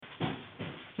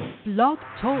Blog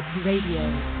Talk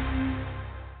Radio.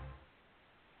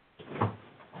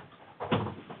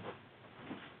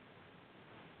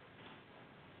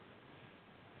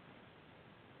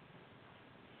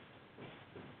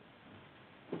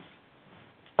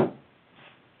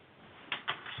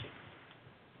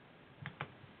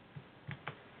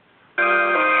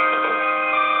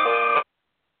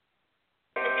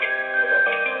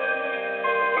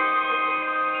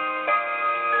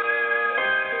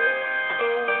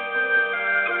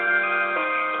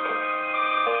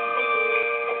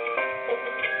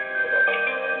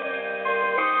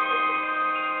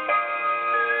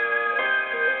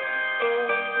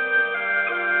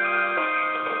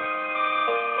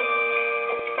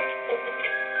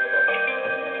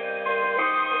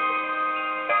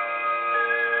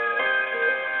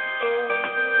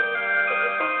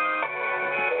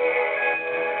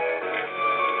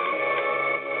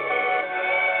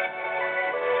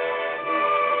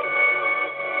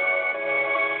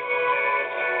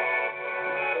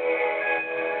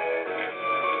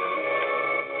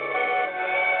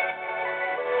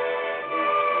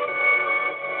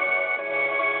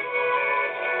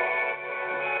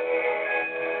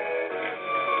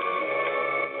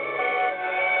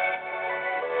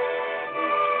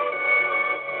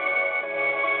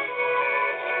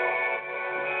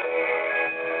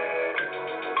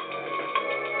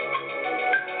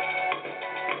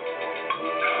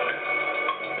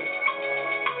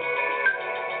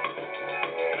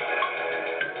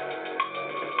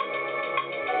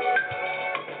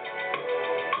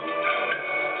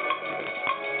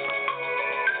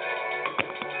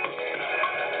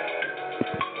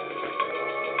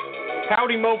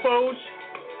 Howdy, mofos.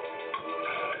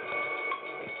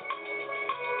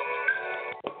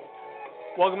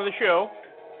 Welcome to the show.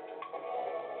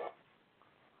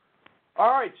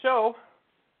 All right, so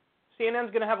CNN's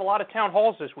going to have a lot of town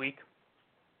halls this week.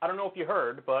 I don't know if you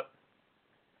heard, but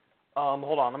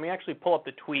hold on. Let me actually pull up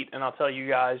the tweet, and I'll tell you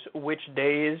guys which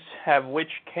days have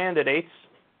which candidates.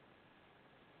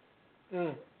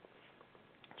 It's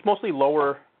mostly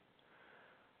lower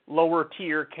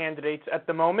tier candidates at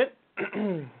the moment.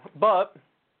 But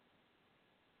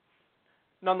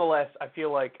nonetheless, I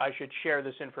feel like I should share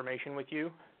this information with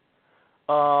you.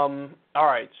 All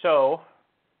right, so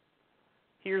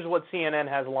here's what CNN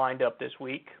has lined up this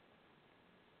week.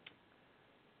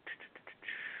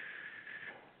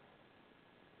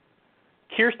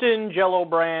 Kirsten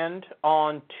Gillibrand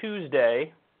on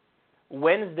Tuesday.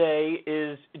 Wednesday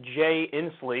is Jay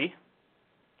Inslee.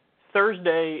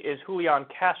 Thursday is Julian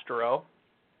Castro.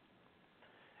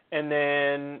 And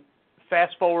then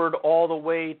fast forward all the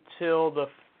way till the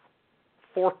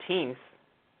 14th,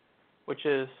 which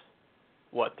is,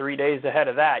 3 days ahead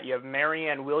of that. You have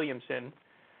Marianne Williamson.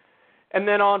 And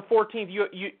then on 14th,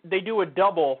 they do a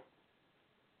double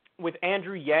with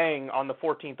Andrew Yang on the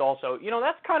 14th also. You know,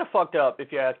 that's kind of fucked up,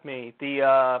 if you ask me.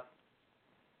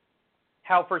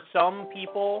 How for some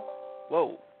people,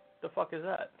 whoa, the fuck is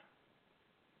that?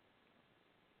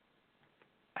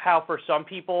 How for some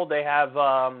people they have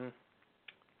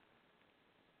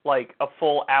like a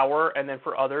full hour, and then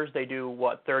for others they do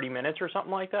 30 minutes or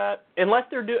something like that. Unless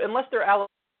they're out.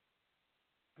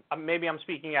 Maybe I'm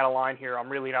speaking out of line here. I'm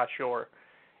really not sure.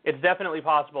 It's definitely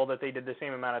possible that they did the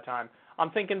same amount of time.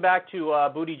 I'm thinking back to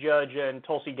Buttigieg and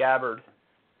Tulsi Gabbard.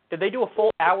 Did they do a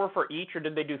full hour for each, or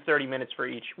did they do 30 minutes for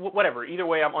each? Whatever. Either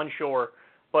way, I'm unsure.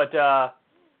 But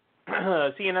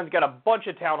CNN's got a bunch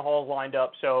of town halls lined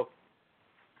up, so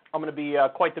I'm going to be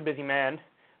quite the busy man,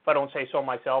 if I don't say so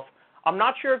myself. I'm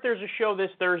not sure if there's a show this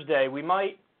Thursday. We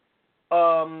might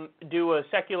do a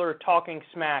secular talking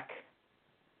smack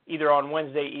either on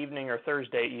Wednesday evening or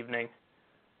Thursday evening.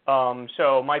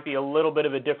 So it might be a little bit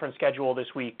of a different schedule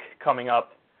this week coming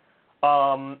up.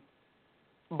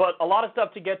 But a lot of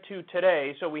stuff to get to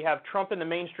today. So we have Trump and the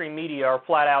mainstream media are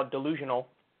flat out delusional.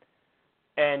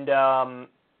 And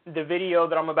the video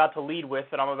that I'm about to lead with,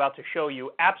 that I'm about to show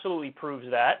you, absolutely proves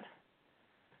that.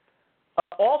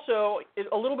 Also,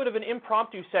 a little bit of an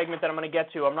impromptu segment that I'm going to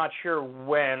get to. I'm not sure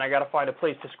when. I got to find a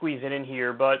place to squeeze it in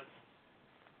here. But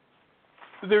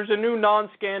there's a new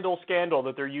non-scandal scandal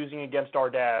that they're using against our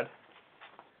dad.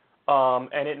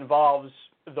 And it involves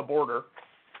the border.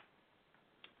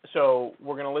 So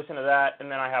we're going to listen to that,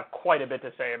 and then I have quite a bit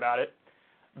to say about it.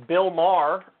 Bill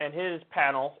Maher and his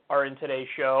panel are in today's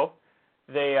show.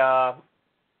 They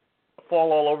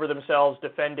fall all over themselves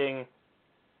defending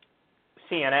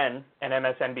CNN and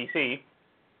MSNBC.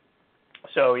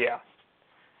 So, yeah.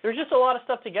 There's just a lot of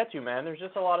stuff to get to, man. There's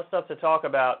just a lot of stuff to talk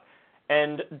about.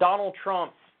 And Donald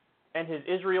Trump and his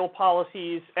Israel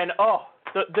policies. And,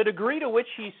 The degree to which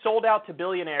he sold out to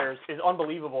billionaires is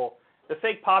unbelievable. The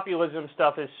fake populism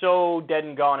stuff is so dead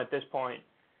and gone at this point.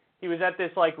 He was at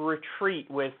this like retreat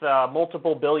with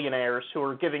multiple billionaires who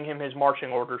were giving him his marching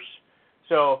orders.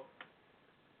 So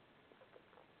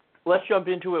let's jump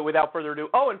into it without further ado.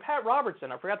 Oh, and Pat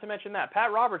Robertson. I forgot to mention that.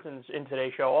 Pat Robertson's in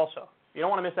today's show also. You don't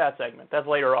want to miss that segment. That's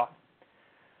later on.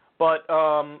 But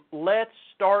let's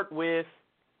start with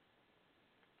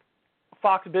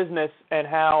Fox Business and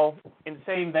how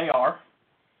insane they are.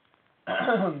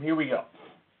 Here we go.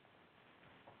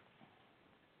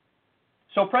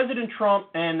 So President Trump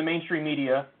and the mainstream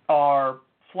media are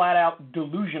flat out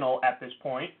delusional at this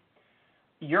point.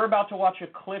 You're about to watch a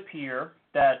clip here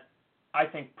that I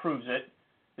think proves it.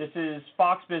 This is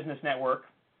Fox Business Network,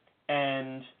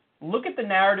 and look at the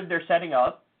narrative they're setting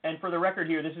up. And for the record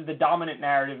here, this is the dominant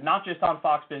narrative, not just on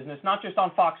Fox Business, not just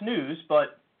on Fox News,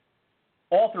 but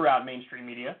all throughout mainstream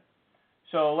media.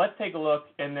 So let's take a look,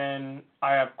 and then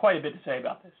I have quite a bit to say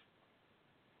about this.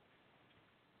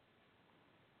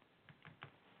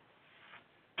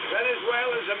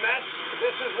 Venezuela's a mess.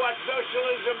 This is what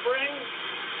socialism brings.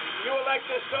 You elect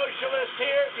a socialist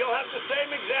here, you'll have the same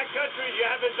exact country as you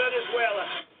have in Venezuela.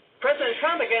 President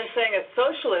Trump again saying a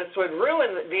socialist would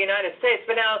ruin the United States,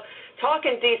 but now talk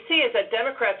in D.C. is that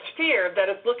Democrats fear that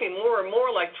it's looking more and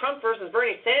more like Trump versus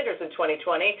Bernie Sanders in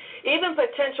 2020. Even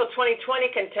potential 2020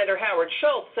 contender Howard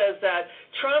Schultz says that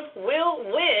Trump will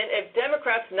win if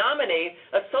Democrats nominate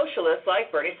a socialist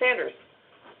like Bernie Sanders.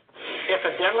 If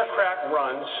a Democrat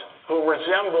runs who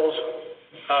resembles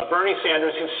Bernie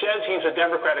Sanders, who says he's a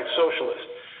democratic socialist,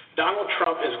 Donald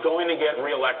Trump is going to get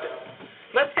reelected.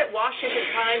 Let's get Washington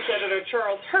Times editor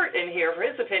Charles Hurt in here for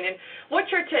his opinion.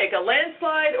 What's your take, a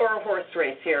landslide or a horse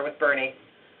race here with Bernie?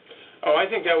 Oh, I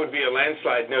think that would be a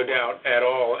landslide, no doubt at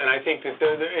all. And I think that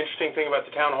the interesting thing about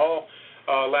the town hall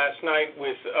last night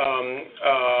with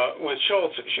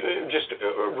Schultz just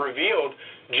revealed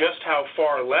just how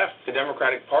far left the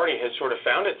Democratic Party has sort of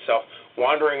found itself,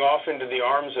 wandering off into the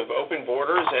arms of open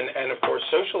borders and of course,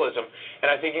 socialism. And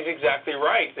I think he's exactly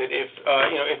right that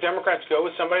if Democrats go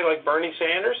with somebody like Bernie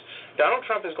Sanders, Donald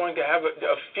Trump is going to have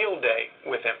a field day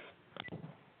with him.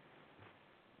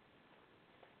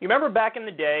 You remember back in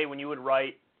the day when you would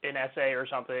write an essay or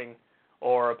something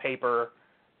or a paper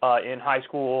in high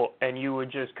school and you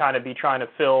would just kind of be trying to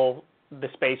fill the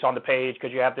space on the page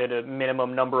because you have to hit a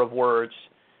minimum number of words,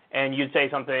 and you'd say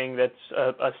something that's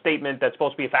a statement that's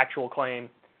supposed to be a factual claim,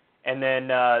 and then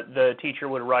the teacher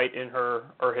would write in her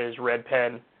or his red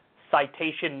pen,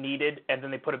 citation needed, and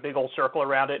then they put a big old circle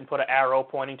around it and put an arrow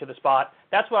pointing to the spot.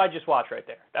 That's what I just watched right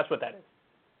there. That's what that is.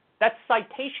 That's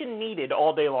citation needed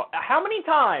all day long. How many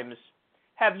times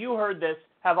have you heard this,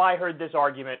 have I heard this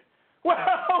argument? Well,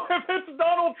 if it's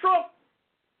Donald Trump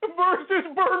versus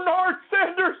Bernard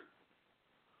Sanders,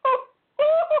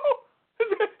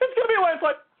 it's going to be a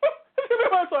landslide. It's going to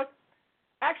be a landslide.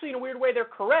 Actually, in a weird way, they're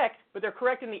correct, but they're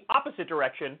correct in the opposite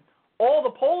direction. All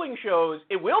the polling shows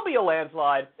it will be a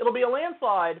landslide. It'll be a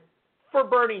landslide for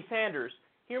Bernie Sanders.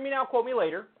 Hear me now, quote me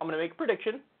later. I'm going to make a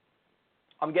prediction.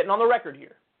 I'm getting on the record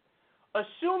here.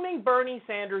 Assuming Bernie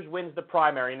Sanders wins the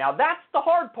primary. Now, that's the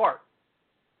hard part.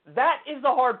 That is the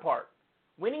hard part.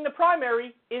 Winning the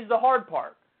primary is the hard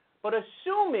part. But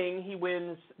assuming he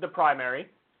wins the primary,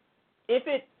 if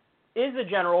it is the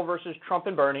general versus Trump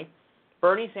and Bernie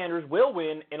Sanders will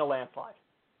win in a landslide.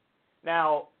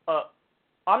 Now,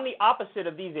 I'm the opposite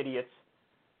of these idiots.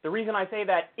 The reason I say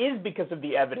that is because of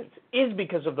the evidence, is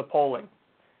because of the polling.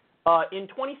 In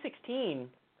 2016,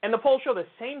 and the polls show the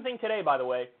same thing today, by the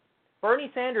way,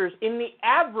 Bernie Sanders, in the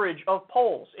average of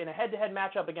polls in a head-to-head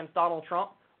matchup against Donald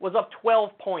Trump, was up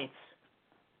 12 points.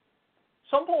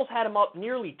 Some polls had him up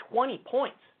nearly 20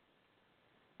 points.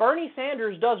 Bernie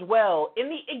Sanders does well in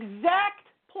the exact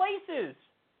places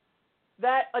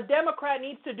that a Democrat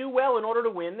needs to do well in order to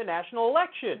win the national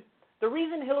election. The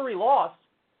reason Hillary lost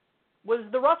was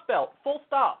the Rust Belt, full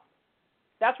stop.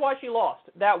 That's why she lost.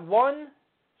 That one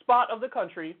spot of the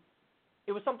country,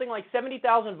 it was something like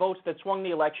 70,000 votes that swung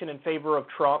the election in favor of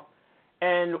Trump.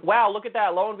 And wow, look at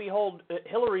that. Lo and behold,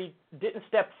 Hillary didn't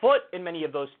step foot in many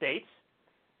of those states.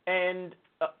 And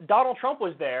Donald Trump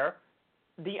was there,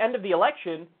 the end of the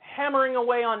election, hammering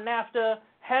away on NAFTA,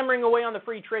 hammering away on the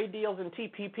free trade deals and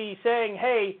TPP, saying,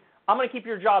 hey, I'm going to keep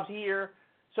your jobs here.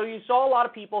 So you saw a lot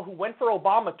of people who went for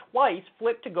Obama twice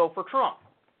flip to go for Trump.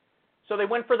 So they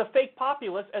went for the fake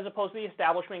populist as opposed to the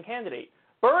establishment candidate.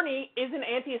 Bernie is an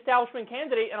anti-establishment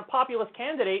candidate and a populist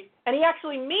candidate, and he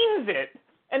actually means it.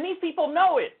 And these people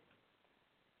know it.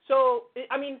 So,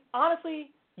 I mean, honestly,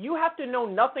 you have to know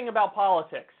nothing about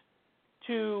politics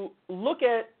to look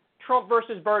at Trump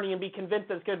versus Bernie and be convinced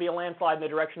that it's going to be a landslide in the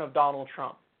direction of Donald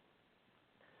Trump.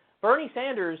 Bernie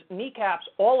Sanders kneecaps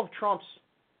all of Trump's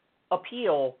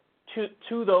appeal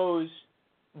to those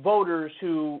voters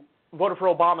who voted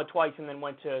for Obama twice and then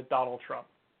went to Donald Trump.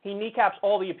 He kneecaps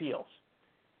all the appeals.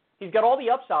 He's got all the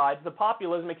upsides, the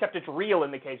populism, except it's real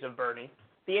in the case of Bernie.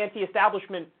 The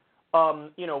anti-establishment,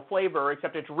 flavor,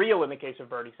 except it's real in the case of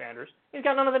Bernie Sanders. He's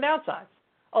got none of the downsides.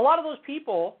 A lot of those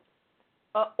people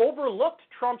overlooked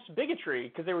Trump's bigotry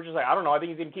because they were just like, I don't know, I think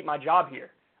he's going to keep my job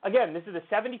here. Again, this is the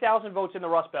 70,000 votes in the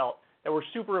Rust Belt that were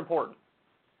super important.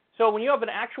 So when you have an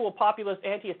actual populist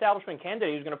anti-establishment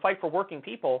candidate who's going to fight for working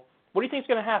people, what do you think is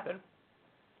going to happen?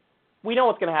 We know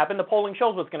what's going to happen. The polling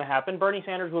shows what's going to happen. Bernie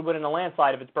Sanders would win in a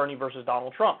landslide if it's Bernie versus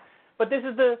Donald Trump. But this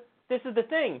is the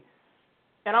thing.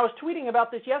 And I was tweeting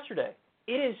about this yesterday.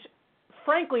 It is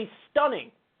frankly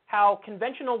stunning how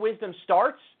conventional wisdom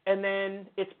starts and then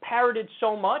it's parroted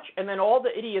so much and then all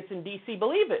the idiots in D.C.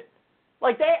 believe it.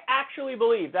 Like they actually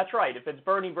believe, that's right, if it's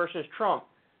Bernie versus Trump,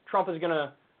 Trump is going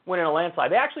to win in a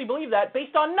landslide. They actually believe that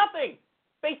based on nothing.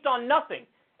 Based on nothing.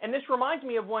 And this reminds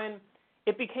me of when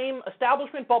it became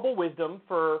establishment bubble wisdom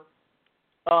for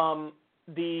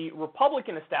the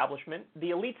Republican establishment, the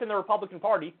elites in the Republican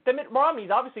Party, that Mitt Romney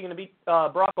is obviously going to beat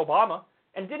Barack Obama.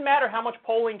 And it didn't matter how much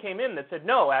polling came in that said,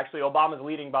 no, actually Obama's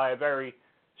leading by a very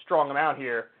strong amount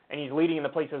here, and he's leading in the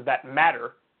places that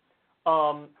matter.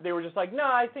 They were just like, no,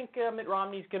 I think Mitt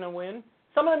Romney's going to win.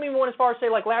 Some of them even went as far as say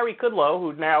like Larry Kudlow,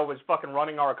 who now is fucking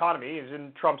running our economy, is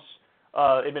in Trump's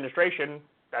administration.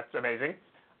 That's amazing.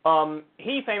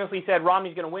 He famously said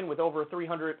Romney's going to win with over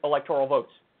 300 electoral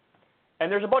votes.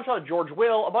 And there's a bunch of George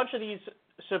Will, a bunch of these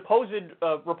supposed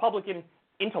Republican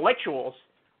intellectuals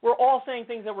were all saying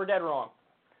things that were dead wrong.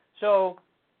 So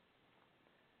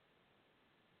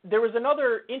there was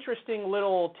another interesting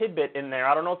little tidbit in there.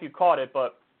 I don't know if you caught it,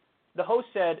 but the host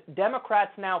said,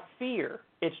 Democrats now fear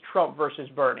it's Trump versus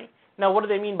Bernie. Now, what do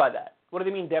they mean by that? What do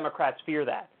they mean Democrats fear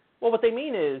that? Well, what they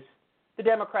mean is the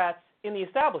Democrats in the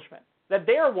establishment, that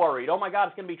they're worried, oh, my God,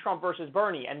 it's going to be Trump versus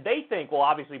Bernie, and they think, well,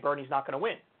 obviously Bernie's not going to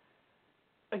win.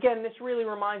 Again, this really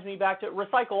reminds me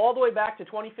recycle all the way back to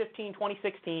 2015,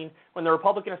 2016, when the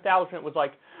Republican establishment was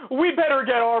like, we better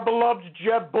get our beloved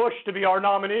Jeb Bush to be our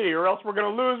nominee, or else we're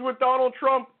going to lose with Donald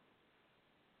Trump.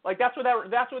 Like, that's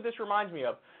what this reminds me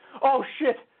of. Oh,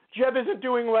 shit, Jeb isn't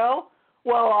doing well?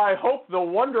 Well, I hope the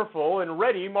wonderful and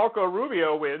ready Marco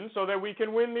Rubio wins so that we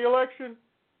can win the election.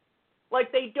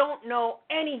 Like, they don't know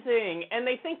anything, and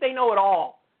they think they know it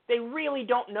all. They really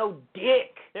don't know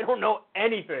dick. They don't know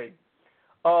anything.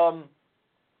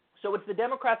 So it's the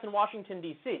Democrats in Washington,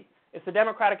 D.C. It's the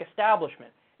Democratic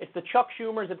establishment. It's the Chuck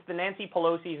Schumers. It's the Nancy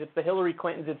Pelosi's. It's the Hillary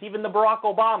Clintons. It's even the Barack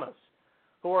Obamas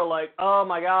who are like, oh,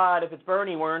 my God, if it's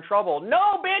Bernie, we're in trouble.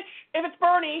 No, bitch! If it's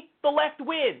Bernie, the left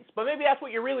wins. But maybe that's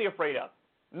what you're really afraid of.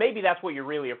 Maybe that's what you're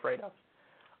really afraid of.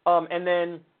 And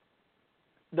then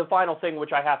the final thing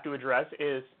which I have to address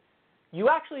is you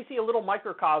actually see a little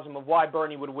microcosm of why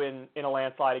Bernie would win in a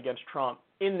landslide against Trump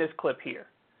in this clip here.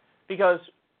 Because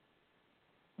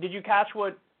did you catch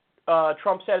what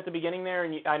Trump said at the beginning there?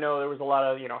 And I know there was a lot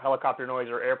of helicopter noise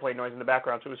or airplane noise in the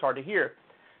background, so it was hard to hear.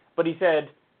 But he said,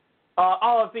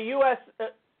 if the U.S.,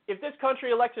 if this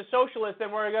country elects a socialist,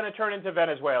 then we're going to turn into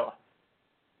Venezuela.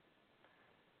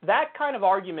 That kind of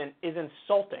argument is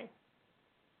insulting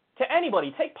to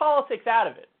anybody. Take politics out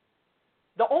of it.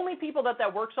 The only people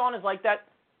that works on is like that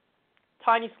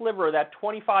tiny sliver, that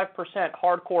 25%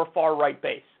 hardcore far-right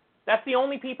base. That's the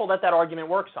only people that argument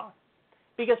works on.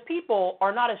 Because people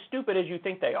are not as stupid as you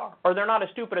think they are, or they're not as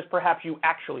stupid as perhaps you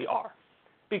actually are.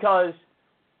 Because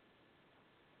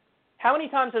how many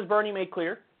times has Bernie made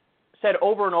clear, said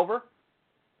over and over,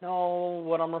 no,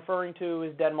 what I'm referring to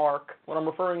is Denmark, what I'm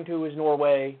referring to is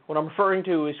Norway, what I'm referring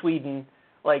to is Sweden.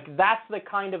 Like, that's the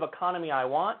kind of economy I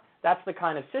want, that's the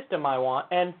kind of system I want,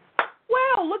 and,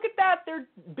 well, look at that, they're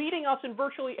beating us in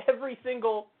virtually every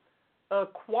single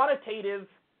quantitative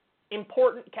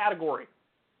important category.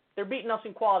 They're beating us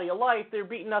in quality of life. They're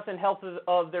beating us in health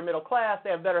of their middle class. They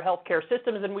have better health care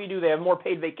systems than we do. They have more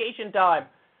paid vacation time.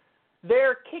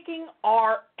 They're kicking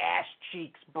our ass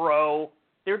cheeks, bro.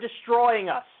 They're destroying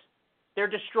us. They're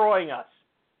destroying us.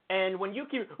 And when you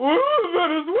keep,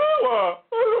 Venezuela,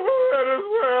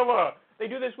 Venezuela. They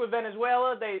do this with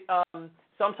Venezuela. They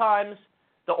sometimes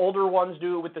the older ones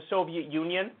do it with the Soviet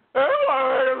Union.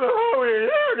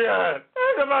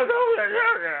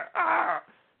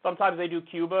 Sometimes they do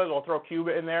Cuba. They'll throw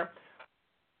Cuba in there.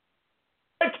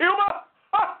 Hey, Cuba!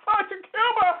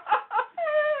 Cuba!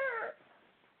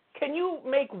 Can you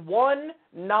make one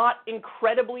not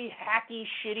incredibly hacky,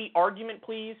 shitty argument,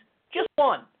 please? Just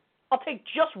one. I'll take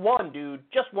just one, dude,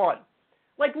 just one.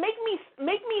 Like, make me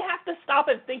have to stop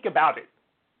and think about it.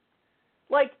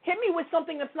 Like, hit me with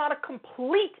something that's not a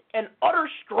complete and utter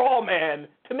straw man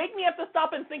to make me have to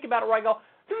stop and think about it where I go,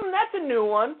 that's a new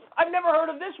one. I've never heard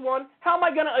of this one. How am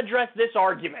I going to address this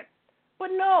argument?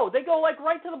 But no, they go like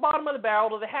right to the bottom of the barrel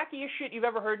to the hackiest shit you've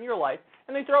ever heard in your life,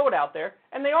 and they throw it out there,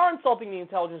 and they are insulting the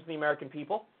intelligence of the American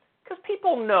people, because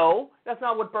people know that's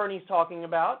not what Bernie's talking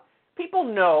about. People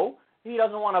know he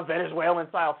doesn't want a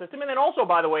Venezuelan-style system. And then also,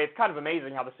 by the way, it's kind of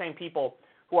amazing how the same people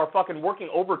who are fucking working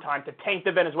overtime to tank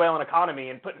the Venezuelan economy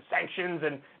and putting sanctions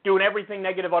and doing everything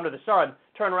negative under the sun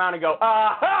turn around and go,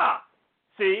 aha!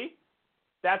 See?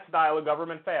 That style of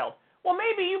government failed. Well,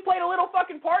 maybe you played a little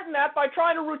fucking part in that by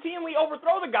trying to routinely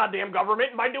overthrow the goddamn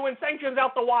government by doing sanctions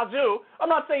out the wazoo. I'm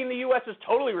not saying the U.S. is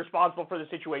totally responsible for the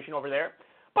situation over there,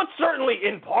 but certainly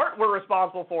in part we're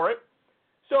responsible for it.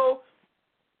 So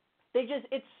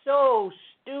it's so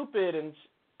stupid, and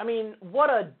I mean, what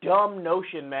a dumb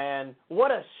notion, man. What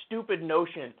a stupid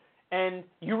notion. And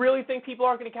you really think people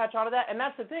aren't going to catch on to that? And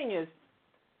that's the thing is,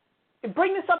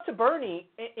 bring this up to Bernie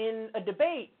in a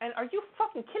debate, and are you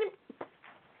fucking kidding me?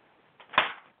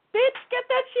 Bitch, get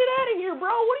that shit out of here, bro.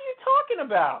 What are you talking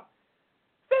about?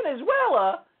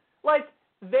 Venezuela, like,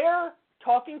 their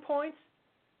talking points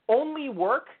only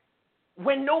work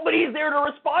when nobody's there to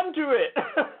respond to it.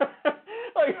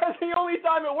 Like, that's the only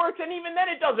time it works, and even then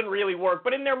it doesn't really work.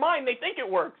 But in their mind, they think it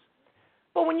works.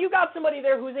 But when you got somebody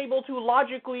there who's able to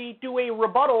logically do a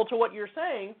rebuttal to what you're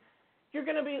saying, you're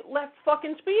going to be left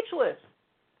fucking speechless.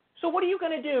 So what are you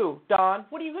going to do, Don?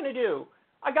 What are you going to do?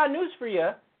 I got news for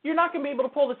you. You're not going to be able to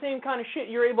pull the same kind of shit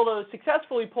you're able to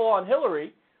successfully pull on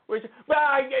Hillary, where you say, well,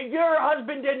 your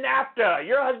husband did NAFTA.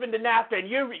 Your husband did NAFTA, and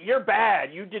you're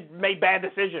bad. You made bad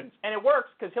decisions. And it works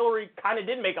because Hillary kind of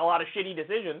did make a lot of shitty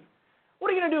decisions. What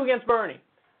are you going to do against Bernie?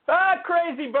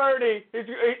 Crazy Bernie. He's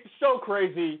so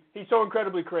crazy. He's so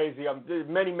incredibly crazy.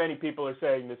 Many people are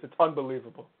saying this. It's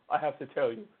unbelievable, I have to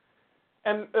tell you.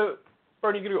 And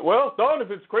Bernie's going to go, well, Don, if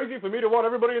it's crazy for me to want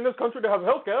everybody in this country to have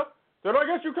health care, then I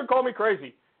guess you could call me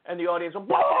crazy. And the audience will,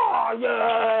 blah,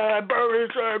 yeah, Bernie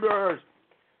Sanders.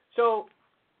 So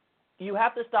you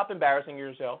have to stop embarrassing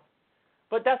yourself.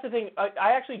 But that's the thing.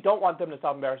 I actually don't want them to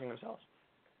stop embarrassing themselves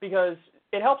because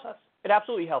it helps us. It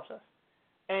absolutely helps us.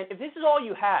 And if this is all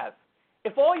you have,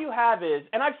 if all you have is,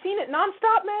 and I've seen it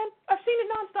nonstop, man. I've seen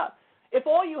it nonstop. If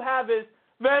all you have is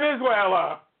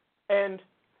Venezuela and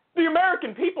the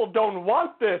American people don't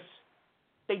want this,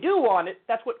 they do want it.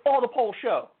 That's what all the polls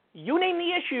show. You name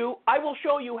the issue, I will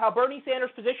show you how Bernie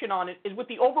Sanders' position on it is with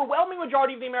the overwhelming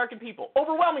majority of the American people.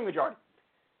 Overwhelming majority.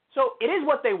 So it is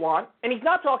what they want, and he's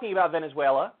not talking about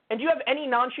Venezuela. And do you have any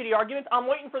non-shitty arguments? I'm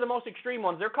waiting for the most extreme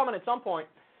ones. They're coming at some point.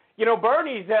 You know,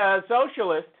 Bernie's a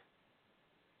socialist.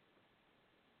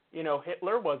 You know,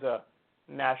 Hitler was a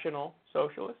national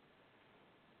socialist.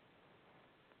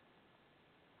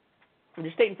 I'm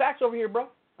just stating facts over here, bro.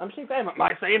 I'm saying, am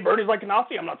I saying Bernie's like a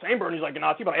Nazi? I'm not saying Bernie's like a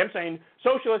Nazi, but I am saying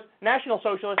socialist, national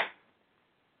socialist.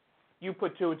 You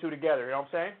put two and two together, you know what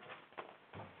I'm saying?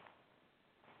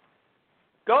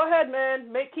 Go ahead,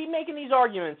 man. Keep making these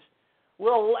arguments.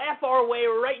 We'll laugh our way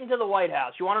right into the White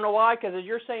House. You want to know why? Because as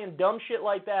you're saying dumb shit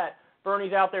like that,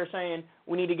 Bernie's out there saying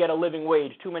we need to get a living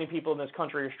wage. Too many people in this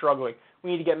country are struggling.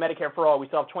 We need to get Medicare for all. We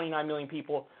still have 29 million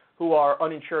people who are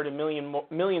uninsured and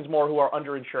millions more who are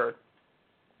underinsured.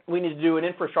 We need to do an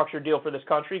infrastructure deal for this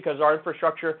country because our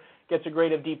infrastructure gets a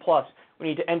grade of D+. We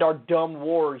need to end our dumb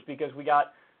wars because we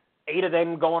got 8 of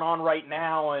them going on right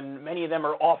now, and many of them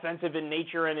are offensive in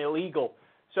nature and illegal.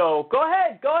 So go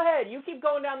ahead. You keep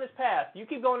going down this path.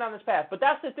 But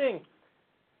that's the thing.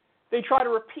 They try to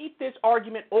repeat this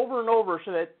argument over and over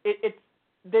so that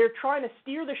they're trying to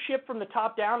steer the ship from the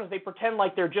top down as they pretend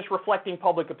like they're just reflecting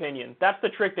public opinion. That's the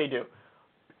trick they do.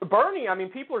 Bernie, I mean,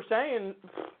 people are saying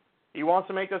he wants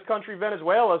to make this country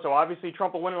Venezuela, so obviously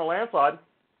Trump will win in a landslide.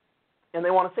 And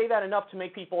they want to say that enough to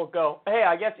make people go, hey,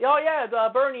 I guess,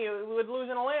 Bernie would lose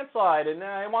in a landslide, and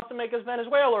he wants to make us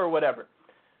Venezuela or whatever.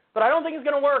 But I don't think it's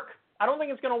going to work. I don't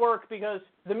think it's going to work because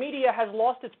the media has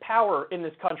lost its power in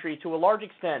this country to a large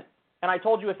extent. And I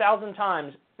told you 1,000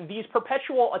 times, these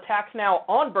perpetual attacks now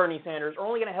on Bernie Sanders are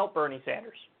only going to help Bernie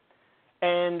Sanders.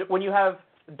 And when you have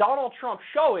Donald Trump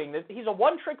showing that he's a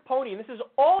one-trick pony, and this is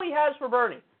all he has for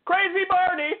Bernie. Crazy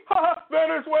Bernie,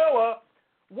 Venezuela.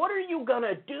 What are you going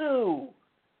to do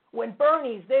when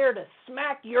Bernie's there to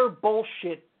smack your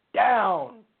bullshit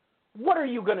down? What are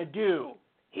you going to do?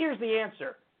 Here's the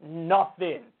answer.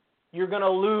 Nothing. You're going to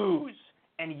lose,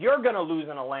 and you're going to lose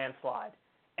in a landslide.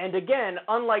 And again,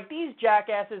 unlike these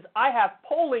jackasses, I have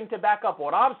polling to back up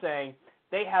what I'm saying.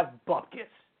 They have bupkis.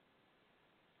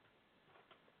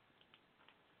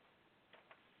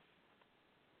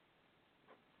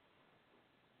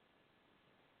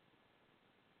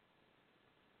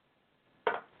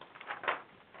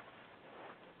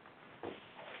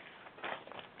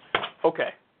 Okay.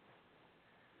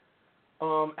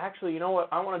 Actually, you know what?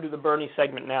 I want to do the Bernie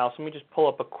segment now, so let me just pull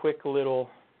up a quick little...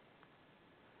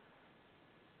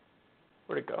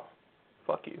 Where'd it go?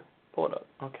 Fuck you. Pull it up.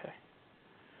 Okay.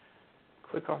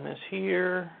 Click on this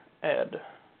here. Add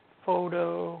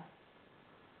photo.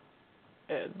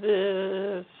 Add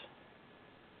this.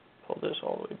 Pull this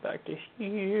all the way back to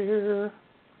here.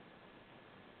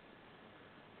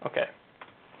 Okay.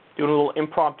 Doing a little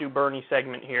impromptu Bernie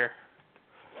segment here.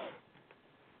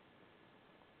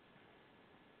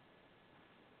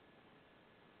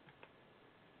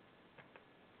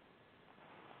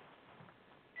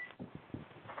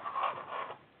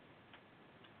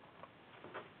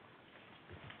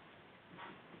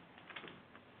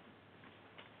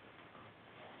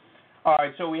 All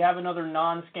right, so we have another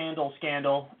non-scandal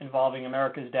scandal involving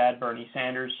America's dad, Bernie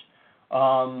Sanders.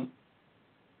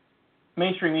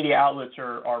 Mainstream media outlets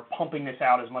are pumping this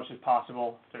out as much as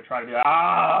possible to try to be like,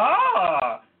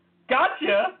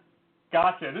 gotcha.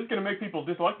 This is going to make people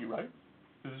dislike you, right?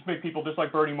 Does this make people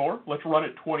dislike Bernie more? Let's run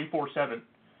it 24/7.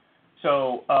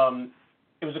 So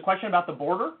it was a question about the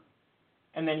border,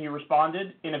 and then he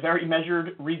responded in a very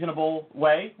measured, reasonable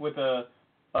way with a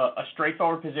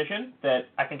straightforward position that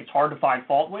I think it's hard to find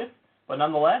fault with, but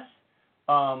nonetheless,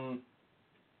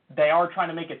 they are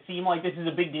trying to make it seem like this is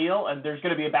a big deal and there's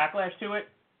going to be a backlash to it.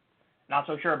 Not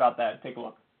so sure about that. Take a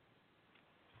look.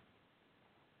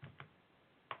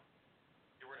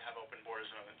 You were to have open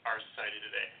borders in our society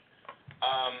today.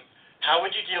 How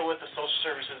would you deal with the social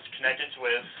services connected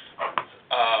with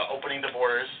opening the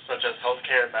borders, such as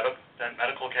healthcare,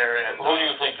 medical care, and... Who do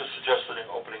you think is suggesting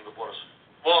opening the borders?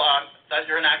 Well, that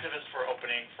you're an activist for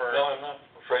opening for... No, I'm not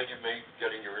afraid you may be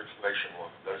getting your information wrong.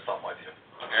 That is not my view.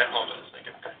 Okay, I apologize. Thank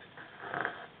you. Okay.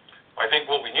 I think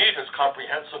what we need is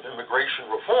comprehensive immigration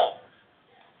reform.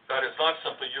 That is not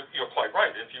simply, you're quite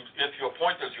right. If your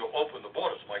point is you open the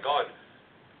borders, my God,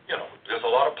 there's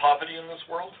a lot of poverty in this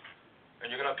world,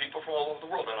 and you're going to have people from all over the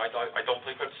world, and I don't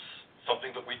think it's something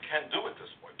that we can do at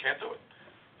this point. Can't do it.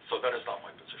 So that is not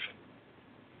my position.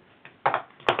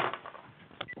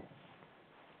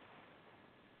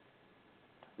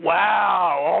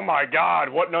 Wow, oh my God,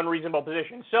 what an unreasonable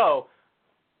position. So,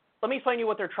 let me explain to you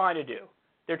what they're trying to do.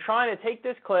 They're trying to take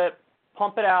this clip,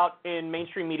 pump it out in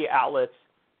mainstream media outlets,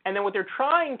 and then what they're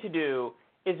trying to do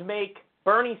is make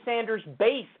Bernie Sanders'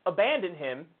 base abandon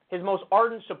him, his most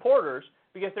ardent supporters,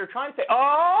 because they're trying to say,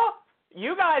 oh,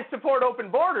 you guys support open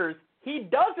borders. He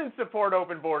doesn't support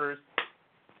open borders.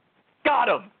 Got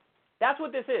him. That's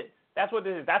what this is. That's what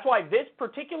this is. That's why this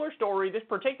particular story, this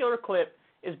particular clip,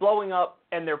 is blowing up,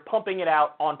 and they're pumping it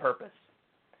out on purpose.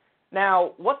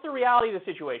 Now, what's the reality of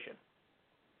the situation?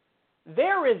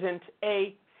 There isn't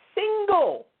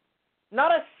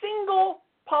not a single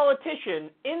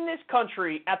politician in this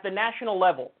country at the national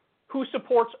level who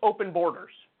supports open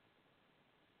borders.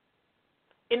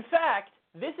 In fact,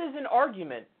 this is an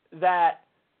argument that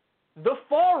the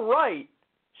far right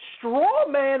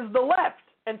strawmans the left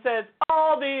and says,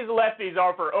 all these lefties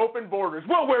are for open borders.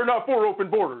 Well, we're not for open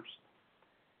borders.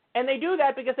 And they do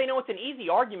that because they know it's an easy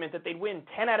argument that they'd win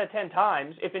 10 out of 10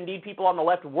 times if indeed people on the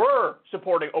left were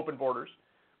supporting open borders.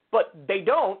 But they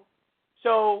don't,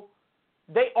 so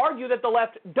they argue that the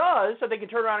left does so they can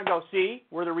turn around and go, see,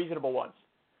 we're the reasonable ones.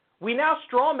 We now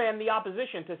strawman the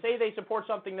opposition to say they support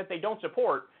something that they don't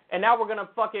support, and now we're going to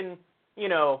fucking,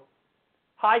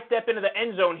 high step into the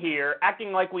end zone here,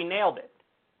 acting like we nailed it.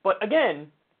 But again,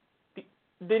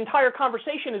 the entire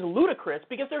conversation is ludicrous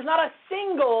because there's not a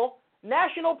single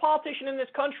national politician in this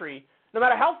country, no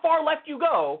matter how far left you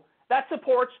go, that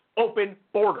supports open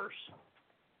borders.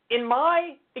 In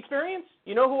my experience,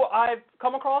 you know who I've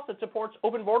come across that supports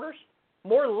open borders?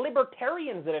 More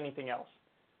libertarians than anything else.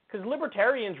 Because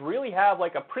libertarians really have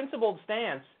like a principled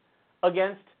stance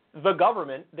against the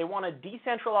government. They want to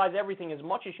decentralize everything as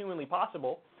much as humanly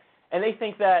possible. And they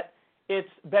think that it's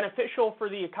beneficial for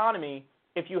the economy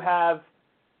if you have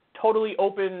totally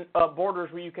open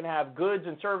borders where you can have goods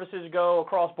and services go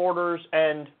across borders,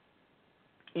 and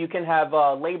you can have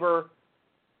labor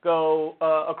go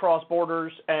across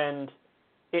borders, and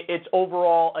it's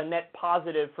overall a net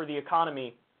positive for the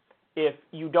economy if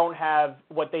you don't have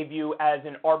what they view as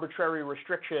an arbitrary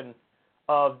restriction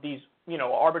of these,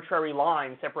 arbitrary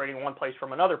lines separating one place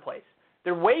from another place.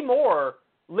 There are way more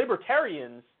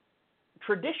libertarians,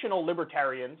 traditional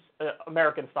libertarians,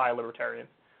 American-style libertarians,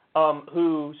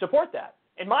 who support that.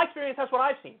 In my experience, that's what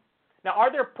I've seen. Now,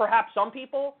 are there perhaps some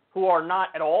people who are not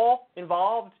at all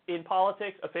involved in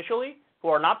politics officially, who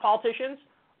are not politicians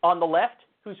on the left,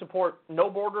 who support no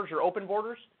borders or open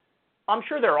borders? I'm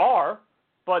sure there are,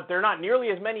 but they're not nearly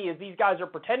as many as these guys are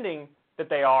pretending that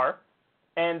they are.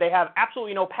 and they have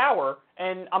absolutely no power.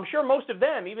 And I'm sure most of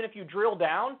them, even if you drill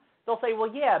down, they'll say,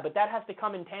 well, yeah, but that has to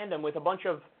come in tandem with a bunch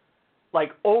of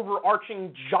like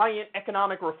overarching giant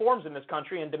economic reforms in this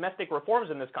country and domestic reforms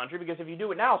in this country, because if you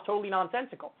do it now, it's totally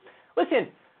nonsensical. Listen,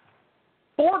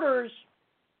 borders,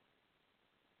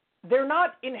 they're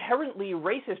not inherently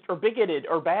racist or bigoted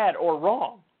or bad or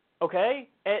wrong, okay?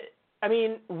 I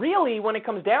mean, really, when it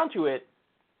comes down to it,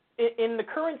 in the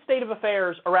current state of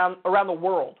affairs around the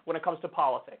world when it comes to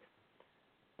politics,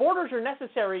 borders are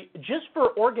necessary just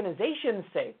for organization's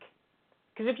sake.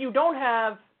 Because if you don't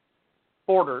have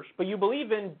borders, but you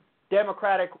believe in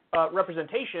democratic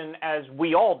representation, as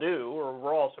we all do, or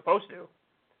we're all supposed to,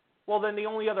 well, then the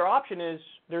only other option is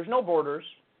there's no borders,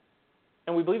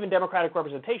 and we believe in democratic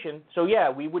representation. So, yeah,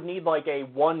 we would need like a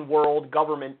one-world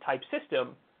government type system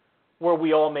where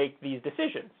we all make these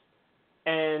decisions.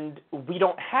 And we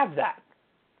don't have that.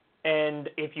 And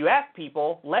if you ask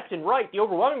people, left and right, the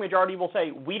overwhelming majority will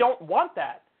say, we don't want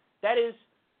that. That is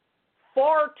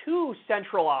far too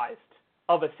centralized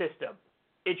of a system.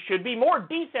 It should be more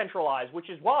decentralized, which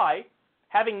is why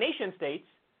having nation states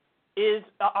is,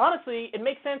 honestly, it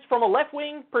makes sense from a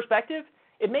left-wing perspective.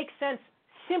 It makes sense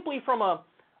simply from a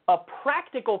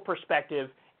practical perspective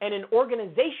and an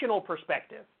organizational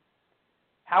perspective.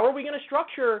 How are we going to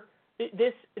structure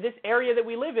this area that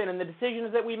we live in and the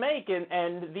decisions that we make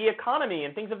and the economy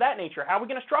and things of that nature? How are we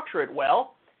going to structure it?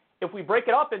 Well, if we break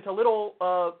it up into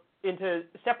into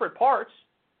separate parts,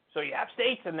 so you have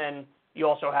states and then you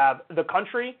also have the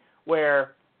country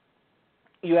where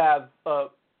you have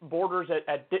borders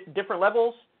at different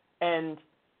levels, and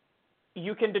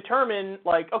you can determine,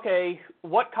 like, okay,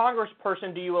 what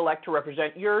congressperson do you elect to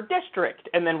represent your district,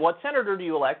 and then what senator do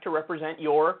you elect to represent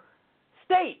your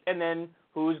state, and then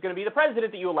who's going to be the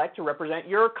president that you elect to represent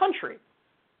your country.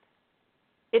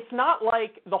 It's not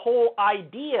like the whole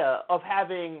idea of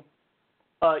having,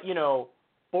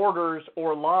 borders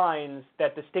or lines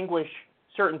that distinguish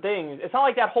certain things. It's not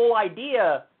like that whole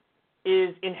idea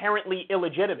is inherently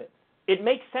illegitimate. It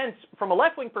makes sense from a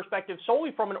left-wing perspective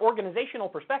solely from an organizational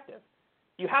perspective.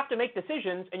 You have to make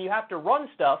decisions and you have to run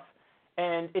stuff,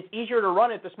 and it's easier to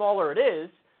run it the smaller it is.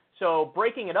 So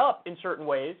breaking it up in certain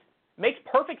ways makes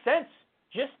perfect sense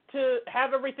just to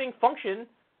have everything function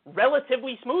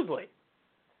relatively smoothly.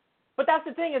 But that's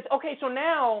the thing is, okay, so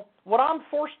now what I'm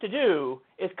forced to do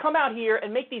is come out here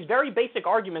and make these very basic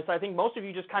arguments that I think most of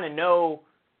you just kind of know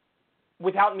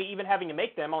without me even having to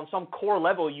make them on some core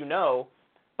level, you know.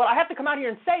 But I have to come out here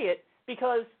and say it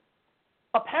because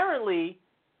apparently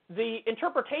the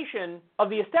interpretation of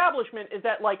the establishment is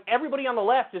that, like, everybody on the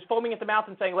left is foaming at the mouth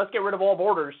and saying, let's get rid of all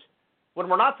borders, when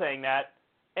we're not saying that.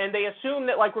 And they assume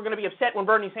that, like, we're going to be upset when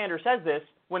Bernie Sanders says this,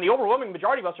 when the overwhelming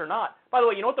majority of us are not. By the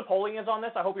way, you know what the polling is on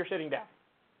this? I hope you're sitting down.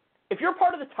 If you're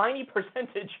part of the tiny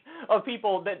percentage of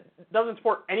people that doesn't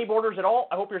support any borders at all,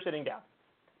 I hope you're sitting down.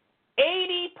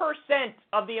 80%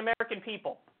 of the American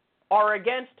people are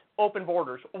against open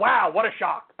borders. Wow, what a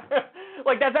shock.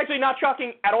 Like, that's actually not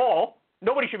shocking at all.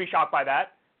 Nobody should be shocked by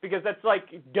that, because that's like,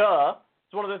 duh.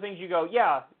 It's one of the things you go,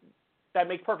 yeah, that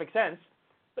makes perfect sense.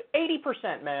 But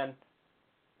 80%, man.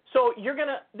 So you're going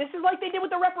to, this is like they did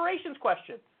with the reparations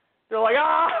question. They're like,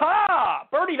 aha,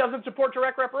 Bernie doesn't support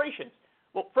direct reparations.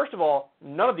 Well, first of all,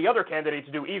 none of the other candidates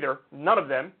do either. None of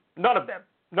them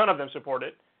support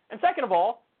it. And second of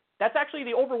all, that's actually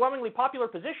the overwhelmingly popular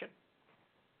position.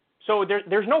 So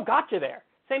there's no gotcha there.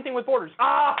 Same thing with borders.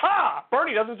 Aha,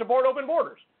 Bernie doesn't support open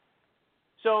borders.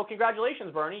 So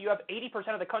congratulations, Bernie. You have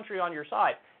 80% of the country on your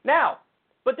side. Now,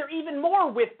 but they're even more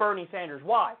with Bernie Sanders.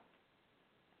 Why?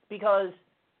 Because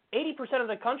 80% of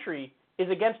the country is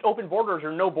against open borders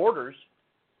or no borders,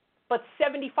 but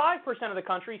 75% of the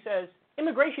country says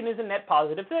immigration is a net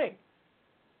positive thing.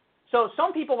 So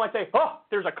some people might say, oh,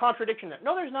 there's a contradiction there.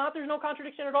 No, there's not. There's no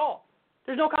contradiction at all.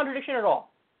 There's no contradiction at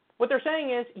all. What they're saying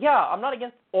is, yeah, I'm not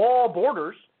against all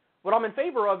borders. What I'm in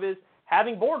favor of is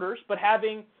having borders, but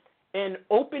having an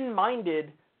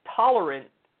open-minded, tolerant,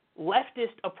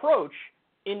 leftist approach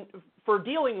for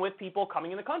dealing with people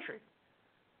coming in the country.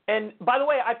 And by the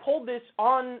way, I polled this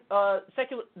on the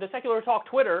Secular Talk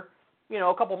Twitter,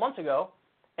 a couple months ago,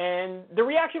 and the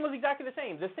reaction was exactly the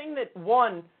same. The thing that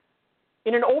won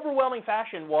in an overwhelming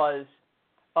fashion was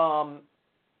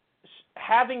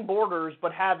having borders,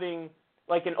 but having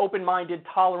like an open-minded,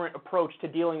 tolerant approach to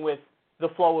dealing with the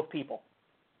flow of people.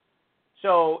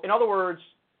 So, in other words,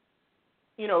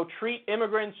 treat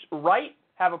immigrants right,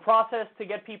 have a process to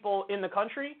get people in the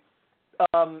country,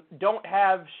 don't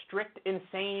have strict,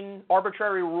 insane,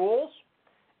 arbitrary rules,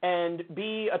 and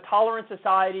be a tolerant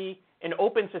society, an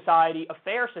open society, a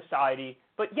fair society.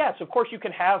 But yes, of course you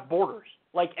can have borders.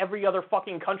 Like every other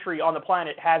fucking country on the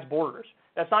planet has borders.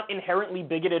 That's not inherently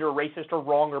bigoted or racist or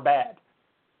wrong or bad.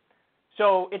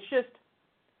 So it's just,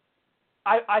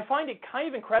 I find it kind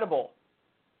of incredible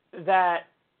that,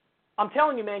 I'm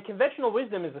telling you, man, conventional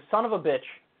wisdom is the son of a bitch.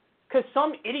 Because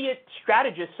some idiot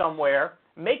strategist somewhere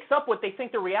makes up what they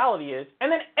think the reality is,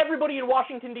 and then everybody in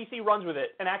Washington, D.C. runs with it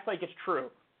and acts like it's true.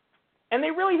 And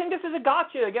they really think this is a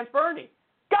gotcha against Bernie.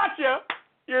 Gotcha!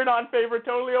 You're not in favor of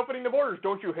totally opening the borders.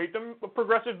 Don't you hate them,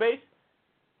 progressive base?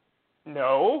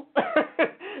 No.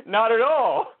 Not at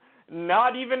all.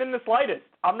 Not even in the slightest.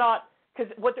 I'm not,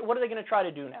 because what are they going to try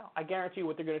to do now? I guarantee you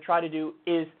what they're going to try to do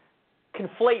is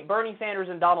conflate Bernie Sanders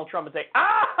and Donald Trump and say,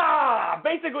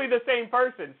 basically the same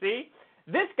person, see?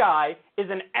 This guy is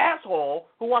an asshole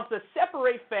who wants to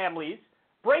separate families,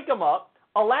 break them up,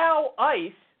 allow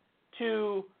ICE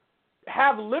to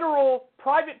have literal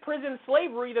private prison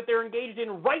slavery that they're engaged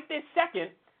in right this second.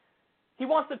 He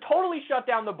wants to totally shut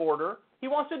down the border. He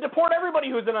wants to deport everybody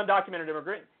who's an undocumented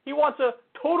immigrant. He wants a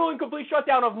total and complete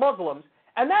shutdown of Muslims.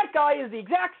 And that guy is the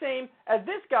exact same as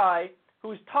this guy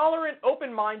who's tolerant,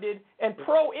 open-minded, and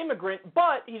pro-immigrant,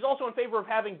 but he's also in favor of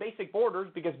having basic borders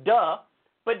because duh.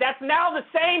 But that's now the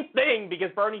same thing because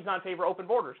Bernie's not in favor of open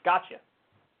borders. Gotcha.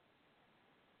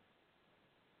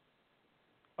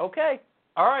 Okay.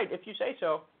 All right, if you say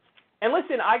so. And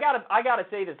listen, I gotta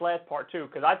say this last part too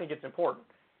because I think it's important.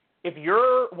 If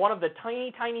you're one of the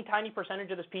tiny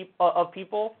percentage of of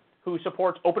people who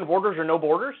supports open borders or no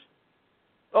borders,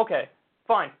 okay,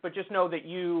 fine. But just know that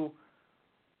you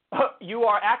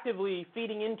are actively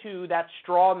feeding into that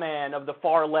straw man of the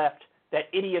far left that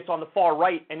idiots on the far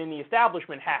right and in the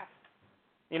establishment have.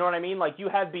 You know what I mean? Like you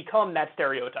have become that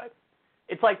stereotype.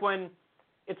 It's like when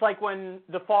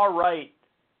the far right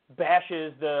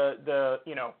bashes the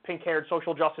pink-haired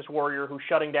social justice warrior who's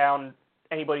shutting down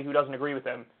anybody who doesn't agree with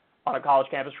them on a college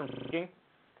campus from speaking,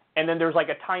 and then there's like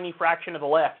a tiny fraction of the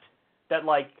left that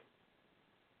like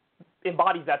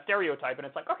embodies that stereotype, and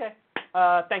it's like, okay,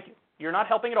 thank you. You're not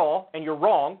helping at all, and you're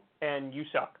wrong, and you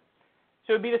suck.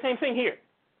 So it'd be the same thing here.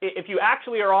 If you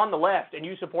actually are on the left and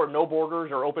you support no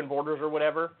borders or open borders or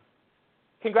whatever,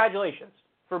 congratulations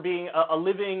for being a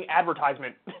living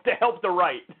advertisement to help the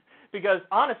right. Because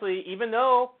honestly, even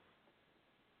though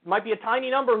it might be a tiny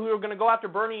number who are going to go after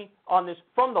Bernie on this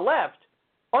from the left,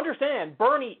 understand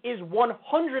Bernie is 100%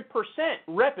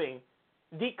 repping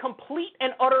the complete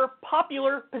and utter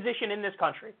popular position in this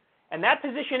country. And that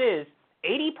position is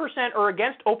 80% are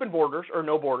against open borders or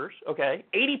no borders, okay?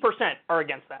 80% are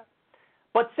against that.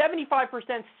 But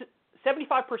 75%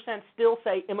 still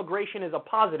say immigration is a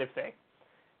positive thing.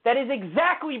 That is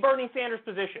exactly Bernie Sanders'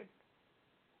 position.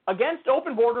 Against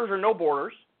open borders or no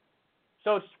borders,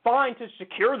 so it's fine to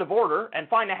secure the border and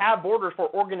fine to have borders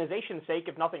for organization's sake,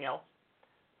 if nothing else.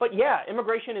 But yeah,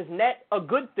 immigration is net a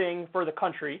good thing for the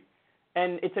country,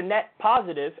 and it's a net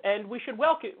positive, and we should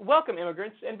welcome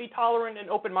immigrants and be tolerant and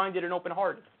open-minded and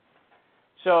open-hearted.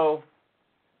 So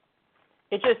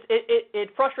it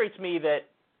frustrates me that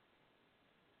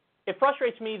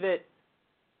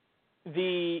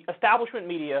the establishment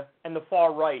media and the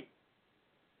far right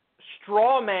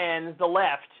strawmans the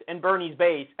left and Bernie's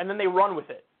base, and then they run with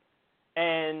it.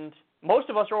 And most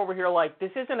of us are over here like,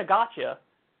 this isn't a gotcha.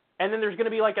 And then there's going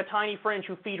to be like a tiny fringe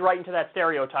who feed right into that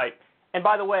stereotype. And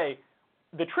by the way,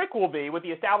 the trick will be, what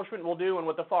the establishment will do and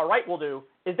what the far right will do,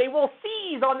 is they will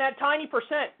seize on that tiny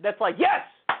percent that's like, yes,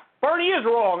 Bernie is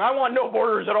wrong, I want no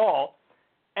borders at all.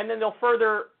 And then they'll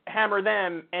further hammer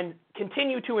them and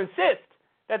continue to insist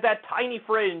that that tiny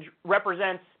fringe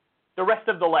represents the rest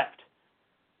of the left.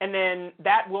 And then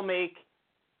that will make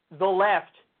the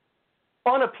left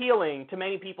unappealing to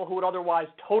many people who would otherwise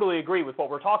totally agree with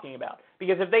what we're talking about.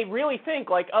 Because if they really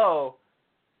think like, oh,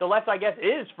 the left, I guess,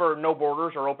 is for no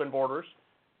borders or open borders,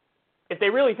 if they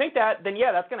really think that, then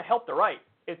yeah, that's going to help the right.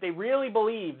 If they really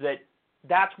believe that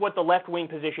that's what the left-wing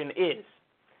position is.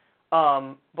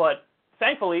 But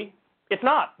thankfully, it's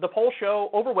not. The polls show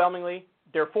overwhelmingly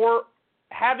they're for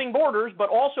having borders, but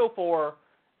also for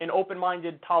an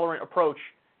open-minded, tolerant approach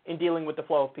in dealing with the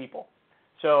flow of people.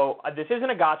 So this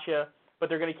isn't a gotcha, but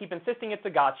they're going to keep insisting it's a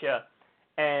gotcha.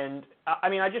 And I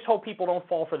mean, I just hope people don't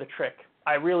fall for the trick.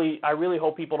 I really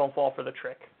hope people don't fall for the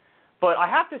trick. But I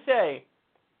have to say,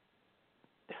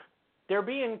 they're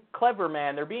being clever,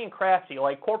 man. They're being crafty.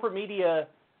 Like corporate media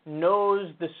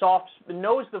knows the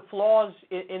flaws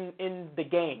in the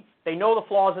game. They know the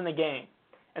flaws in the game.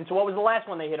 And so what was the last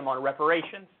one they hit them on?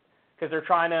 Reparations. Because they're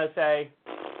trying to say,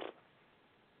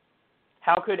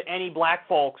 how could any black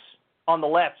folks on the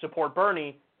left support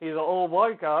Bernie He's an old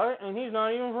white guy, and he's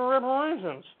not even for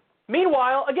reparations.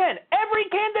 Meanwhile, again, every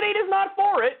candidate is not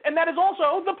for it, and that is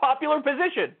also the popular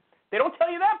position. They don't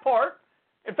tell you that part.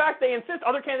 In fact, they insist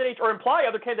other candidates or imply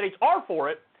other candidates are for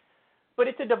it, but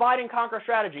it's a divide and conquer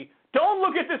strategy. Don't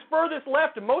look at this furthest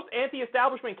left and most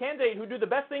anti-establishment candidate who do the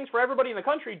best things for everybody in the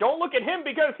country. Don't look at him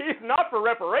because he's not for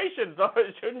reparations.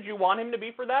 Shouldn't you want him to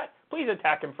be for that? Please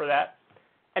attack him for that.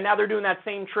 And now they're doing that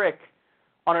same trick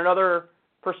on another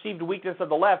perceived weakness of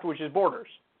the left, which is borders.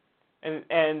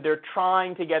 And they're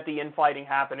trying to get the infighting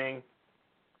happening,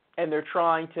 and they're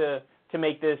trying to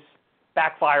make this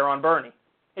backfire on Bernie.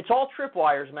 It's all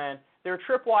tripwires, man. There are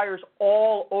tripwires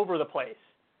all over the place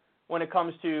when it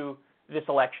comes to this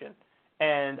election.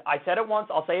 And I said it once,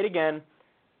 I'll say it again.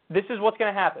 This is what's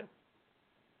going to happen,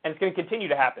 and it's going to continue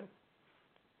to happen.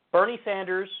 Bernie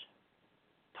Sanders,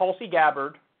 Tulsi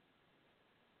Gabbard,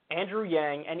 Andrew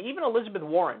Yang, and even Elizabeth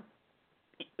Warren,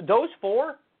 those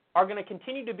four are going to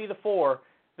continue to be the four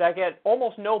that get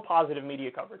almost no positive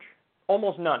media coverage,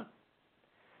 almost none.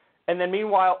 And then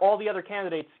meanwhile, all the other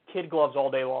candidates kid gloves all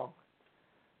day long.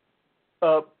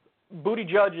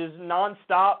 Buttigieg is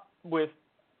nonstop with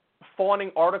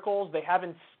fawning articles. They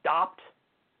haven't stopped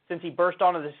since he burst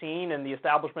onto the scene, and the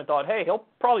establishment thought, hey, he'll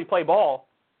probably play ball.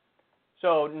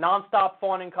 So nonstop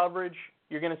fawning coverage.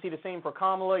 You're going to see the same for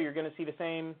Kamala. You're going to see the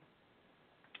same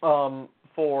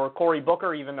for Cory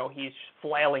Booker, even though he's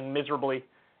flailing miserably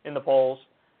in the polls.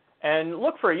 And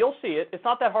look for it. You'll see it. It's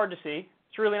not that hard to see.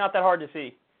 It's really not that hard to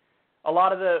see.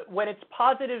 When it's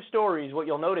positive stories, what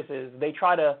you'll notice is they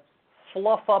try to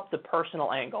fluff up the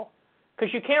personal angle.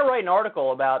 Because you can't write an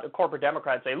article about a corporate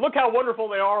Democrat and say, look how wonderful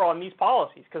they are on these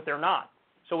policies, because they're not.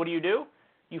 So what do?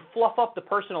 You fluff up the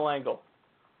personal angle.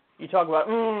 You talk about,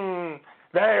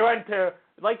 they went to,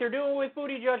 like they're doing with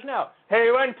Buttigieg now.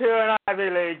 He went to an Ivy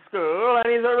League school,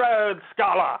 and he's a Rhodes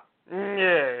Scholar.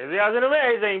 Yes, he has an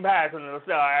amazing personal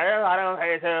style. I don't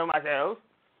hate him myself.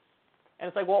 And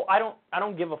it's like, well, I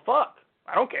don't give a fuck.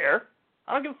 I don't care.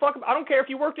 I don't give a fuck. I don't care if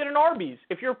you worked at an Arby's.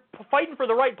 If you're fighting for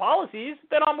the right policies,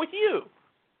 then I'm with you.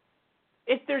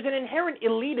 There's an inherent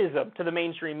elitism to the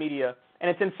mainstream media, and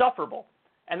it's insufferable.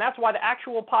 And that's why the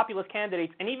actual populist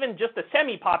candidates, and even just the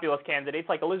semi-populist candidates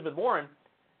like Elizabeth Warren,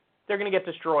 they're going to get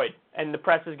destroyed, and the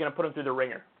press is going to put them through the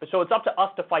ringer. So it's up to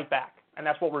us to fight back, and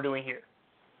that's what we're doing here.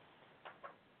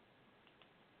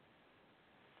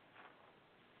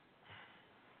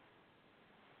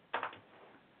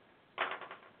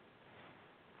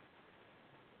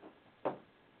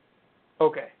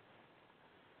 Okay.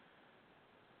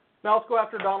 Now let's go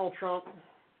after Donald Trump.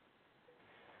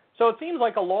 So it seems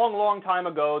like a long, long time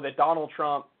ago that Donald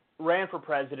Trump ran for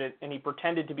president, and he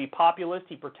pretended to be populist,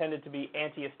 he pretended to be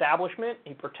anti-establishment,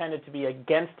 he pretended to be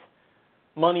against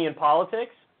money in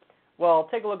politics. Well,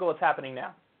 take a look at what's happening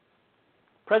now.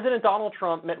 President Donald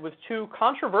Trump met with two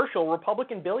controversial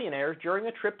Republican billionaires during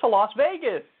a trip to Las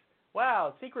Vegas.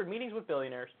 Wow, secret meetings with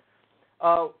billionaires.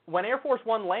 When Air Force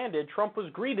One landed, Trump was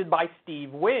greeted by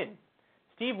Steve Wynn.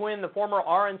 Steve Wynn, the former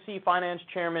RNC finance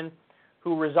chairman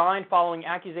who resigned following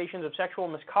accusations of sexual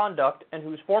misconduct and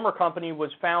whose former company was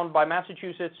found by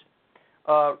Massachusetts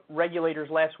regulators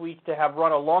last week to have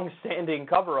run a long-standing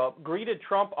cover-up, greeted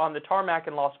Trump on the tarmac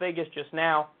in Las Vegas just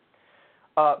now.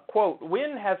 Quote,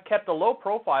 Wynn has kept a low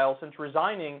profile since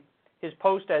resigning his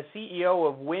post as CEO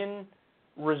of Wynn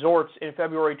Resorts in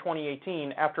February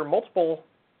 2018 after multiple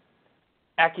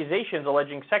accusations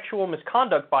alleging sexual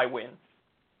misconduct by Wynn.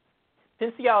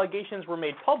 Since the allegations were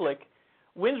made public,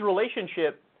 Wynn's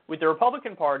relationship with the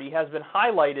Republican Party has been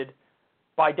highlighted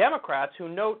by Democrats who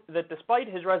note that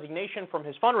despite his resignation from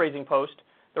his fundraising post,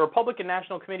 the Republican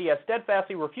National Committee has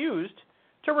steadfastly refused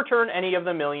to return any of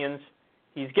the millions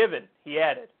he's given, he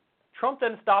added. Trump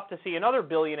then stopped to see another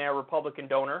billionaire Republican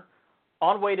donor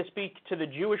on way to speak to the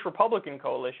Jewish Republican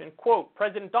Coalition. Quote,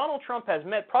 President Donald Trump has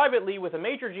met privately with a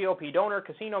major GOP donor,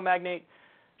 casino magnate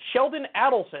Sheldon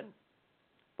Adelson,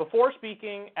 before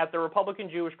speaking at the Republican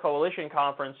Jewish Coalition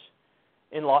Conference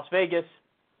in Las Vegas.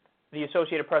 The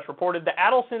Associated Press reported the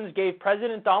Adelsons gave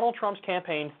President Donald Trump's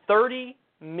campaign $30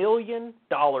 million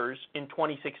in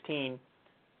 2016.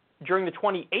 During the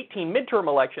 2018 midterm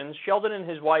elections, Sheldon and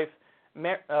his wife,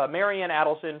 Marianne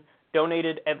Adelson,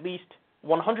 donated at least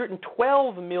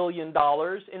 $112 million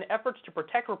in efforts to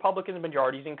protect Republican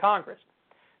majorities in Congress.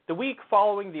 The week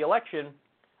following the election,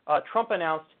 Trump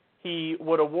announced he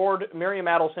would award Miriam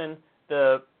Adelson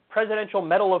the Presidential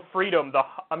Medal of Freedom,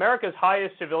 America's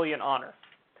highest civilian honor.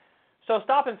 So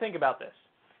stop and think about this.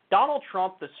 Donald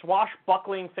Trump, the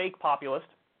swashbuckling fake populist,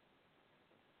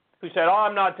 who said,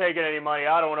 I'm not taking any money,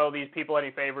 I don't owe these people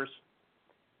any favors.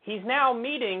 He's now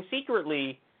meeting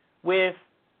secretly with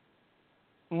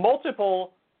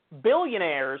multiple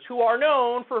billionaires who are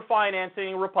known for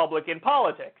financing Republican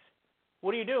politics.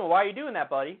 What are you doing? Why are you doing that,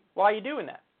 buddy? Why are you doing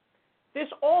that? This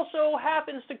also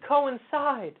happens to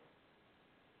coincide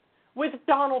with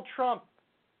Donald Trump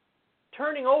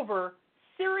turning over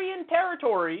Syrian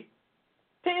territory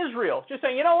to Israel. Just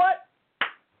saying, you know what?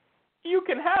 You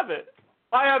can have it.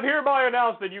 I have hereby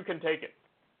announced that you can take it.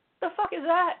 The fuck is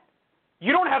that?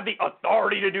 You don't have the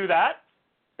authority to do that.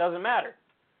 Doesn't matter.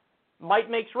 Might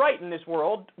makes right in this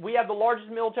world. We have the largest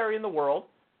military in the world.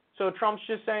 So Trump's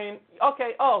just saying,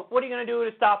 okay, what are you going to do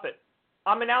to stop it?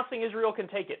 I'm announcing Israel can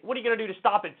take it. What are you going to do to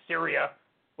stop it, Syria?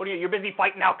 You're busy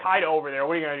fighting Al-Qaeda over there.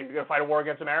 What are you going to do? You're going to fight a war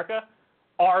against America?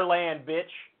 Our land, bitch.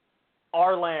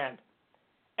 Our land.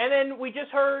 And then we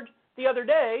just heard the other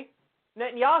day,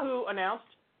 Netanyahu announced,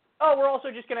 we're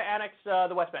also just going to annex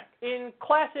the West Bank. In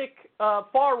classic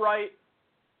far-right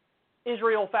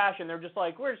Israel fashion, they're just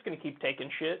like, we're just going to keep taking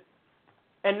shit.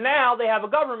 And now they have a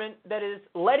government that is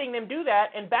letting them do that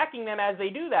and backing them as they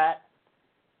do that.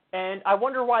 And I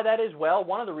wonder why that is. Well,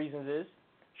 one of the reasons is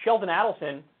Sheldon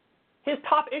Adelson, his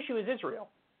top issue is Israel.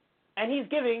 And he's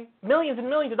giving millions and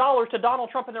millions of dollars to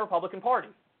Donald Trump and the Republican Party.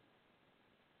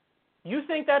 You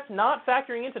think that's not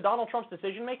factoring into Donald Trump's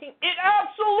decision-making? It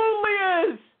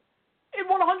absolutely is! It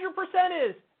 100%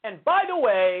 is. And by the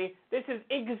way, this is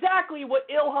exactly what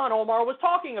Ilhan Omar was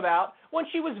talking about when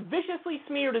she was viciously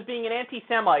smeared as being an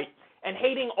anti-Semite and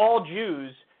hating all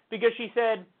Jews because she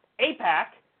said AIPAC,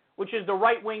 which is the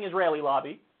right-wing Israeli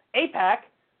lobby, AIPAC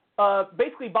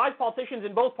basically buys politicians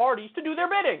in both parties to do their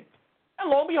bidding. And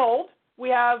lo and behold, we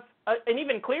have an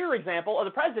even clearer example of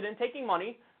the president taking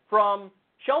money from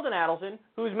Sheldon Adelson,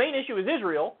 whose main issue is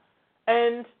Israel,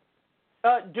 and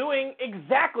doing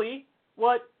exactly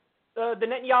what the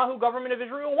Netanyahu government of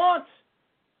Israel wants.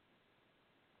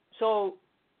 So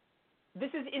this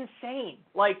is insane.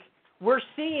 Like, we're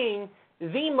seeing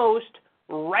the most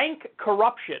rank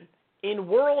corruption in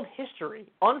world history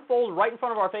unfold right in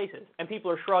front of our faces, and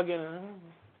people are shrugging.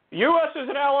 U.S. is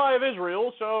an ally of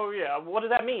Israel, so yeah, what does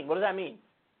that mean? What does that mean?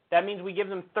 That means we give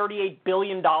them $38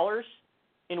 billion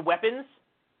in weapons,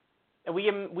 and we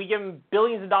give them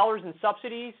billions of dollars in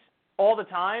subsidies all the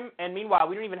time, and meanwhile,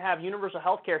 we don't even have universal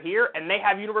health care here, and they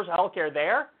have universal health care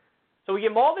there. So we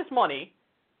give them all this money.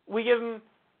 We give them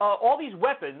all these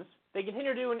weapons. They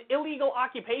continue to do an illegal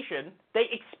occupation. They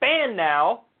expand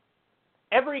now.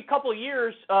 Every couple of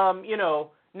years,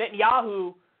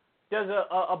 Netanyahu does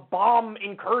a bomb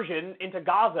incursion into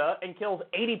Gaza and kills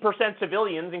 80%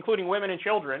 civilians, including women and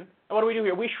children. And what do we do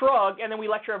here? We shrug, and then we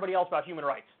lecture everybody else about human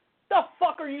rights. The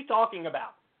fuck are you talking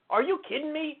about? Are you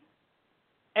kidding me?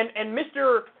 And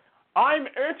Mr. I'm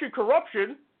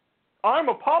anti-corruption, I'm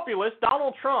a populist,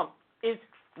 Donald Trump, is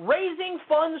raising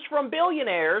funds from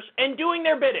billionaires and doing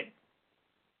their bidding.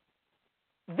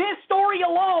 This story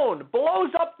alone blows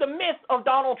up the myth of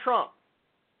Donald Trump.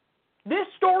 This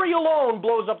story alone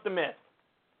blows up the myth.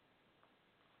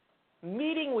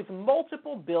 Meeting with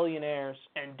multiple billionaires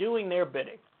and doing their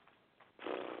bidding.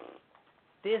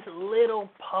 This little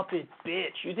puppet bitch.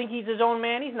 You think he's his own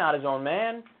man? He's not his own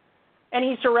man. And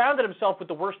he surrounded himself with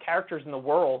the worst characters in the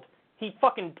world. He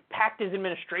fucking packed his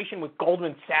administration with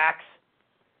Goldman Sachs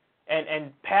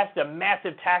and passed a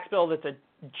massive tax bill that's a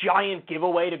giant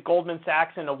giveaway to Goldman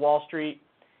Sachs and to Wall Street.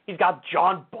 He's got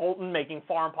John Bolton making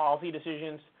foreign policy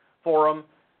decisions for him.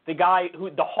 The guy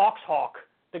the Hawks Hawk,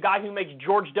 the guy who makes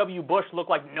George W. Bush look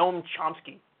like Noam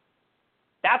Chomsky.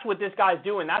 That's what this guy's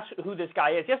doing. That's who this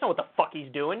guy is. He doesn't know what the fuck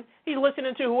he's doing. He's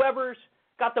listening to whoever's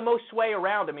got the most sway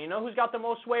around him. You know who's got the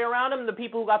most sway around him? The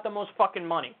people who got the most fucking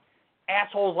money.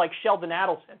 Assholes like Sheldon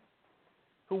Adelson,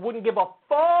 who wouldn't give a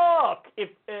fuck if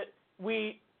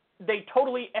they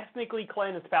totally ethnically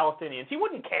cleansed Palestinians. He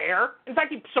wouldn't care. In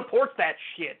fact, he supports that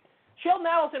shit. Sheldon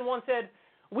Adelson once said,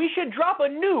 we should drop a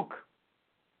nuke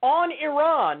on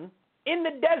Iran in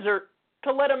the desert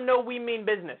to let them know we mean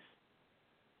business.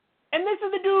 And this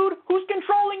is the dude who's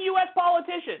controlling U.S.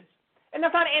 politicians. And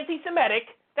that's not anti-Semitic.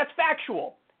 That's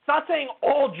factual. It's not saying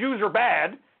all Jews are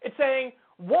bad. It's saying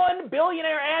one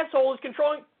billionaire asshole is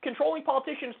controlling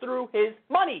politicians through his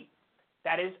money.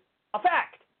 That is a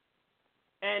fact.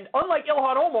 And unlike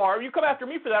Ilhan Omar, you come after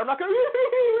me for that, I'm not going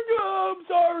to, I'm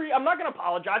sorry. I'm not going to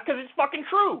apologize because it's fucking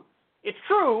true. It's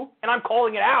true, and I'm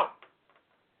calling it out.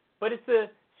 But it's the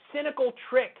cynical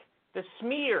trick, the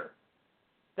smear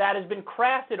that has been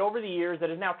crafted over the years that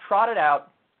is now trotted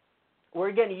out.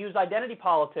 We're going to use identity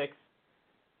politics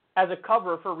as a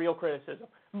cover for real criticism.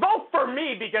 Vote for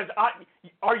me because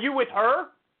are you with her?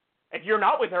 If you're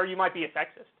not with her, you might be a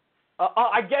sexist.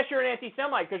 I guess you're an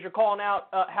anti-Semite because you're calling out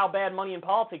how bad money in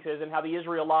politics is and how the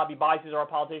Israel lobby biases our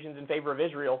politicians in favor of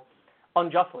Israel.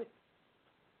 unjustly.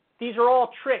 These are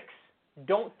all tricks.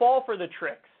 Don't fall for the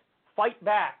tricks. Fight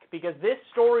back, because this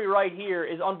story right here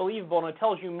is unbelievable, and it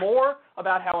tells you more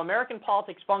about how American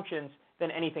politics functions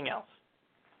than anything else.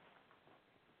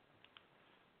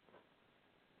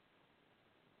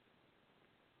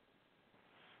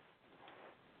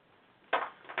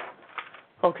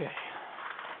 Okay.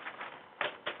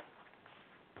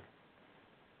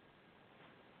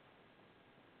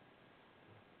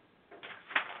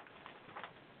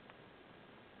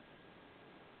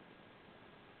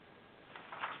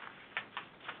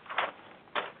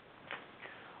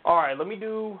 All right, let me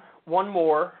do one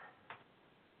more.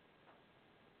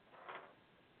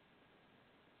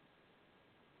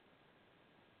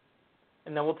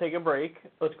 And then we'll take a break.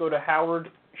 Let's go to Howard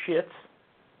Schitz.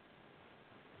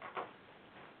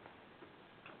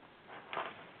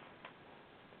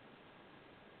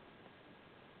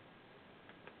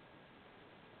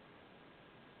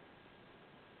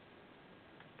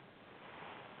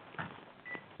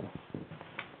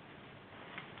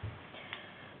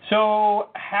 So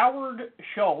Howard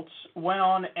Schultz went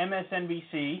on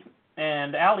MSNBC,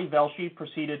 and Ali Velshi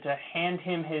proceeded to hand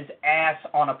him his ass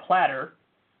on a platter.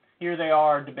 Here they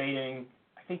are debating,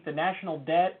 I think, the national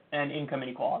debt and income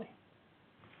inequality.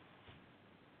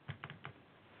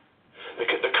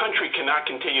 The country cannot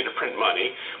continue to print money.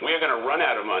 We are going to run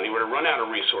out of money. We're going to run out of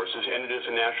resources, and it is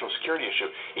a national security issue.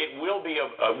 It will be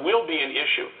an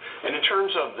issue. And in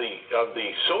terms of the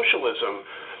socialism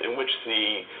in which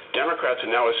the Democrats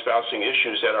are now espousing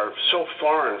issues that are so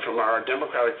foreign from our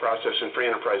democratic process and free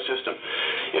enterprise system,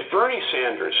 if Bernie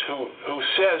Sanders, who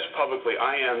says publicly,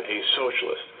 I am a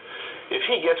socialist, if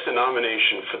he gets the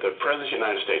nomination for the President of the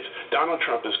United States, Donald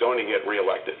Trump is going to get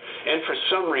reelected. And for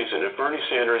some reason, if Bernie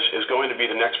Sanders is going to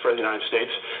be the next President of the United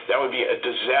States, that would be a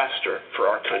disaster for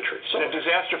our country. And a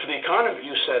disaster for the economy.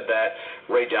 You said that.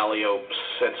 Ray Dalio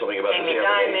said something about Jamie this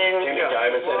the other day. Jamie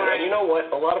Dimon said it. And you know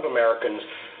what? A lot of Americans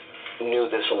knew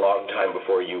this a long time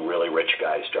before you really rich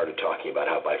guys started talking about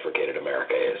how bifurcated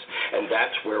America is. And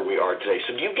that's where we are today.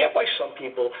 So do you get why some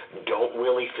people don't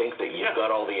really think that you've got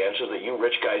all the answers, that you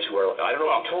rich guys who are, I don't know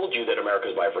who told you that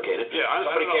America's bifurcated.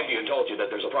 Somebody came to you and told you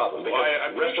that there's a problem. Well,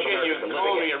 I appreciate you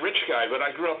calling me a rich guy, but I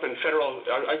grew up in federal,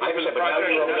 I grew up in the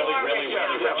private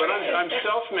sector. But I'm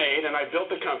self-made, and I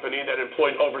built a company that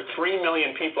employed over 3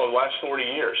 million people in the last 40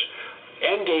 years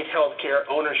and gave health care,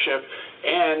 ownership,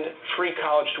 and free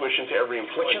college tuition to every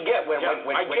employee. What you get when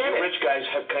you rich guys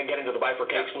get into the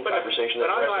bifurcation conversation that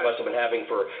the rest of us have been having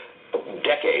for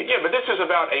decades. Yeah, but this is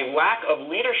about a lack of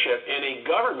leadership in a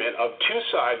government of two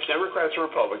sides, Democrats and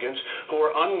Republicans, who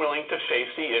are unwilling to face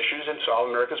the issues and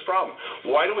solve America's problem.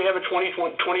 Why do we have a $22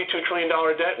 trillion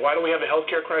debt? Why do we have a health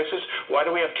care crisis? Why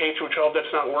do we have K through 12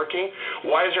 that's not working?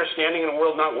 Why is our standing in the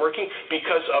world not working?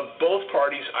 Because of both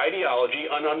parties' ideology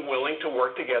and unwilling to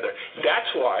work together. That's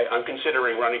why I'm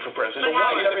considering running for president.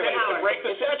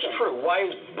 If that's true, why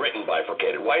is Britain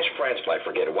bifurcated? Why is France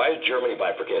bifurcated? Why is Germany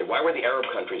bifurcated? Why were the Arab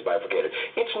countries bifurcated?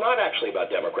 It's not actually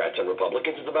about Democrats and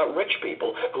Republicans. It's about rich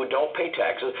people who don't pay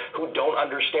taxes, who don't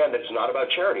understand that it's not about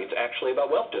charity. It's actually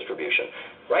about wealth distribution.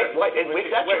 Right?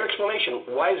 That's your explanation.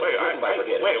 Why is Britain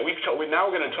bifurcated? We're now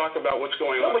going to talk about what's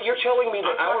going on. No, but you're telling me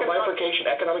that our bifurcation,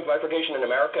 economic bifurcation in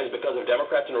America is because of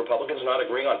Democrats and Republicans not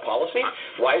agreeing on policy?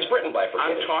 Why is Britain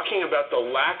bifurcated? I'm talking about the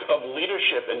lack of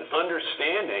leadership and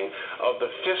understanding of the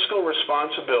fiscal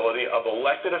responsibility of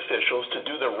elected officials to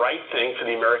do the right thing for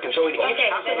the American people.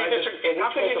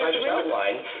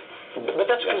 But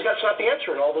that's because that's not the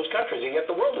answer in all those countries, and yet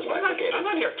the world is bifurcated. I'm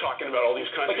not here talking about all these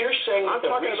countries. But you're saying that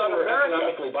the reason we're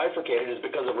economically bifurcated is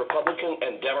because of Republican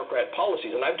and Democrat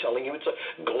policies, and I'm telling you it's a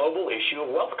global issue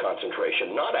of wealth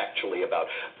concentration, not actually about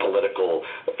political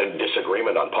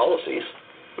disagreement on policies.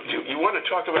 You want to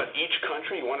talk about each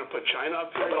country? You want to put China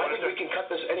up here? I think we can cut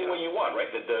this any way you want,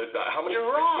 right? How many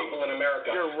rich people in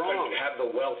America have the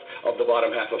wealth of the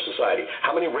bottom half of society?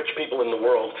 How many rich people in the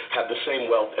world have the same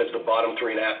wealth as the bottom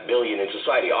 3.5 billion in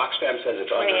society? Oxfam says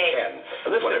it's under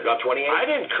 10. Listen, about 28? I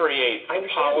didn't create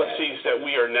policies that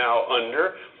we are now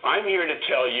under. I'm here to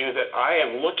tell you that I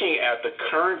am looking at the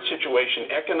current situation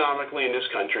economically in this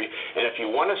country, and if you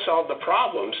want to solve the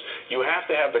problems, you have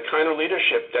to have the kind of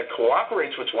leadership that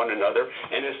cooperates with one another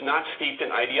and is not steeped in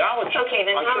ideology. Okay,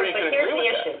 then, Howard, but here's the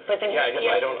issue.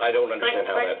 I don't understand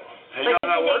how that... You know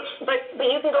how that works? But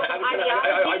you can go from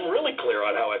ideology. I'm really clear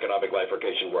on how economic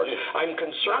bifurcation works. I'm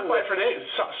concerned with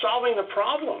solving the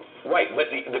problem. Right,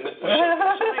 but the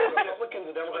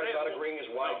Republicans and Democrats not agreeing is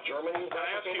why Germany... Can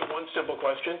I ask you one simple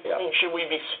question? Yeah. Should we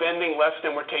be spending less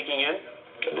than we're taking in?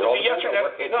 Yes or no?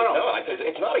 No,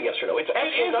 it's not a yes or no. It's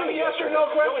absolutely not a yes or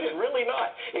no question. No, it's really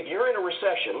not. If you're in a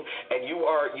recession and you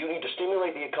need to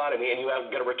stimulate the economy and you have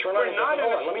got a return on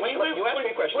investment. You asked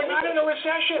me a question. We're not in a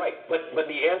recession. Right, but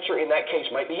the answer in that case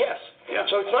might be yes. Yeah.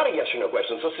 So it's not a yes or no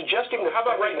question. So suggesting that how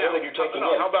about right now? That you're taking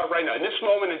How about right now? In this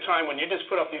moment in time when you just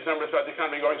put up these numbers about the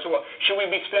economy going so well, should we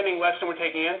be spending less than we're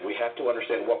taking in? We have to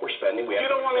understand what we're spending. You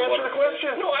don't want to answer the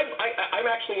question. No, I'm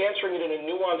actually answering it in a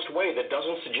nuanced way that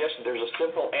doesn't suggest that there's a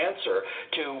simple answer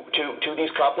to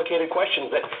these complicated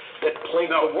questions that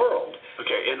plague the world.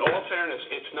 Okay, in all fairness,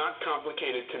 it's not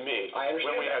complicated to me. I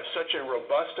understand when we have such a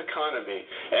robust economy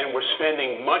and we're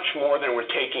spending much more than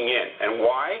we're taking in. And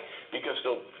why? Because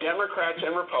the Democrats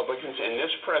and Republicans and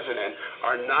this president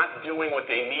are not doing what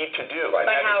they need to do. Right.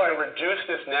 That is to reduce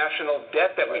this national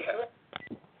debt that we have.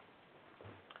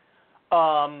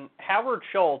 Howard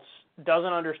Schultz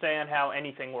doesn't understand how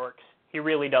anything works. He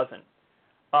really doesn't.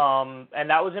 And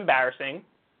that was embarrassing.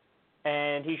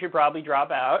 And he should probably drop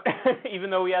out,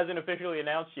 even though he hasn't officially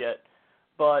announced yet.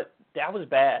 But that was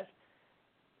bad.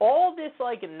 All this,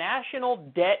 national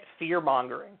debt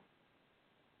fear-mongering,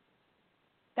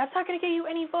 that's not going to get you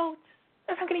any votes.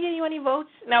 That's not going to get you any votes.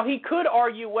 Now, he could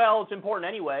argue, well, it's important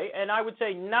anyway, and I would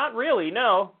say not really.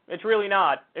 No, it's really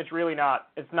not. It's really not.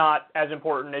 It's not as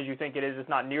important as you think it is. It's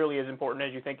not nearly as important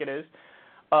as you think it is.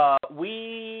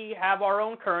 We have our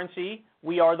own currency.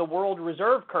 We are the world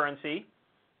reserve currency.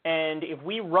 And if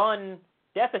we run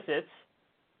deficits,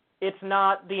 it's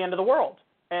not the end of the world.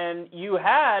 And you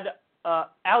had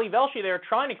Ali Velshi there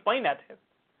trying to explain that to him.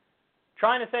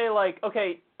 Trying to say,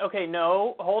 okay,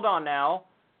 no, hold on now.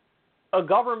 A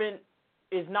government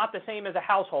is not the same as a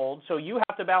household, so you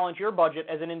have to balance your budget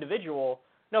as an individual.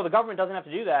 No, the government doesn't have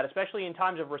to do that, especially in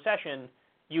times of recession.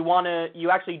 You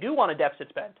actually do want a deficit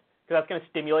spend because that's going to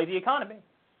stimulate the economy.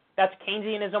 That's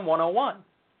Keynesianism 101.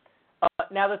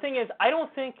 Now, the thing is, I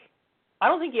don't think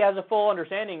he has a full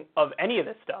understanding of any of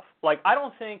this stuff. I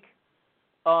don't think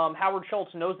Howard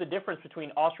Schultz knows the difference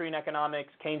between Austrian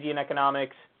economics, Keynesian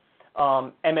economics,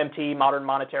 MMT, modern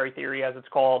monetary theory, as it's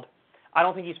called. I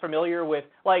don't think he's familiar with,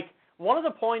 one of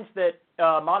the points that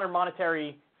modern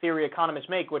monetary theory economists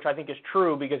make, which I think is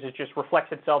true because it just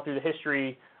reflects itself through the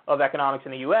history of economics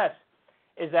in the U.S.,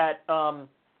 is that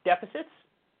deficits,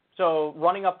 so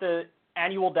running up the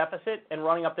annual deficit and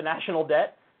running up the national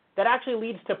debt, that actually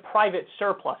leads to private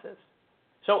surpluses.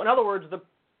 So in other words, the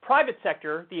private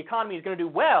sector, the economy is going to do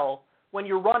well when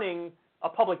you're running a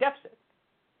public deficit.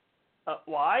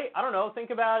 Why? I don't know. Think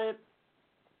about it.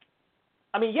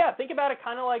 Think about it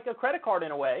kind of like a credit card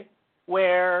in a way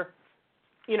where,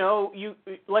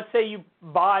 let's say you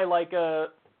buy a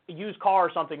used car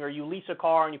or something, or you lease a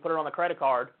car and you put it on the credit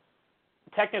card.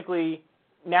 Technically,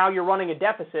 now you're running a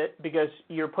deficit because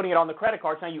you're putting it on the credit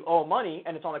card. So now you owe money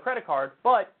and it's on the credit card,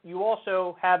 but you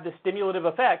also have the stimulative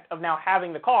effect of now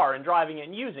having the car and driving it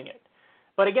and using it.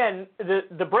 But again,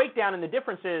 the breakdown and the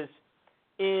difference is,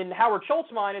 in Howard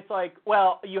Schultz's mind, it's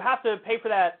you have to pay for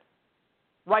that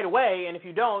right away, and if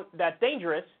you don't, that's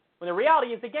dangerous. When the reality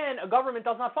is, again, a government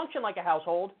does not function like a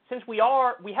household. Since we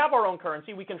have our own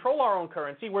currency, we control our own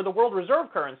currency, we're the world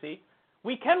reserve currency,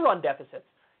 we can run deficits.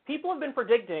 People have been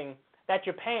predicting that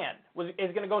Japan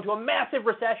is going to go into a massive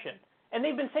recession, and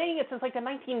they've been saying it since the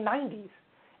 1990s.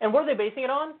 And what are they basing it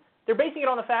on? They're basing it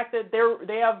on the fact that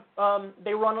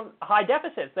they run high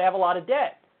deficits, they have a lot of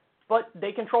debt, but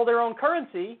they control their own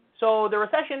currency, so the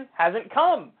recession hasn't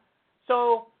come.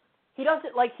 So he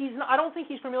doesn't I don't think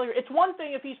he's familiar. It's one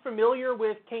thing if he's familiar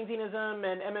with Keynesianism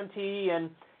and MMT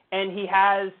and he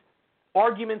has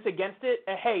arguments against it.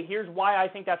 Hey, here's why I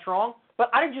think that's wrong. But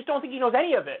I just don't think he knows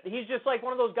any of it. He's just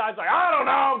one of those guys I don't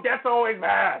know, debt's always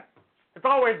bad. It's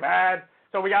always bad,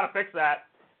 so we got to fix that.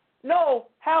 No,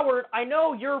 Howard, I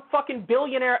know your fucking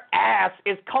billionaire ass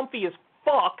is comfy as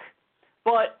fuck,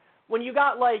 but when you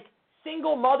got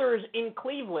single mothers in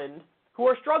Cleveland who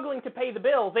are struggling to pay the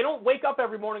bills, they don't wake up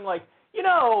every morning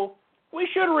we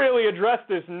should really address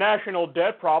this national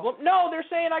debt problem. No, they're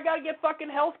saying I got to get fucking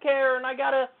health care and I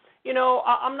got to,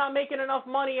 I'm not making enough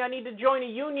money. I need to join a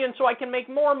union so I can make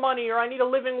more money, or I need a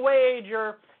living wage,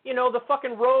 or, the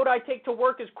fucking road I take to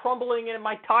work is crumbling and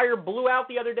my tire blew out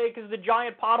the other day because of the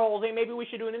giant potholes. Hey, maybe we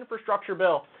should do an infrastructure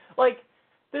bill.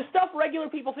 The stuff regular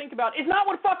people think about is not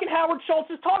what fucking Howard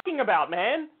Schultz is talking about,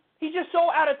 man. He's just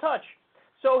so out of touch.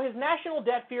 So his national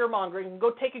debt fear-mongering can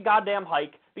go take a goddamn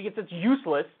hike because it's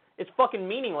useless, it's fucking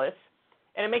meaningless,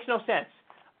 and it makes no sense.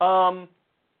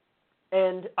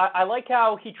 And I like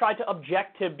how he tried to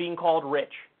object to being called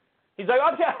rich. He's like,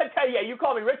 I'll tell you, you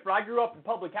call me rich, but I grew up in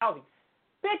public housing.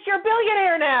 Bitch, you're a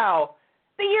billionaire now.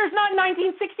 The year's not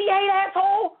 1968,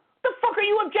 asshole. The the fuck are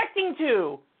you objecting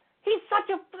to? He's such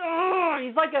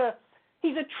a,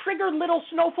 he's a triggered little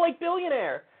snowflake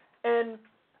billionaire. And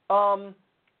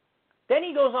then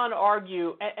he goes on to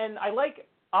argue, and I like,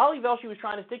 Ali Velshi was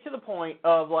trying to stick to the point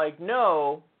of like,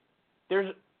 no,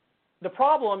 the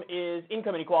problem is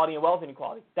income inequality and wealth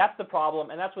inequality. That's the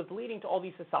problem, and that's what's leading to all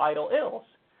these societal ills.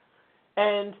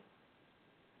 And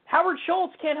Howard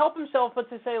Schultz can't help himself but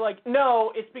to say, like,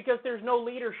 no, it's because there's no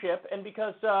leadership and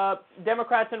because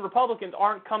Democrats and Republicans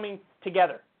aren't coming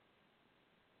together.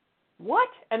 What?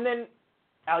 And then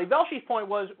Ali Velshi's point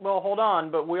was, well, hold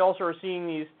on, but we also are seeing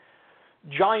these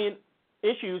giant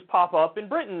issues pop up in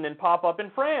Britain and pop up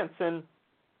in France. And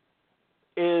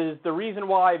is the reason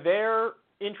why they're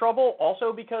in trouble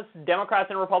also because Democrats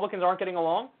and Republicans aren't getting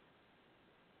along?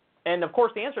 And, of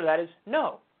course, the answer to that is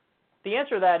no. The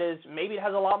answer to that is maybe it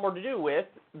has a lot more to do with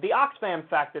the Oxfam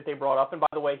fact that they brought up. And, by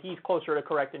the way, he's closer to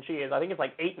correct than she is. I think it's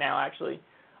like 8 now, actually.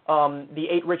 The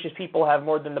 8 richest people have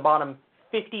more than the bottom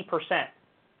 50%.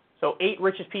 So 8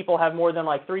 richest people have more than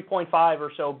like 3.5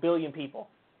 or so billion people.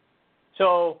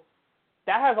 So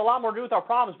that has a lot more to do with our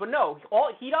problems. But no,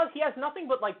 all he has nothing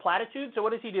but like platitudes. So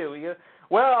what does he do? He goes,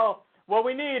 well, what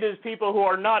we need is people who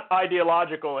are not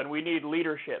ideological, and we need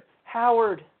leadership.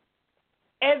 Howard,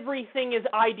 everything is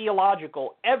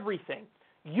ideological. Everything.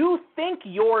 You think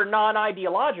you're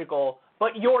non-ideological,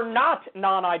 but you're not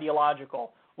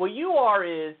non-ideological. What you are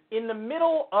is in the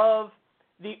middle of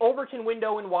the Overton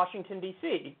window in Washington,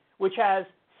 D.C., which has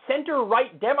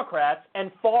center-right Democrats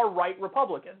and far-right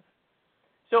Republicans.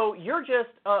 So you're just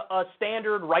a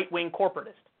standard right-wing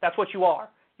corporatist. That's what you are.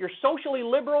 You're socially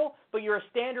liberal, but you're a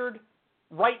standard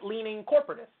right-leaning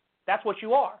corporatist. That's what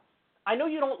you are. I know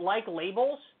you don't like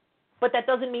labels, but that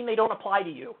doesn't mean they don't apply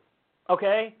to you.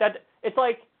 Okay? It's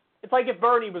like if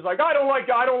Bernie was like, I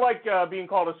don't like being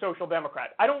called a social democrat.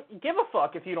 I don't give a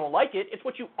fuck if you don't like it. It's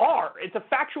what you are. It's a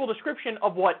factual description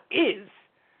of what is.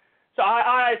 So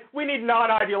we need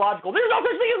non-ideological. There's no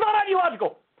such thing as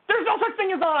non-ideological. There's no such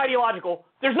thing as non-ideological.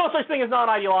 There's no such thing as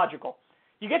non-ideological.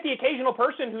 You get the occasional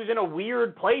person who's in a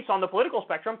weird place on the political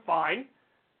spectrum, fine.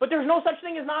 But there's no such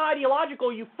thing as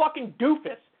non-ideological, you fucking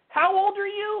doofus. How old are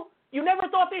you? You never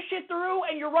thought this shit through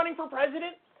and you're running for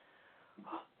president?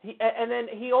 And then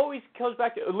he always goes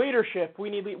back to leadership. We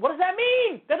need What does that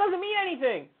mean? That doesn't mean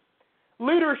anything.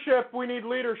 Leadership. We need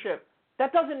leadership.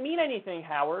 That doesn't mean anything,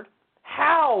 Howard.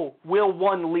 How will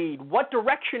one lead? What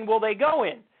direction will they go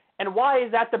in? And why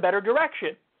is that the better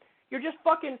direction? You're just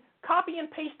fucking copy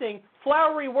and pasting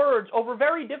flowery words over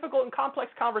very difficult and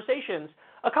complex conversations.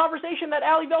 A conversation that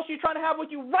Ali Velshi is trying to have with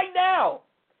you right now.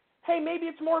 Hey, maybe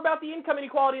it's more about the income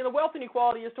inequality and the wealth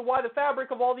inequality as to why the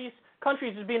fabric of all these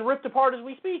countries is being ripped apart as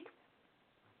we speak.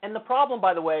 And the problem,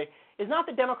 by the way, is not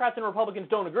that Democrats and Republicans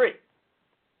don't agree.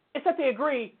 It's that they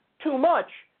agree too much.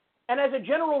 And as a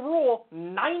general rule,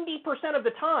 90% of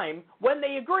the time, when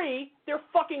they agree, they're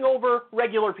fucking over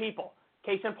regular people.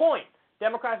 Case in point,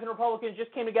 Democrats and Republicans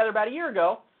just came together about a year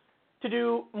ago to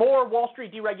do more Wall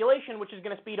Street deregulation, which is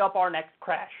going to speed up our next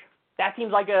crash. That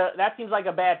seems like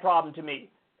a bad problem to me.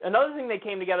 Another thing they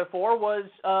came together for was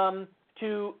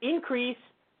to increase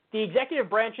the executive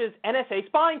branch's NSA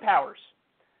spying powers.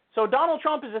 So Donald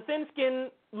Trump is a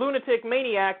thin-skinned lunatic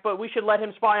maniac, but we should let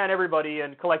him spy on everybody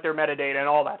and collect their metadata and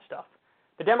all that stuff.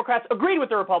 The Democrats agreed with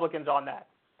the Republicans on that.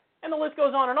 And the list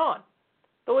goes on and on.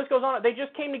 The list goes on. They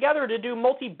just came together to do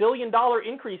multi-billion-dollar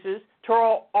increases to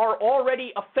our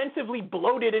already offensively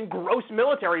bloated and gross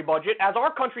military budget. As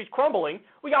our country's crumbling,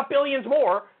 we got billions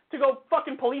more to go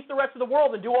fucking police the rest of the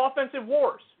world and do offensive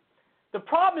wars. The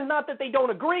problem is not that they don't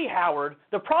agree, Howard.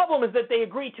 The problem is that they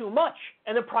agree too much,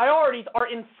 and the priorities are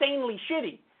insanely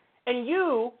shitty. And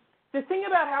the thing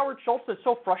about Howard Schultz that's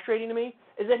so frustrating to me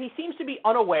is that he seems to be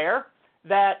unaware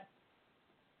that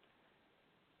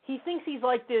he thinks he's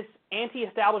like this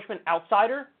anti-establishment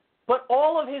outsider, but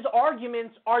all of his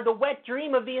arguments are the wet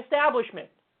dream of the establishment.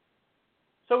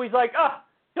 So he's like,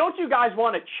 don't you guys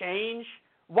want to change?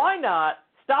 Why not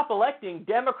stop electing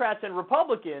Democrats and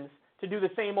Republicans to do the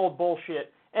same old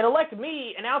bullshit and elect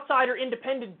me, an outsider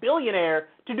independent billionaire,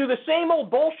 to do the same old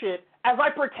bullshit as I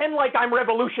pretend like I'm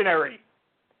revolutionary?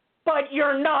 But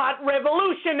you're not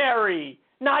revolutionary.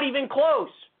 Not even close.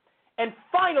 And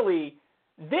finally,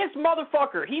 this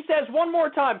motherfucker, he says one more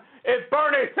time, if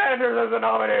Bernie Sanders is the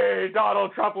nominee,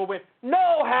 Donald Trump will win.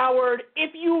 No, Howard,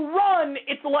 if you run,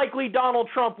 it's likely Donald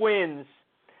Trump wins.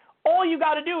 All you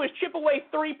got to do is chip away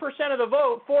 3% of the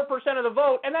vote, 4% of the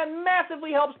vote, and that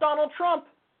massively helps Donald Trump.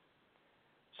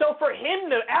 So for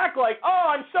him to act like,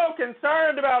 I'm so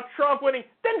concerned about Trump winning,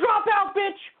 then drop out,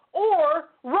 bitch, or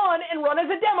run as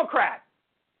a Democrat.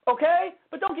 Okay?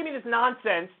 But don't give me this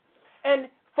nonsense. And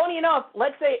funny enough,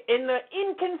 let's say in the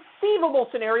inconceivable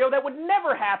scenario that would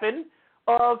never happen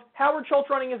of Howard Schultz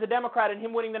running as a Democrat and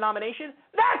him winning the nomination,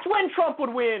 that's when Trump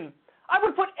would win. I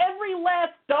would put every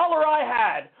last dollar I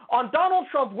had on Donald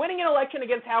Trump winning an election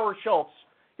against Howard Schultz.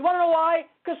 You want to know why?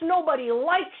 Because nobody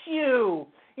likes you.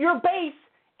 Your base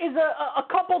is a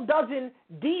couple dozen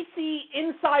D.C.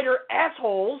 insider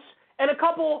assholes and a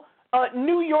couple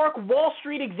New York Wall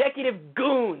Street executive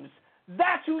goons.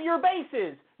 That's who your base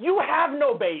is. You have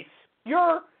no base.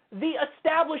 You're the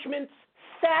establishment's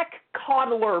sack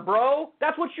coddler, bro.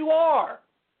 That's what you are.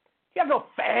 You have no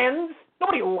fans.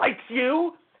 Nobody likes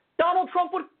you. Donald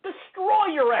Trump would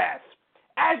destroy your ass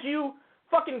as you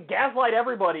fucking gaslight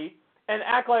everybody and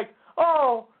act like,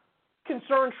 oh,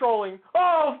 concern trolling.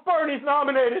 Oh, if Bernie's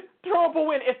nominated, Trump will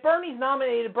win. If Bernie's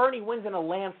nominated, Bernie wins in a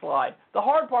landslide. The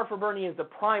hard part for Bernie is the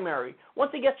primary.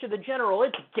 Once he gets to the general,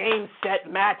 it's game,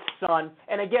 set, match, son.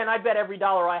 And again, I bet every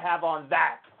dollar I have on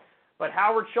that. But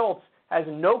Howard Schultz has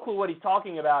no clue what he's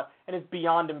talking about, and it's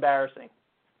beyond embarrassing.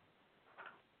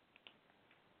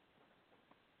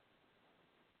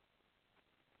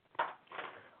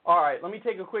 All right, let me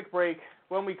take a quick break.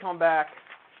 When we come back,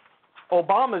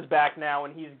 Obama's back now,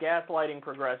 and he's gaslighting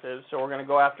progressives, so we're going to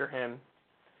go after him.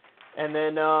 And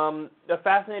then a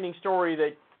fascinating story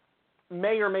that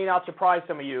may or may not surprise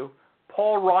some of you,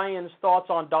 Paul Ryan's thoughts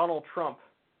on Donald Trump.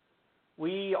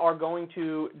 We are going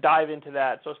to dive into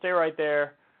that, so stay right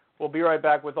there. We'll be right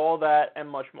back with all that and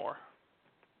much more.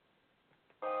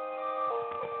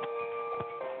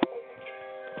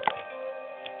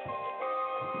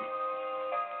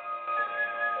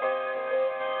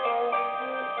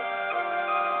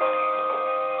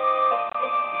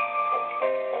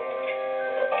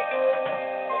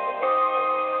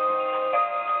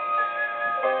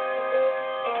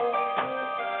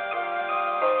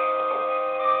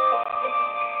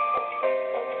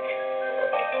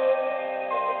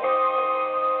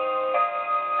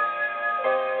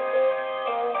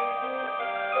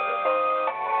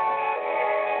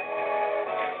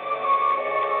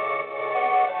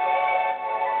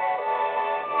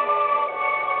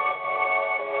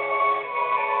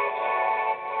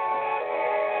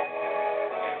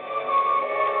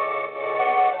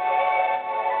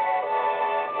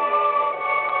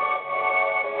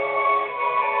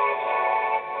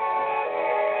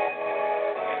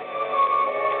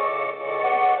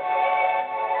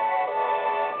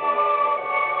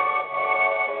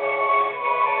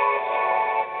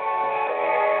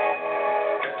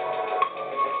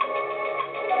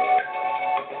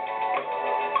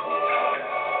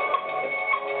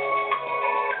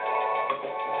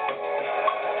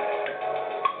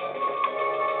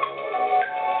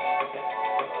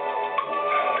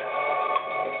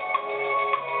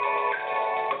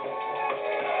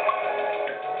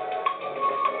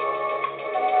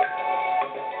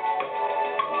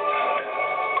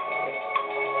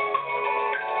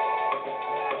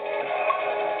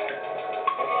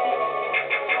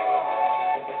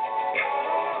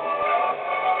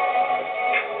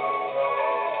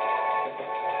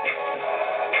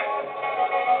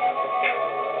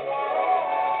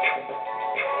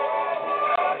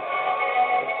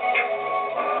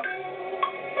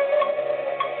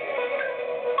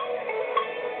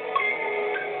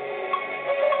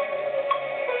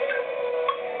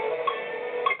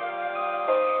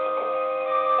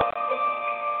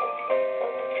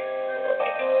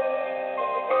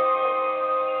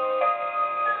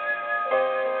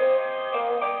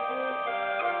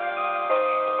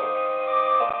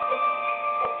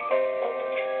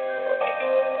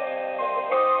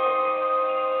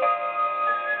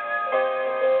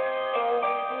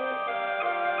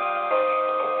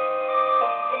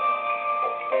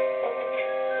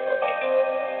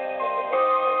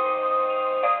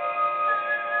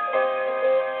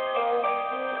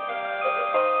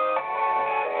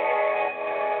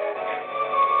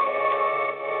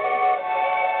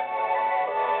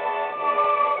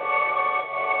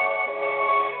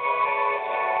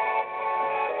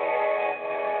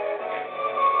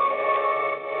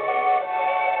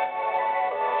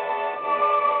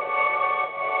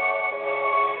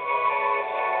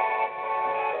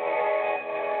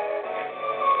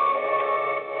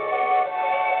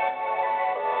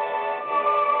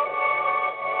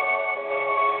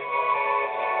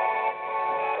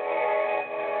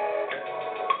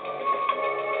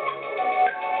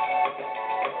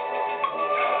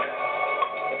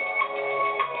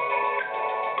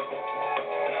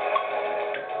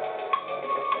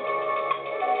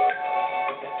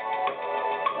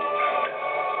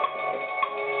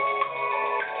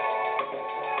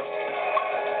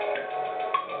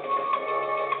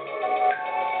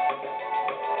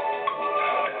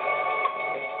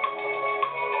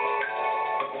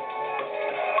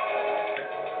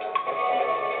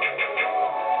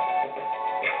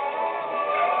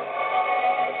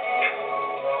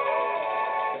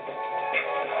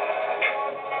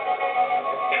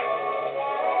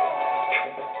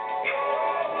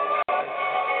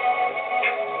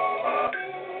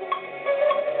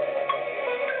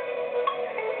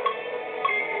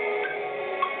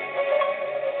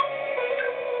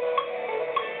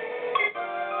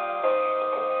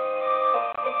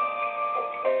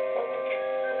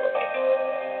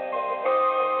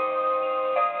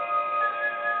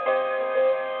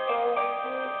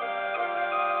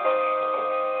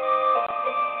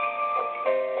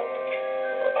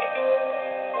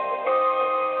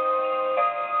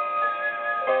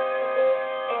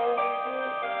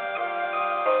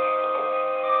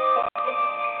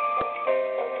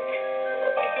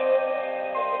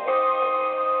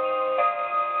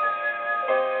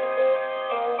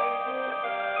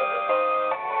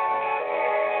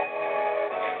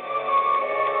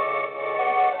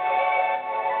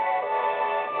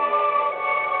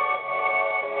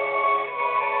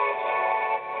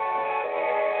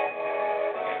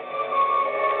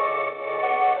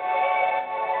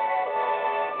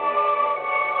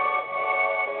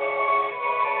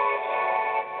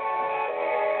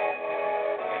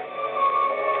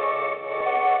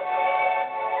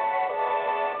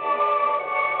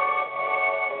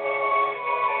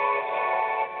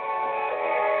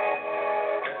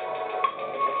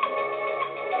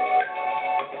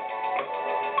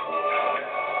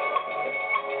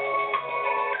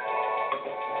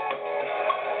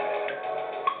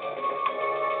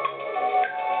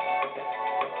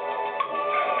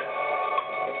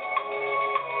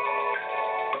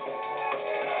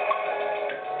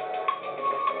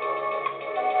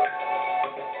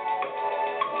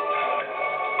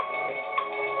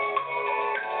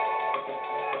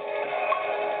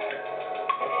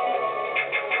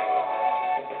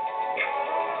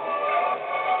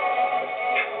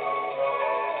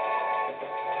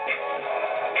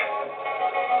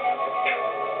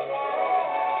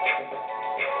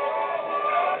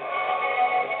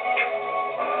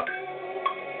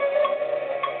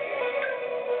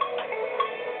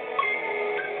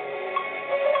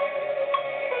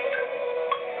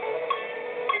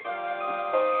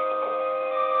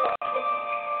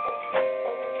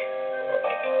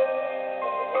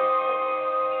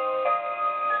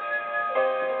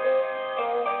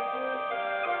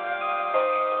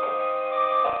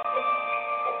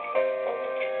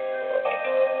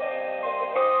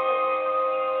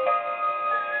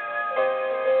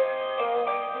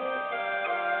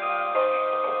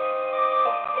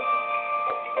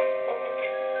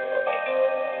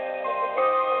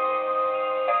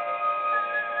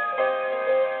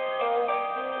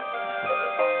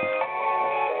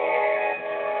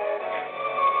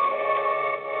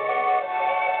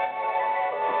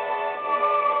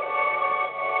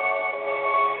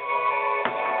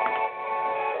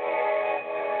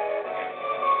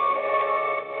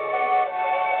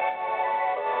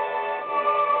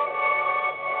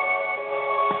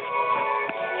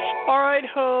 right,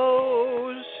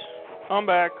 hoes. I'm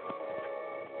back.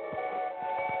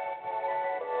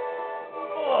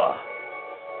 Ugh.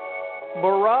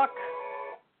 Barack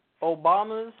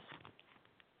Obama's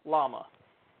llama.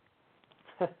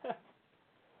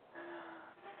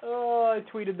 I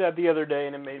tweeted that the other day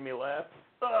and it made me laugh.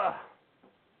 Ugh.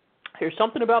 There's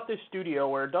something about this studio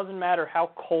where it doesn't matter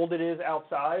how cold it is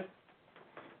outside.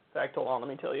 In fact, hold on, let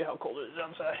me tell you how cold it is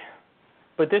outside.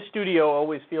 But this studio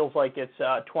always feels like it's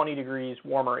 20 degrees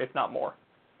warmer, if not more.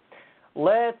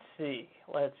 Let's see.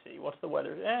 What's the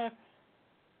weather?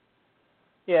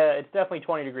 Yeah, it's definitely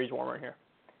 20 degrees warmer in here.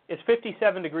 It's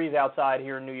 57 degrees outside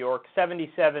here in New York.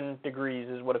 77 degrees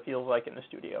is what it feels like in the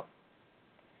studio.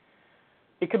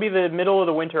 It could be the middle of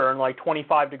the winter and like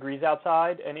 25 degrees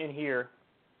outside, and in here,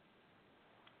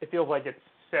 it feels like it's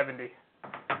 70,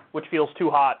 which feels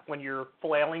too hot when you're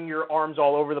flailing your arms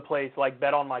all over the place like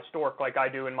Bet on My Stork like I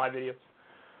do in my videos.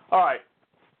 All right.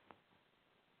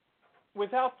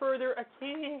 Without further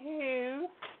ado,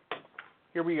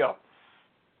 here we go.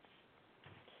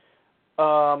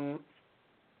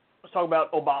 Let's talk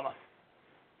about Obama.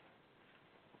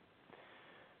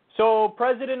 So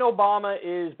President Obama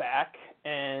is back,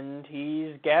 and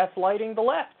he's gaslighting the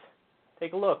left.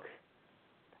 Take a look.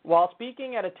 While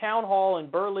speaking at a town hall in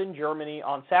Berlin, Germany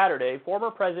on Saturday, former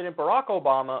President Barack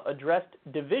Obama addressed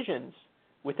divisions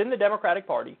within the Democratic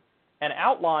Party and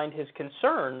outlined his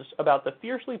concerns about the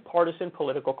fiercely partisan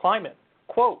political climate.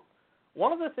 Quote,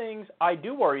 "One of the things I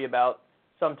do worry about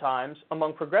sometimes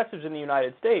among progressives in the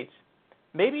United States,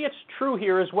 maybe it's true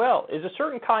here as well, is a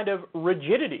certain kind of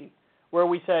rigidity where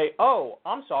we say, oh,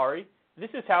 I'm sorry,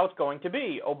 this is how it's going to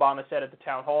be," Obama said at the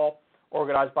town hall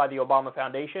organized by the Obama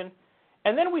Foundation.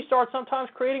 And then we start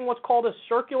sometimes creating what's called a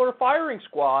circular firing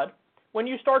squad when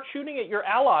you start shooting at your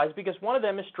allies because one of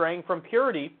them is straying from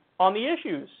purity on the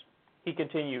issues, he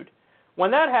continued. When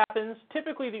that happens,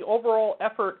 typically the overall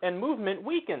effort and movement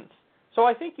weakens. So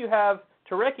I think you have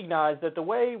to recognize that the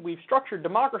way we've structured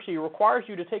democracy requires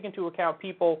you to take into account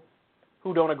people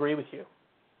who don't agree with you.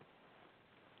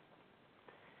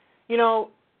 You know,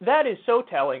 that is so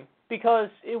telling because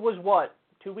it was,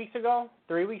 2 weeks ago,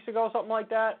 3 weeks ago, something like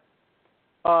that,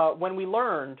 when we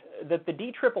learned that the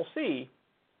DCCC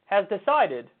has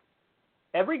decided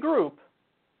every group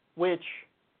which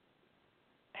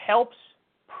helps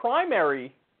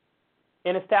primary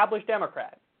an established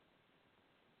Democrat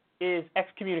is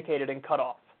excommunicated and cut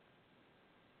off.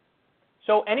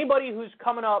 So anybody who's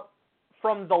coming up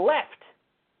from the left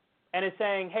and is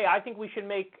saying, hey, I think we should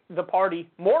make the party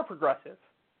more progressive,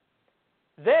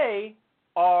 they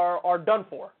are done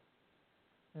for.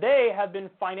 They have been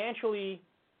financially,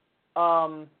 I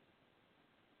was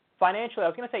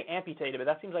going to say amputated, but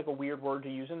that seems like a weird word to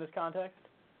use in this context.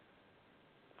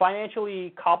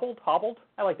 Financially hobbled?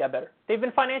 I like that better. They've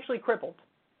been financially crippled.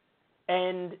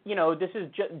 And, you know, this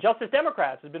is Justice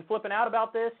Democrats has been flipping out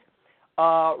about this.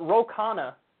 Ro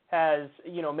Khanna has,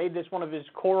 made this one of his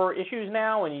core issues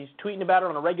now, and he's tweeting about it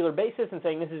on a regular basis and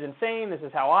saying this is insane, this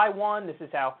is how I won, this is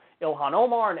how Ilhan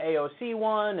Omar and AOC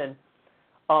won. And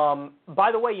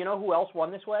by the way, you know who else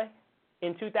won this way?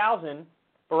 In 2000,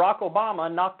 Barack Obama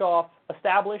knocked off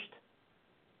established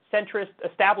centrist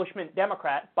establishment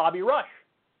Democrat Bobby Rush.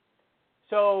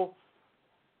 So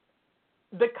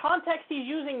the context he's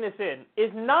using this in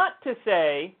is not to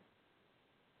say,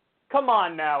 come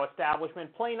on now,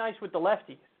 establishment, play nice with the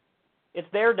lefties. It's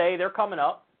their day, they're coming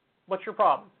up. What's your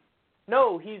problem?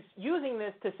 No, he's using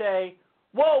this to say,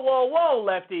 whoa,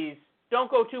 lefties,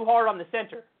 don't go too hard on the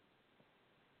center.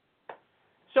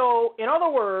 So, in other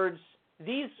words,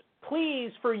 these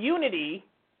pleas for unity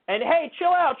and, hey,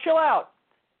 chill out,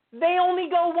 they only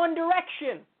go one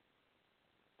direction.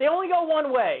 They only go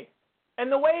one way.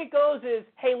 And the way it goes is,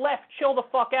 hey, left, chill the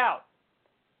fuck out.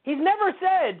 He's never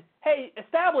said, hey,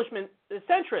 establishment,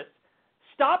 centrists,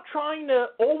 stop trying to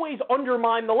always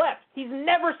undermine the left. He's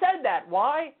never said that.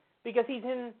 Why? Because he's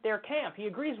in their camp. He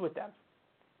agrees with them.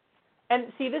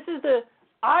 And see, this is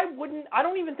I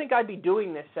don't even think I'd be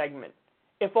doing this segment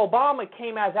if Obama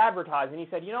came as advertised and he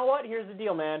said, you know what, here's the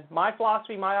deal, man. My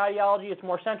philosophy, my ideology, it's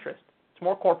more centrist. It's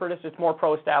more corporatist. It's more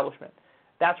pro-establishment.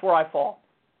 That's where I fall.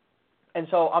 And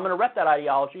so I'm going to rep that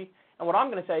ideology. And what I'm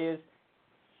going to say is,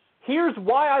 here's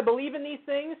why I believe in these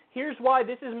things. Here's why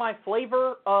this is my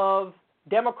flavor of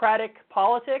democratic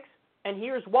politics. And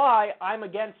here's why I'm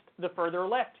against the further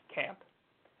left camp.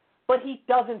 But he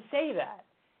doesn't say that.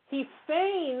 He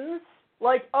feigns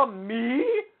like, me?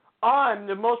 I'm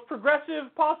the most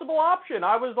progressive possible option.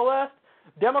 I was the last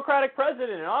Democratic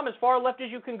president, and I'm as far left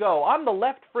as you can go. I'm the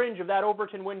left fringe of that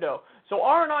Overton window. So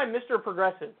aren't I Mr.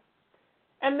 Progressive?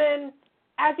 And then,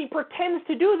 as he pretends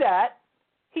to do that,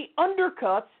 he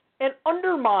undercuts and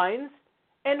undermines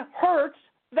and hurts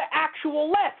the actual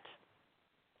left.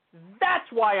 That's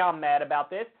why I'm mad about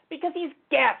this, because he's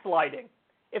gaslighting.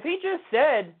 If he just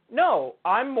said, no,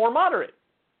 I'm more moderate,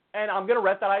 and I'm going to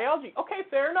rest that ideology, okay,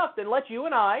 fair enough. Then let you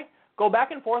and I go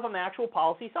back and forth on the actual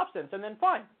policy substance, and then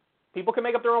fine. People can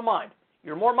make up their own mind.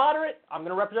 You're more moderate. I'm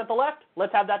going to represent the left.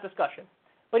 Let's have that discussion.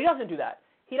 But he doesn't do that.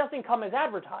 He doesn't come as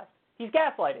advertised. He's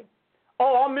gaslighting.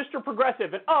 Oh, I'm Mr.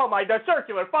 Progressive, and oh, the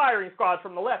circular firing squads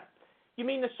from the left. You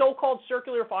mean the so-called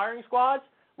circular firing squads,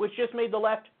 which just made the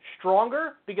left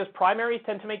stronger because primaries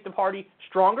tend to make the party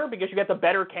stronger because you get the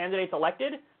better candidates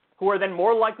elected who are then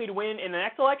more likely to win in the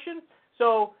next election?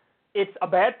 So it's a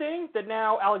bad thing that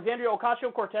now Alexandria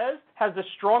Ocasio-Cortez has the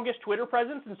strongest Twitter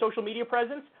presence and social media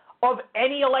presence of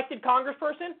any elected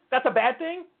congressperson? That's a bad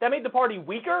thing? That made the party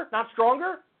weaker, not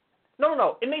stronger?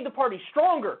 No. It made the party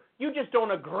stronger. You just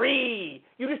don't agree.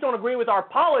 You just don't agree with our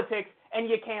politics, and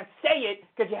you can't say it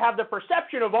because you have the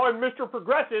perception of, oh, I'm Mr.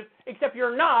 Progressive, except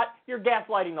you're not. You're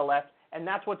gaslighting the left, and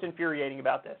that's what's infuriating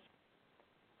about this.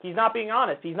 He's not being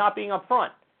honest. He's not being upfront.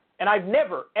 And I've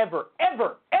never, ever,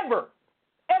 ever, ever,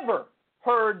 ever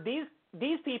heard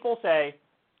these people say,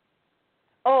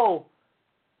 oh,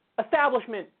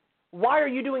 establishment, why are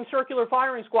you doing circular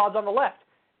firing squads on the left?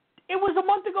 It was a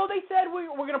month ago they said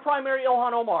we're going to primary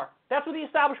Ilhan Omar. That's what the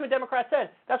establishment Democrats said.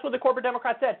 That's what the corporate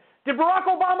Democrats said. Did Barack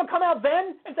Obama come out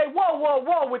then and say,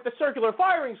 whoa, with the circular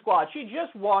firing squad? She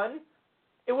just won.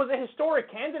 It was a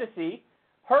historic candidacy.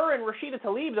 Her and Rashida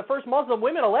Tlaib, the first Muslim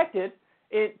women elected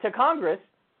to Congress,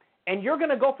 and you're going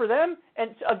to go for them?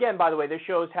 And again, by the way, this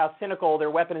shows how cynical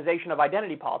their weaponization of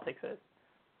identity politics is.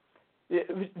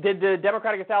 Did the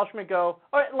Democratic establishment go,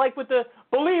 all right, like with the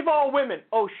believe all women?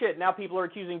 Oh, shit, now people are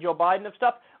accusing Joe Biden of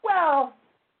stuff? Well,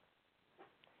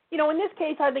 in this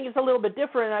case, I think it's a little bit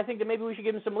different, and I think that maybe we should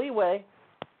give him some leeway.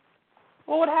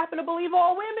 Well, what happened to believe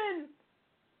all women?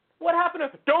 What happened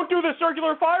to don't do the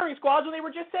circular firing squads when they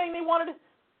were just saying they wanted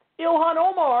Ilhan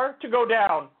Omar to go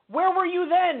down? Where were you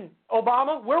then,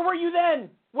 Obama? Where were you then?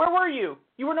 Where were you?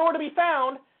 You were nowhere to be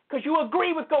found because you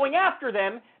agree with going after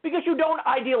them because you don't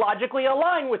ideologically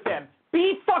align with them.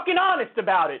 Be fucking honest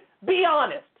about it. Be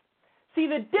honest. See,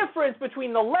 the difference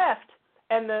between the left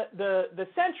and the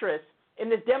centrists in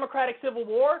this democratic civil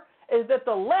war is that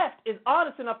the left is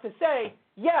honest enough to say,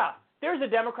 yeah, there's a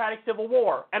democratic civil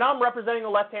war, and I'm representing the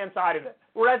left-hand side of it.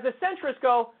 Whereas the centrists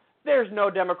go, there's no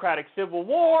democratic civil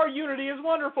war. Unity is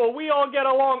wonderful. We all get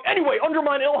along. Anyway,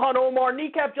 undermine Ilhan Omar,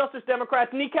 kneecap Justice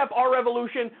Democrats, kneecap our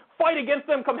revolution, fight against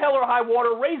them come hell or high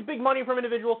water, raise big money from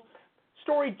individuals.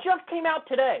 Story just came out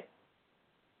today.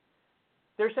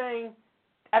 They're saying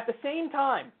at the same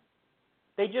time,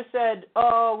 they just said,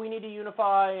 oh, we need to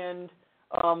unify and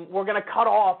we're going to cut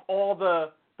off all the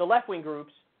left-wing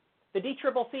groups. The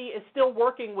DCCC is still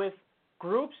working with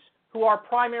groups who are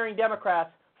primarying Democrats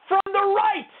from the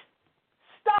right.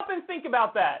 Stop and think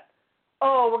about that.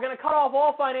 Oh, we're going to cut off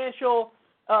all financial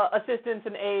assistance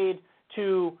and aid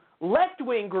to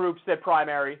left-wing groups that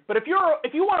primary. But if you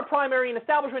want to primary an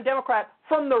establishment Democrat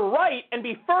from the right and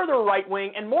be further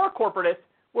right-wing and more corporatist,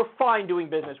 we're fine doing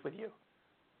business with you.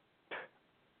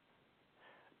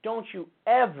 Don't you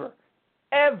ever,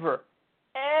 ever,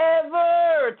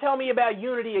 ever tell me about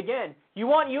unity again. You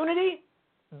want unity?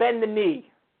 Bend the knee.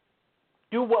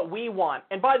 Do what we want.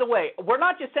 And by the way, we're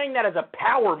not just saying that as a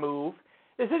power move.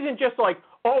 This isn't just like,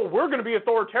 oh, we're going to be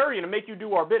authoritarian and make you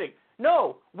do our bidding.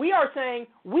 No, we are saying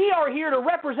we are here to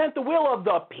represent the will of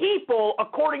the people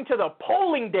according to the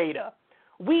polling data.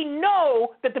 We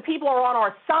know that the people are on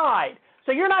our side.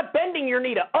 So you're not bending your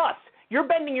knee to us. You're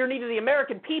bending your knee to the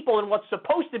American people in what's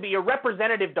supposed to be a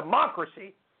representative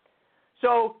democracy.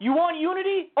 So you want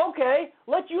unity? Okay,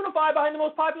 let's unify behind the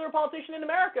most popular politician in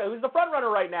America, who's the front runner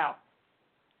right now.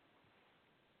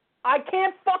 I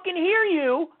can't fucking hear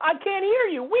you. I can't hear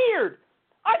you. Weird.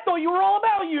 I thought you were all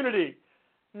about unity.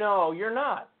 No, you're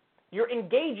not. You're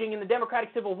engaging in the democratic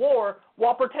civil war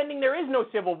while pretending there is no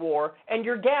civil war, and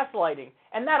you're gaslighting.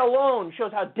 And that alone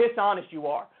shows how dishonest you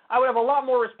are. I would have a lot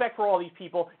more respect for all these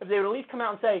people if they would at least come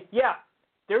out and say, yeah,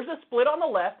 there's a split on the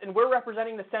left, and we're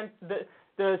representing the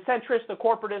centrist, the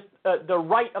corporatist, the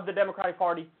right of the Democratic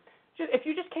Party. If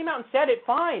you just came out and said it,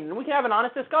 fine, and we can have an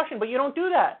honest discussion, but you don't do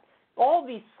that. All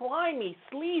these slimy,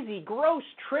 sleazy, gross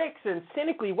tricks and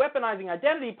cynically weaponizing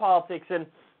identity politics and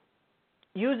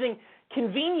using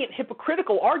convenient,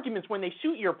 hypocritical arguments when they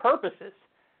suit your purposes.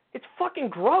 It's fucking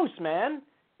gross, man.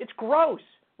 It's gross.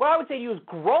 What I would say to you is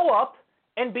grow up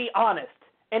and be honest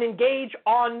and engage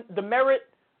on the merit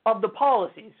of the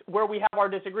policies where we have our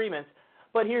disagreements.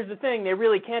 But here's the thing. They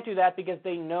really can't do that because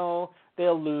they know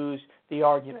they'll lose the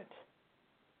argument.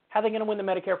 How are they going to win the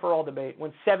Medicare for All debate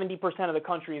when 70% of the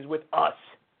country is with us?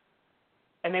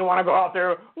 And they want to go out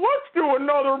there, let's do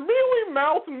another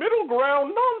mealy-mouthed,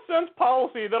 middle-ground nonsense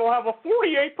policy that'll have a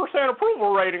 48%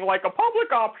 approval rating like a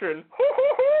public option.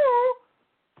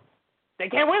 They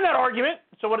can't win that argument,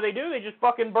 so what do? They just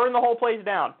fucking burn the whole place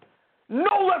down. No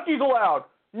lefties allowed.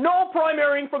 No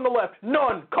primarying from the left.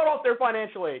 None. Cut off their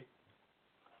financial aid.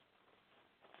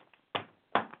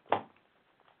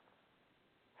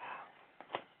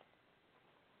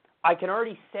 I can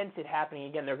already sense it happening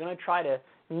again. They're going to try to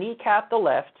kneecap the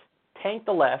left, tank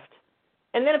the left,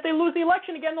 and then if they lose the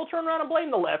election again, they'll turn around and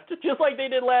blame the left, just like they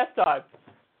did last time.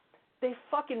 They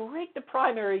fucking rigged the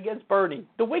primary against Bernie.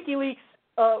 The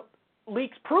WikiLeaks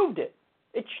leaks proved it.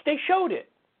 They showed it.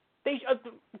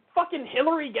 Fucking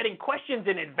Hillary getting questions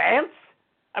in advance?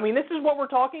 I mean, this is what we're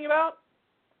talking about?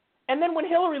 And then when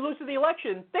Hillary loses the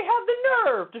election, they have the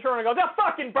nerve to turn and go, they're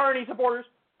fucking Bernie supporters.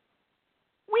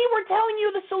 We were telling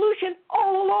you the solution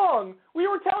all along. We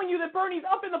were telling you that Bernie's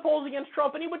up in the polls against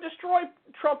Trump, and he would destroy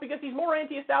Trump because he's more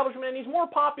anti-establishment and he's more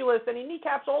populist, and he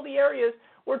kneecaps all the areas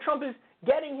where Trump is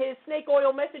getting his snake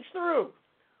oil message through.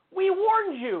 We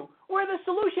warned you. We're the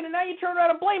solution, and now you turn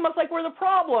around and blame us like we're the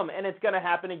problem, and it's going to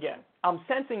happen again. I'm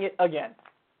sensing it again.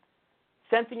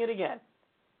 Sensing it again.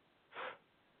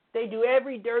 They do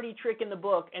every dirty trick in the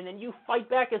book, and then you fight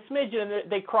back a smidgen,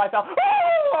 and they cry out,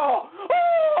 oh,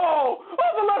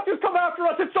 the leftists come after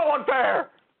us, it's so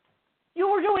unfair. You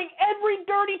were doing every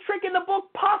dirty trick in the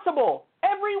book possible,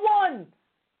 every one.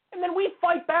 And then we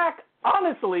fight back,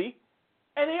 honestly,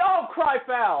 and they all cry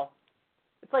foul.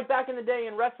 It's like back in the day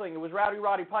in wrestling, it was Rowdy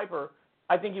Roddy Piper.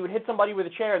 I think he would hit somebody with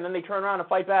a chair, and then they turn around and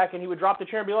fight back, and he would drop the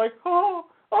chair and be like, oh,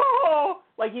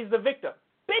 like he's the victim.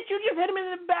 Bitch, you just hit him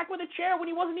in the back with a chair when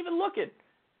he wasn't even looking.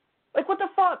 Like, what the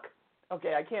fuck?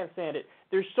 Okay, I can't stand it.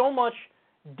 There's so much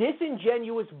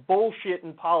disingenuous bullshit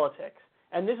in politics,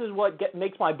 and this is what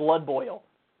makes my blood boil.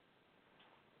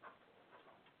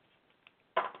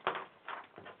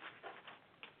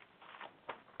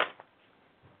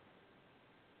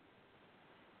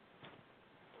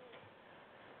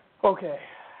 Okay,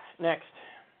 next.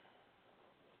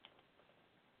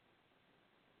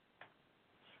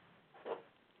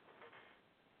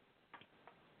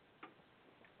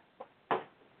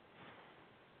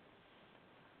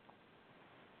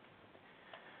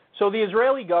 So the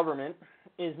Israeli government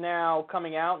is now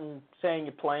coming out and saying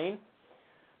it plain.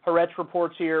 Haaretz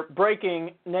reports here,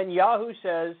 breaking, Netanyahu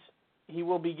says he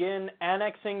will begin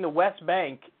annexing the West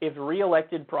Bank if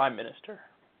re-elected prime minister.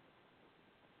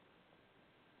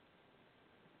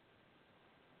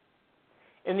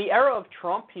 In the era of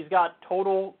Trump, he's got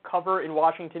total cover in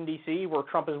Washington, D.C., where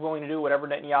Trump is willing to do whatever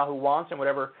Netanyahu wants and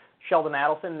whatever Sheldon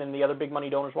Adelson and the other big money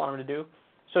donors want him to do.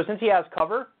 So since he has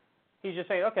cover, he's just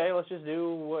saying, okay, let's just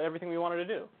do everything we wanted to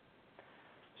do.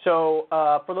 So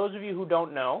for those of you who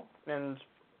don't know, and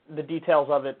the details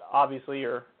of it obviously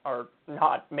are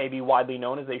not maybe widely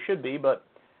known as they should be, but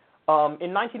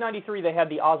in 1993 they had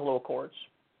the Oslo Accords,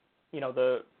 you know,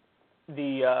 the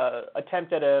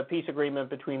attempt at a peace agreement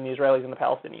between the Israelis and the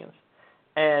Palestinians.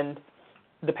 And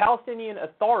the Palestinian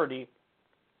Authority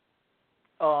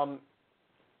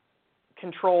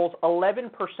controls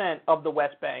 11% of the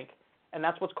West Bank, and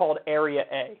that's what's called Area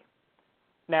A.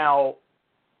 Now,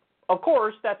 of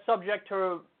course, that's subject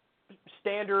to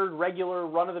standard, regular,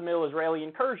 run-of-the-mill Israeli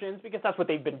incursions because that's what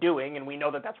they've been doing, and we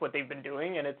know that that's what they've been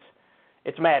doing, and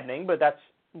it's maddening, but that's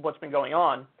what's been going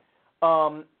on.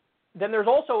 Then there's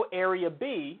also Area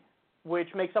B, which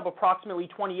makes up approximately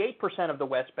 28% of the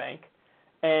West Bank,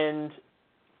 and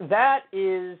that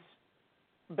is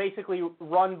basically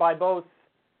run by both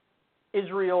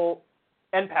Israel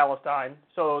and Palestine.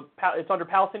 So it's under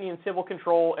Palestinian civil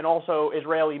control and also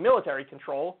Israeli military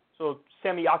control, so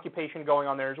semi-occupation going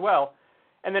on there as well.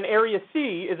 And then Area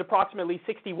C is approximately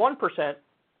 61%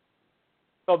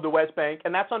 of the West Bank,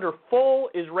 and that's under full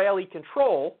Israeli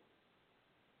control.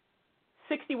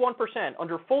 61%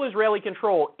 under full Israeli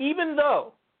control, even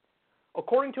though,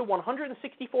 according to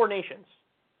 164 nations,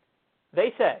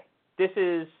 they say this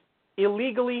is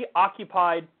illegally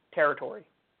occupied territory.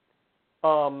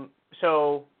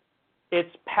 So it's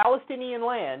Palestinian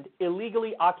land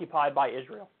illegally occupied by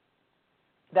Israel.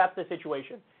 That's the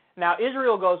situation. Now,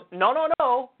 Israel goes,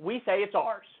 no, we say it's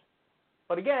ours.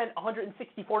 But again,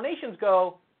 164 nations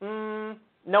go,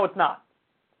 no, it's not.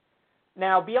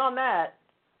 Now, beyond that,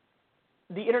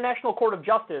 the International Court of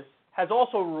Justice has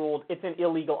also ruled it's an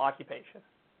illegal occupation.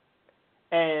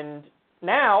 And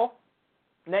now,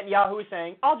 Netanyahu is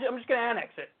saying, I'm just going to annex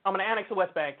it. I'm going to annex the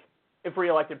West Bank if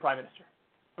re-elected prime minister.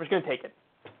 I'm just going to take it.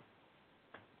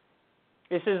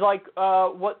 This is like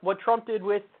what Trump did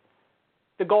with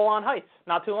the Golan Heights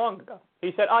not too long ago.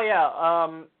 He said, oh, yeah,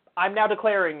 I'm now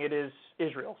declaring it is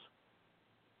Israel's.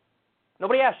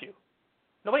 Nobody asked you.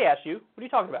 Nobody asked you. What are you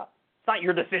talking about? It's not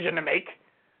your decision to make.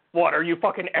 What, are you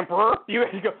fucking emperor? You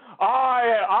go,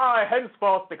 I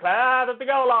henceforth declare that the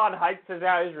Golan Heights is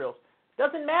now Israel's.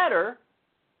 Doesn't matter.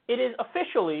 It is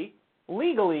officially,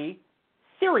 legally,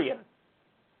 Syrian.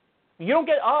 You don't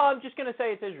get, I'm just going to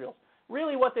say it's Israel's.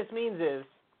 Really what this means is,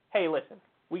 hey, listen,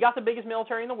 we got the biggest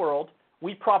military in the world.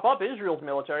 We prop up Israel's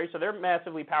military, so they're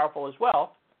massively powerful as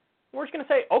well. We're just going to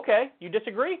say, okay, you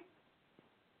disagree?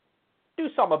 Do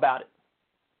something about it.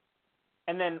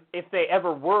 And then if they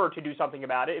ever were to do something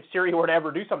about it, if Syria were to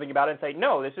ever do something about it and say,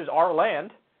 no, this is our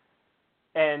land,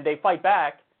 and they fight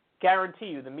back, guarantee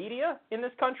you the media in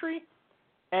this country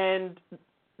and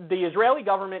the Israeli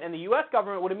government and the U.S.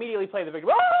 government would immediately play the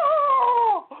victim.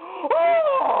 Oh,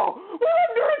 we're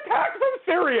under attack from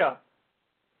Syria.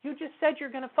 You just said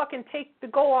you're going to fucking take the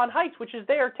Golan Heights, which is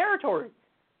their territory.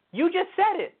 You just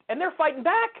said it, and they're fighting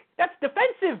back. That's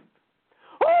defensive.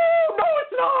 Oh, no,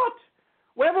 it's not.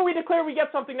 Whenever we declare we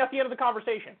get something, that's the end of the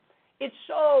conversation. It's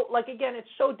so, again, it's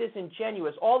so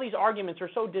disingenuous. All these arguments are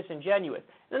so disingenuous.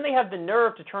 And then they have the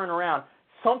nerve to turn around.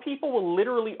 Some people will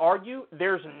literally argue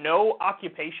there's no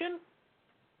occupation.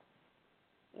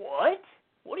 What?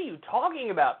 What are you talking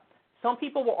about? Some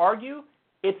people will argue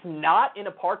it's not an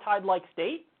apartheid-like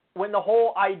state when the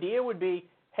whole idea would be,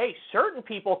 hey, certain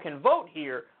people can vote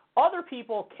here, other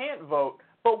people can't vote,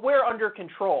 but we're under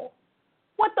control.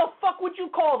 What the fuck would you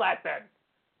call that then?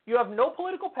 You have no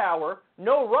political power,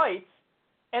 no rights,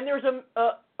 and there's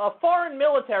a foreign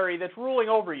military that's ruling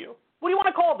over you. What do you want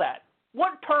to call that?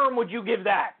 What term would you give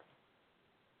that?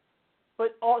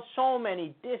 But so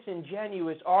many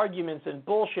disingenuous arguments and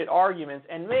bullshit arguments,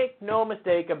 and make no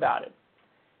mistake about it.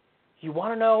 You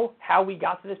want to know how we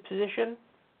got to this position?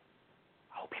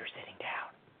 I hope you're sitting down,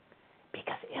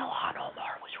 because Ilhan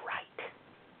Omar was right.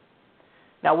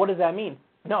 Now, what does that mean?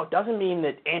 No, it doesn't mean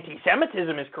that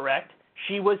anti-Semitism is correct.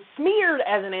 She was smeared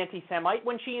as an anti-Semite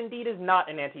when she indeed is not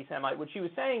an anti-Semite. What she was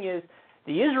saying is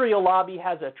the Israel lobby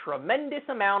has a tremendous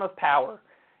amount of power,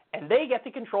 and they get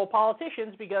to control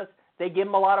politicians because they give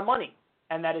them a lot of money,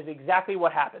 and that is exactly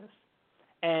what happens.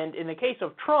 And in the case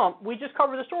of Trump, we just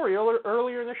covered the story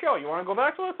earlier in the show. You want to go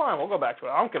back to it? Fine, we'll go back to it.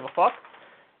 I don't give a fuck.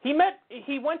 He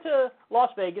went to Las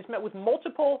Vegas, met with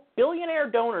multiple billionaire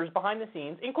donors behind the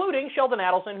scenes, including Sheldon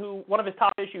Adelson, who one of his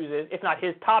top issues is, if not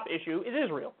his top issue, is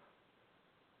Israel.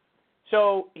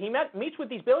 So he meets with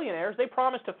these billionaires. They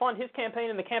promise to fund his campaign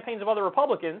and the campaigns of other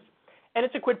Republicans, and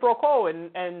it's a quid pro quo.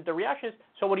 And the reaction is,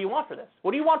 so what do you want for this?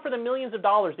 What do you want for the millions of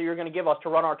dollars that you're going to give us to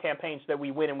run our campaign so that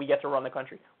we win and we get to run the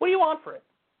country? What do you want for it?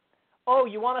 Oh,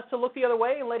 you want us to look the other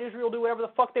way and let Israel do whatever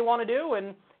the fuck they want to do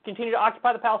and continue to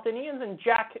occupy the Palestinians and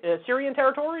jack Syrian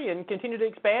territory and continue to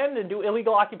expand and do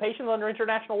illegal occupations under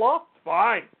international law?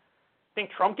 Fine. Think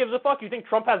Trump gives a fuck? You think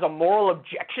Trump has a moral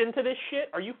objection to this shit?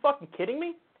 Are you fucking kidding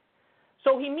me?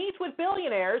 So he meets with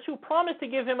billionaires who promise to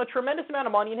give him a tremendous amount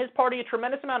of money and his party a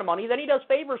tremendous amount of money. Then he does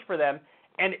favors for them.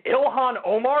 And Ilhan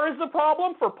Omar is the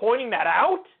problem for pointing that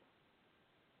out?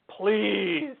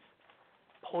 Please.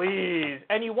 Please.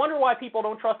 And you wonder why people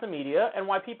don't trust the media and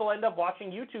why people end up watching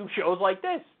YouTube shows like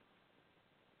this.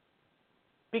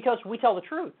 Because we tell the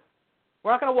truth.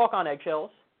 We're not going to walk on eggshells.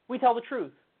 We tell the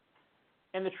truth.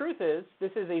 And the truth is,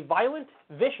 this is a violent,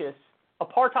 vicious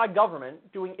apartheid government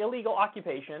doing illegal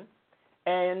occupation.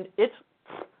 And it's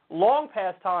long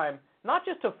past time, not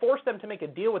just to force them to make a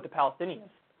deal with the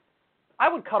Palestinians.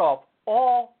 I would cut off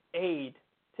all aid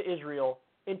to Israel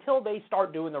until they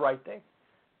start doing the right thing.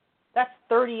 That's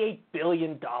 $38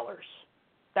 billion.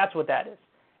 That's what that is.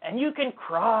 And you can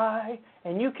cry,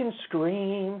 and you can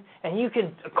scream, and you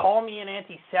can call me an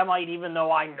anti-Semite even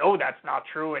though I know that's not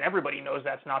true, and everybody knows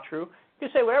that's not true. You can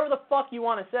say whatever the fuck you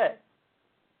want to say,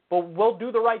 but we'll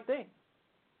do the right thing.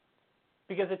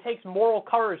 Because it takes moral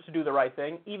courage to do the right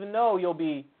thing, even though you'll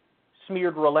be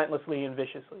smeared relentlessly and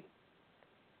viciously.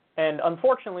 And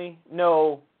unfortunately,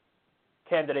 no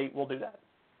candidate will do that.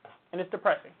 And it's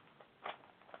depressing.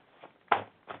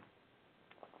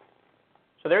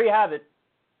 So there you have it.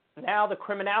 Now the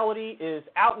criminality is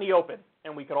out in the open,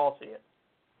 and we could all see it.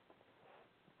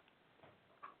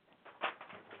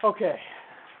 Okay.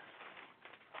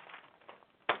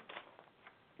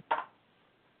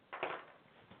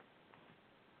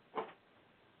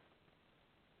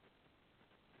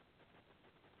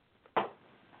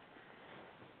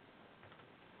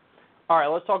 All right,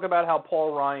 let's talk about how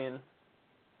Paul Ryan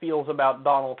feels about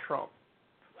Donald Trump.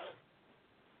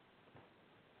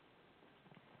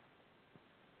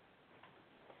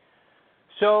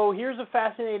 So here's a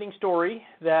fascinating story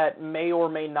that may or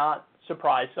may not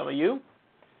surprise some of you.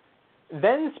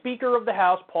 Then Speaker of the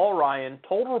House Paul Ryan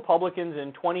told Republicans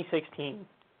in 2016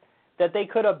 that they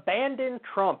could abandon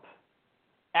Trump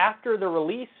after the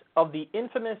release of the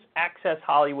infamous Access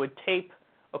Hollywood tape,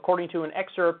 according to an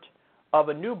excerpt of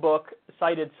a new book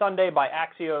cited Sunday by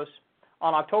Axios.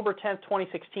 On October 10,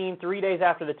 2016, 3 days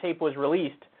after the tape was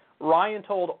released, Ryan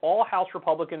told all House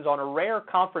Republicans on a rare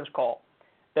conference call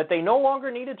that they no longer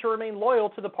needed to remain loyal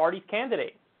to the party's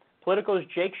candidate. Politico's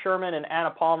Jake Sherman and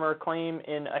Anna Palmer claim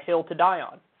in A Hill to Die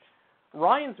On.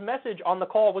 Ryan's message on the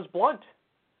call was blunt.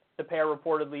 The pair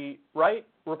reportedly write,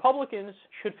 Republicans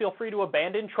should feel free to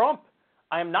abandon Trump.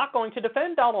 I am not going to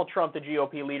defend Donald Trump, the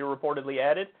GOP leader reportedly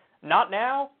added. Not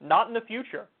now, not in the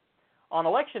future. On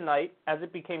election night, as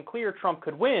it became clear Trump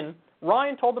could win,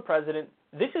 Ryan told the president,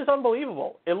 this is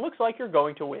unbelievable. It looks like you're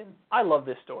going to win. I love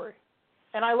this story.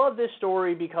 And I love this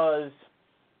story because,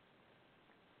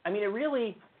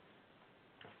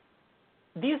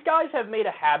 these guys have made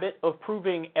a habit of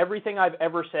proving everything I've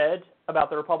ever said about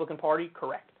the Republican Party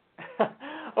correct.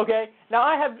 Okay?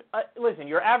 Now, listen,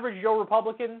 your average Joe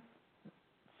Republican,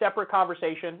 separate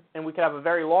conversation, and we could have a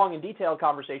very long and detailed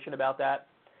conversation about that.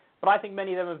 But I think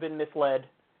many of them have been misled,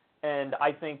 and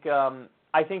I think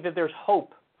that there's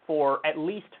hope for at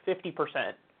least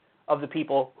 50% of the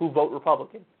people who vote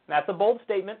Republican. That's a bold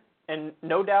statement, and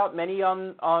no doubt many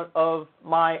of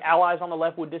my allies on the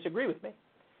left would disagree with me.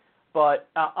 But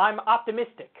I'm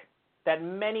optimistic that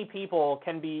many people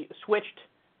can be switched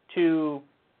to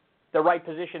the right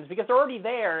positions because they're already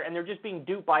there and they're just being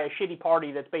duped by a shitty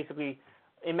party that's basically,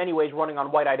 in many ways, running on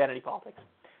white identity politics.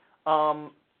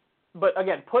 But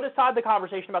again, put aside the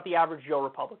conversation about the average Joe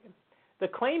Republican. The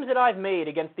claims that I've made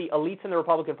against the elites in the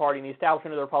Republican Party and the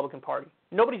establishment of the Republican Party,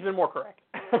 nobody's been more correct.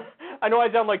 I know I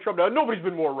sound like Trump now. Nobody's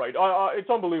been more right. It's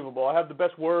unbelievable. I have the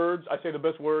best words. I say the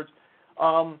best words.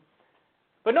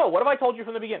 But no, what have I told you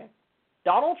from the beginning?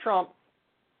 Donald Trump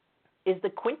is the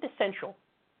quintessential,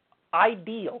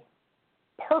 ideal,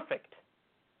 perfect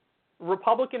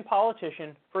Republican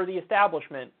politician for the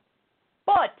establishment,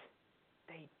 but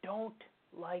they don't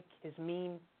like his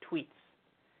mean tweets.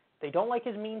 They don't like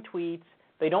his mean tweets.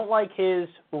 They don't like his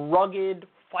rugged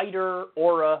fighter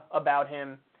aura about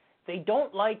him. They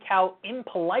don't like how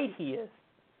impolite he is.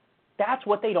 That's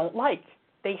what they don't like.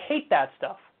 They hate that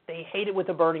stuff. They hate it with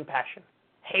a burning passion.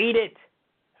 Hate it.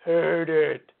 Hate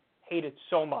it. Hate it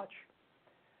so much.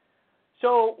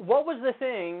 So what was the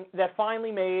thing that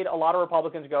finally made a lot of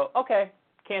Republicans go, okay,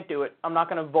 can't do it. I'm not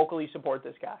going to vocally support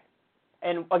this guy.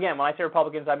 And again, when I say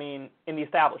Republicans, I mean in the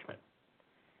establishment.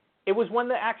 It was when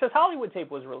the Access Hollywood tape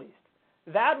was released.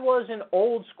 That was an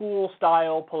old school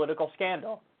style political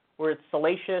scandal where it's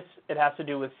salacious, it has to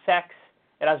do with sex,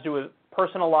 it has to do with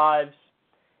personal lives,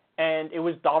 and it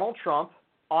was Donald Trump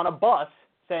on a bus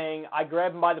saying, I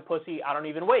grab him by the pussy, I don't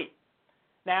even wait.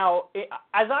 Now,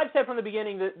 as I've said from the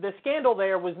beginning, the scandal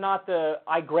there was not the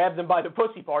I grabbed them by the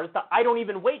pussy part. It's the I don't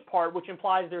even wait part, which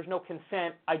implies there's no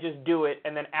consent, I just do it,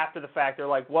 and then after the fact they're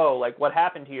like, whoa, like what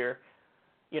happened here?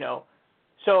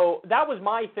 So that was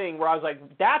my thing where I was like,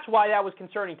 that's why that was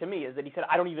concerning to me, is that he said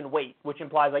I don't even wait, which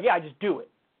implies like, yeah, I just do it.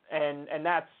 And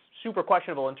that's super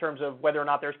questionable in terms of whether or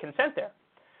not there's consent there.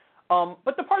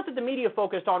 But the part that the media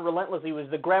focused on relentlessly was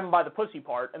the grab him by the pussy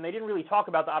part, and they didn't really talk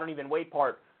about the I don't even wait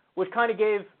part, which kind of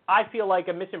gave, I feel like,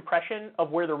 a misimpression of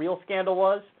where the real scandal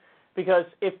was. Because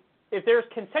if there's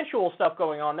consensual stuff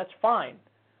going on, that's fine.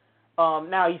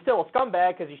 Now, he's still a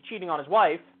scumbag because he's cheating on his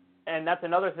wife, and that's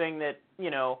another thing that,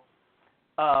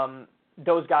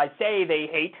 those guys say they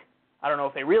hate. I don't know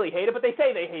if they really hate it, but they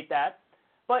say they hate that.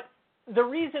 But the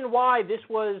reason why this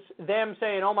was them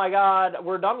saying, oh, my God,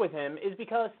 we're done with him, is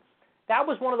because that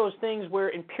was one of those things where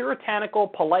in puritanical,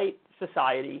 polite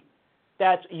society,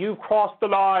 that's you've crossed the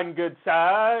line, good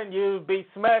sir, and you've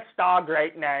besmirched our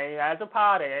great name as a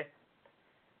party.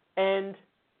 And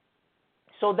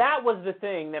so that was the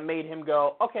thing that made him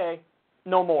go, okay,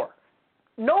 no more.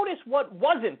 Notice what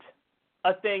wasn't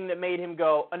a thing that made him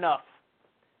go, enough.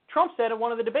 Trump said in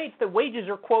one of the debates that wages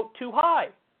are, quote, too high.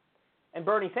 And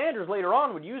Bernie Sanders later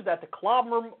on would use that to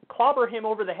clobber him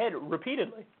over the head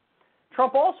repeatedly.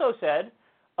 Trump also said,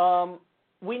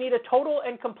 we need a total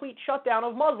and complete shutdown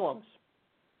of Muslims.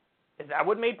 Is that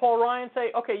what made Paul Ryan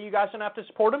say, okay, you guys don't have to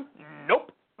support him?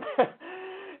 Nope.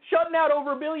 Shutting out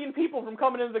over 1 billion people from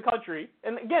coming into the country.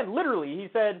 And again, literally, he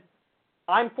said,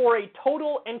 I'm for a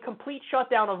total and complete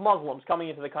shutdown of Muslims coming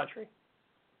into the country.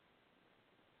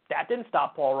 That didn't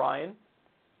stop Paul Ryan.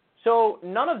 So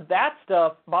none of that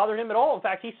stuff bothered him at all. In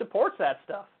fact, he supports that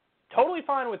stuff. Totally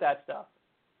fine with that stuff.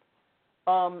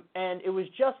 And it was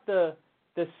just the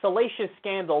salacious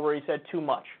scandal where he said too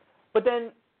much. But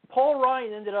then Paul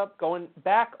Ryan ended up going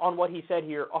back on what he said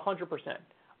here 100%.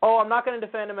 Oh, I'm not going to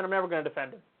defend him, and I'm never going to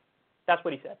defend him. That's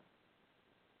what he said.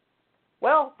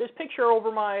 Well, this picture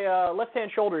over my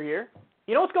left-hand shoulder here,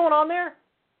 you know what's going on there?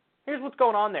 Here's what's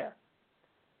going on there.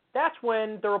 That's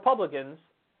when the Republicans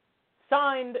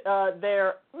signed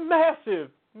their massive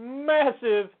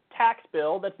tax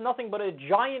bill that's nothing but a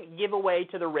giant giveaway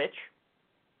to the rich.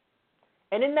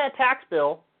 And in that tax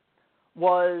bill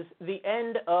was the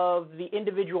end of the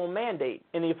individual mandate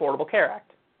in the Affordable Care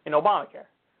Act, in Obamacare,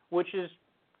 which is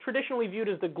traditionally viewed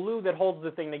as the glue that holds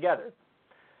the thing together.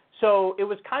 So it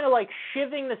was kind of like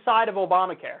shivving the side of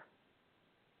Obamacare.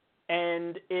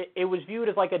 And it was viewed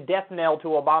as like a death knell to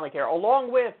Obamacare,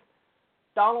 along with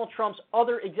Donald Trump's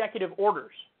other executive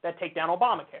orders that take down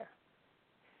Obamacare.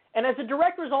 And as a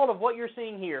direct result of what you're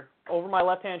seeing here over my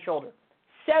left-hand shoulder,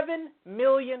 7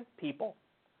 million people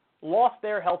lost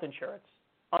their health insurance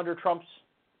under Trump's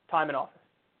time in office.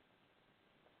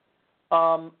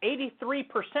 83%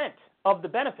 of the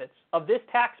benefits of this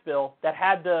tax bill that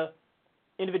had the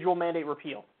individual mandate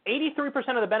repealed,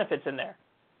 83% of the benefits in there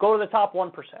go to the top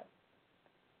 1%.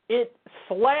 It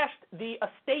slashed the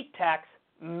estate tax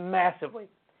massively.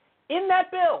 In that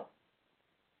bill,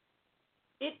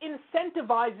 it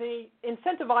incentivizes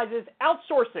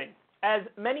outsourcing, as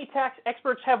many tax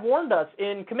experts have warned us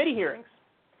in committee hearings.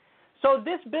 So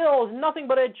this bill is nothing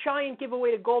but a giant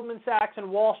giveaway to Goldman Sachs and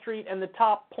Wall Street and the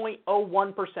top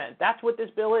 0.01%. That's what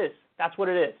this bill is. That's what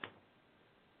it is.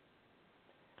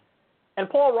 And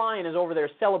Paul Ryan is over there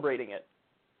celebrating it.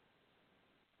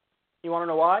 You want to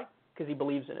know why? Because he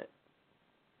believes in it.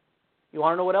 You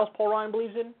want to know what else Paul Ryan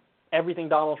believes in? Everything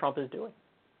Donald Trump is doing.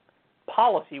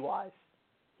 Policy-wise,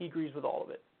 he agrees with all of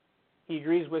it. He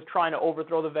agrees with trying to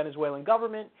overthrow the Venezuelan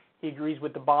government. He agrees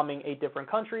with the bombing 8 different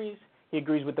countries. He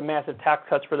agrees with the massive tax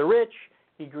cuts for the rich.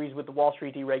 He agrees with the Wall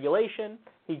Street deregulation.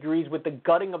 He agrees with the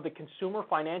gutting of the Consumer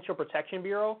Financial Protection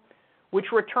Bureau, which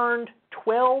returned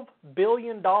 $12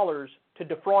 billion to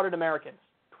defrauded Americans.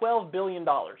 $12 billion.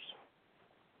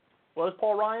 What does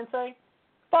Paul Ryan say?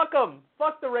 Fuck them.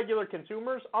 Fuck the regular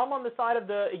consumers. I'm on the side of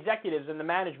the executives and the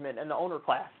management and the owner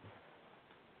class.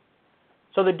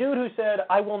 So the dude who said,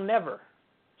 I will never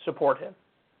support him.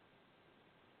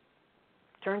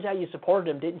 Turns out you supported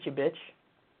him, didn't you, bitch?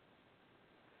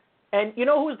 And you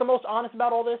know who was the most honest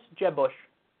about all this? Jeb Bush.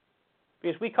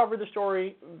 Because we covered the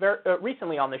story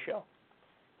recently on this show.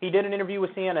 He did an interview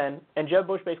with CNN, and Jeb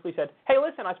Bush basically said, hey,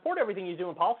 listen, I support everything he's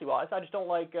doing policy-wise. I just don't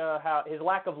like how his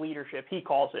lack of leadership, he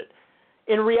calls it.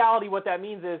 In reality, what that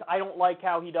means is I don't like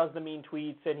how he does the mean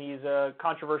tweets, and he's a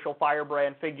controversial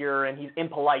firebrand figure, and he's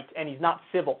impolite, and he's not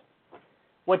civil.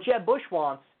 What Jeb Bush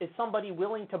wants is somebody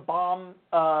willing to bomb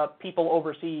people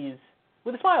overseas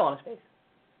with a smile on his face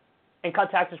and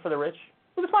cut taxes for the rich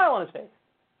with a smile on his face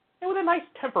and with a nice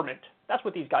temperament. That's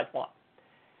what these guys want.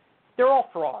 They're all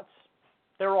frauds.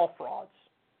 They're all frauds.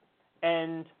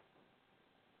 And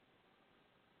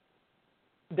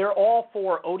they're all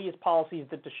for odious policies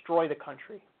that destroy the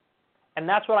country. And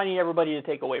that's what I need everybody to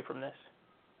take away from this.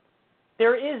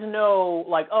 There is no,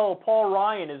 like, oh, Paul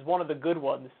Ryan is one of the good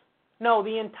ones. No,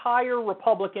 the entire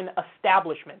Republican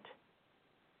establishment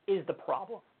is the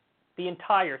problem. The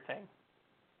entire thing.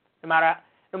 No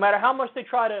matter how much they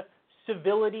try to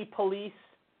civility police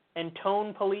and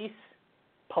tone police,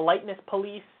 politeness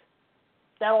police,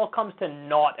 that all comes to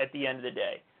naught at the end of the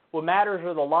day. What matters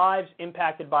are the lives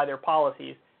impacted by their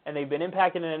policies, and they've been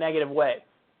impacted in a negative way.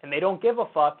 And they don't give a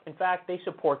fuck. In fact, they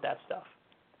support that stuff.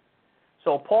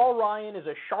 So Paul Ryan is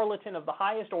a charlatan of the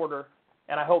highest order,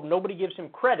 and I hope nobody gives him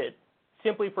credit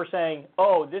simply for saying,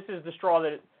 oh, this is the straw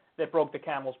that broke the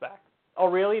camel's back. Oh,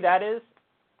 really? That is?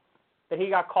 That he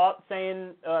got caught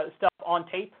saying stuff on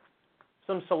tape?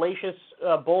 Some salacious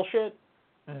bullshit?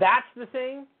 That's the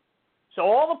thing? So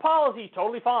all the policies,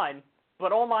 totally fine,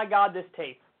 but oh my God, this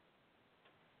tape.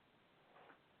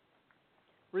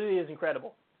 Really is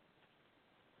incredible.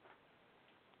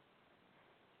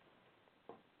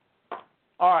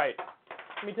 All right,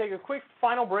 let me take a quick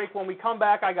final break. When we come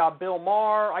back, I got Bill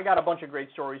Maher. I got a bunch of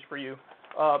great stories for you.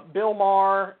 Bill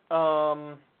Maher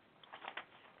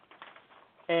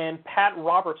and Pat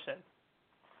Robertson.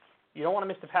 You don't want to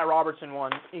miss the Pat Robertson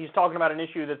one. He's talking about an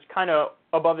issue that's kind of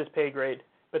above his pay grade.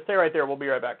 But stay right there. We'll be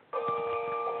right back.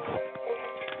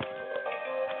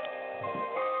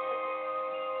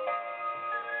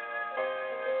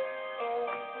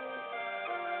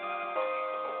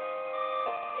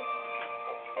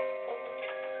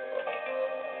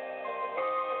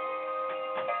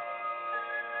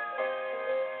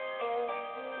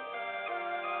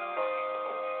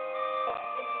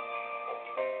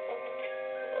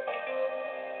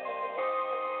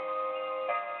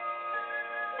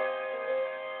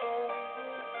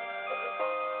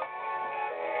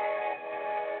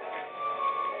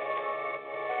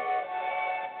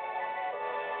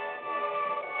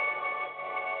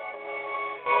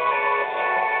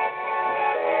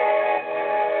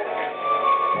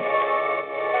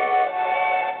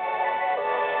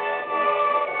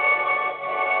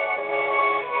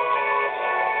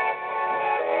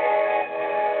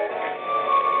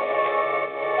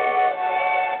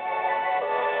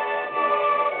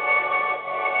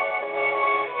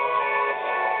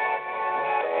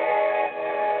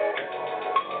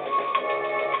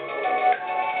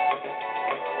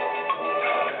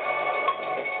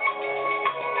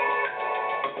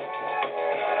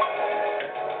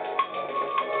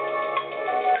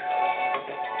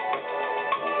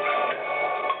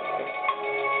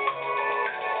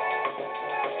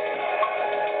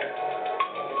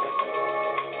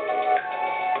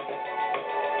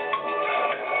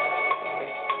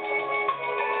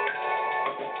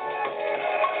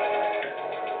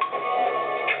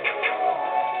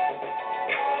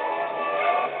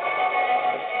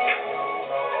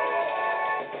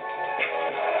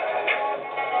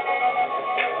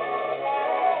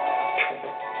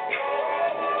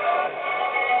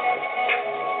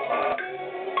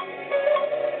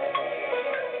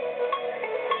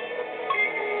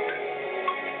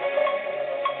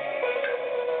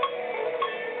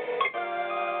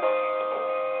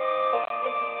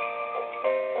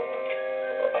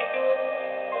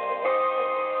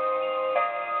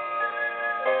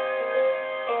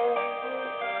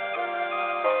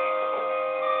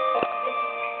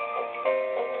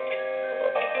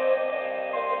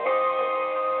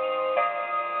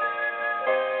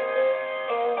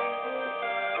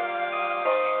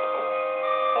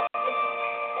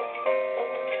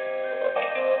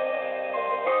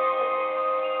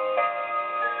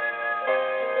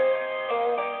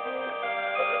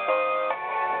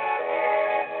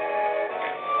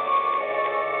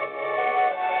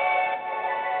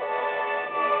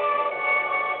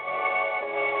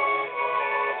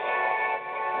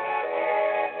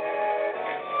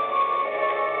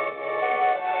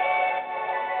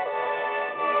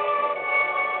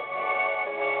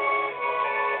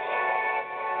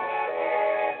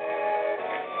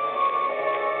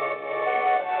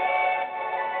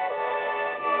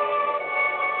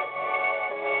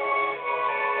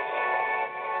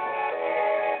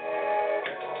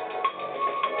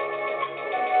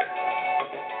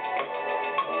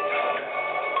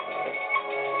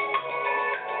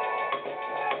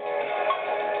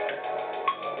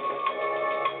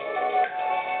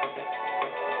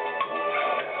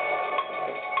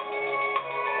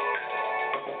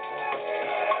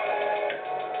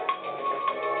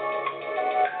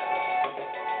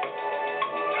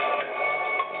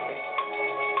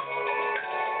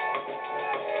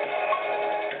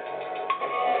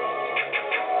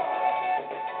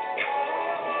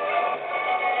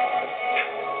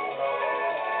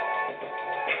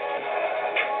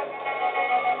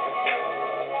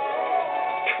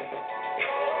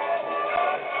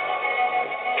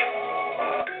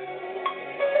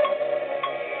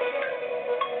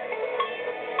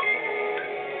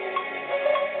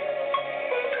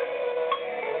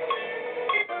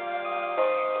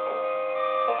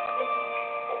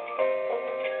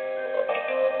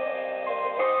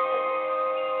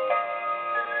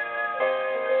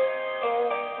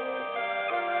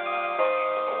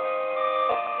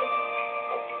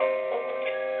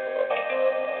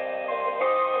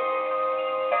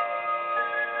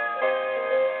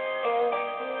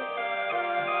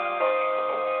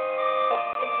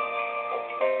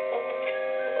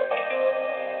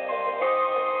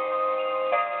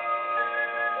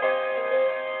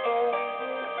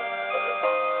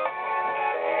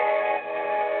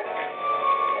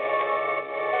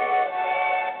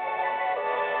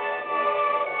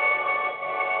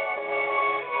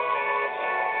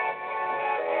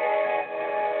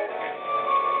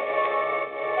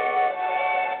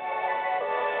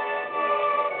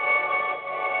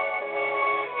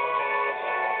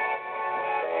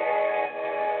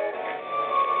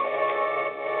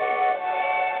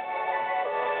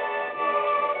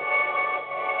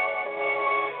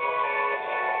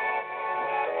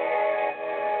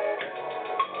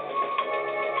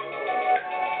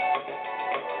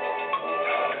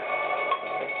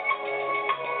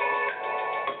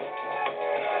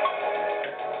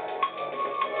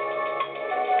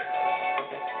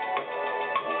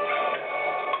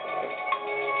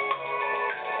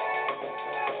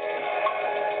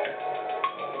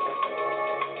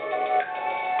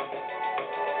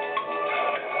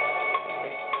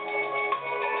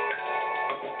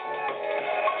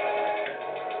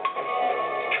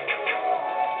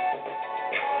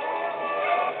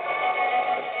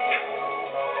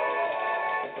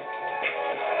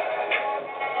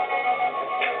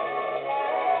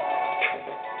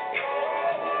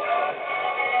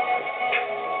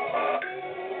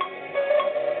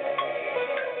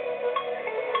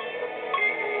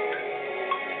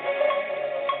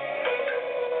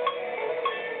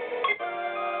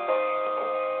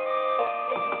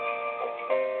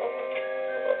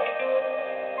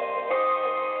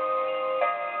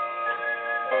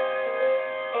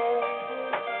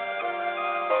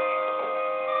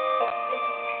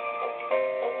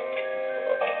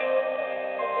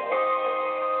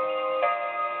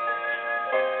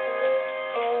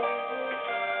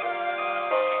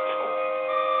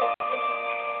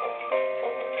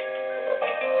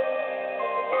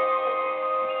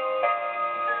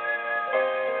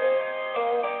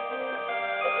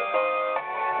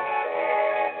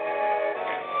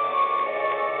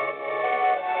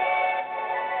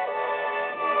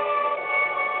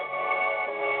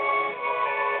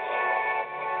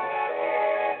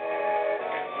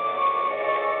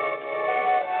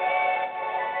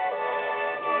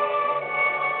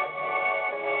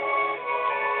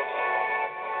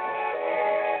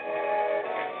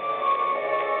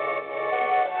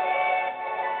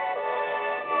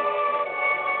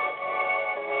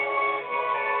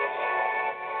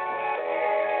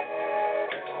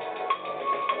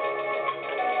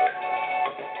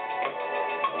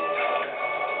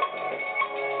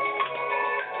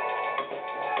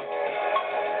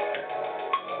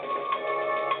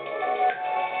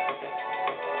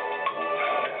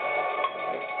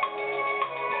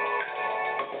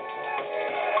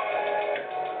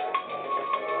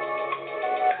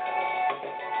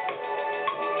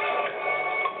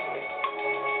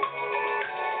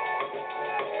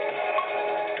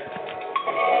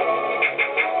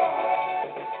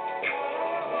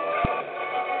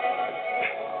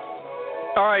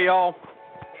 right, y'all.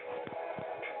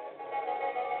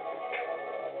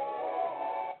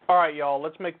 All right, y'all.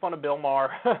 Let's make fun of Bill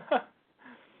Maher.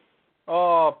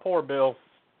 Oh, poor Bill.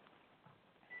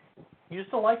 Used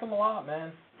to like him a lot,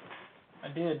 man. I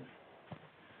did.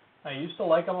 I used to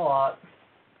like him a lot.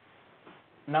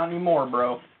 Not anymore,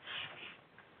 bro.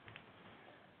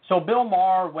 So Bill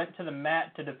Maher went to the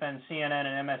mat to defend CNN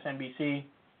and MSNBC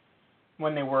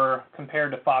when they were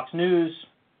compared to Fox News.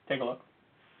 Take a look.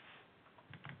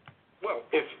 Well,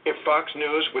 if Fox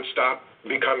News would stop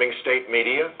becoming state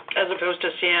media, As opposed to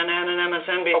CNN and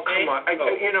MSNBC. oh come on,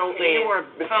 Please. you are.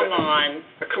 Come on.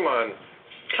 Come on.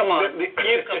 Come on. You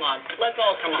come on. Let's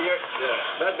all come on.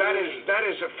 That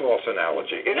is a false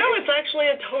analogy. No, it's actually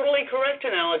a totally correct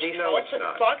analogy. No, it's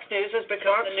not. Fox News has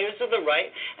become the news of the right,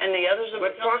 and the others have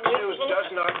But become Fox the News news of the does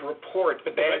left. not report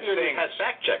bad things. has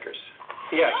fact checkers.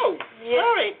 Yes. No,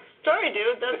 sorry,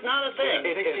 dude, that's not a thing.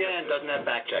 I think CNN doesn't have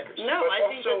fact checkers. No, But I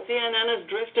think that CNN has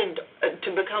drifted to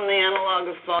become the analog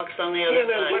of Fox on the other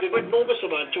CNN side. did enormous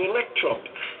amount to elect Trump.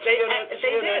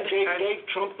 CNN gave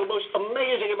Trump the most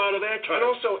amazing amount of airtime. And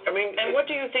also, I mean, And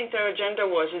what do you think their agenda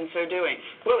was in so doing?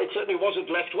 Well, it certainly wasn't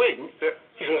left-wing.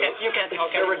 You can't talk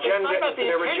their about agenda, It's not about the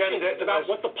their intentions, agenda, it's about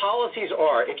what the policies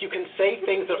are. If you can say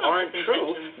things that aren't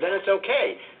true, then it's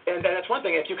okay. And that's one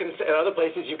thing. If you can say, in other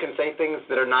places, you can say things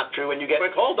that are not true and you get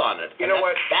called on it. You know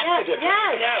what? That's the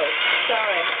difference. No,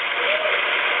 sorry.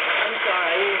 I'm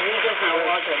sorry, you're just not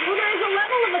watching. Well, there is a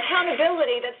level of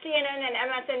accountability that CNN and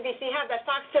MSNBC have that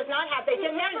Fox does not have. They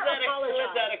can never Where's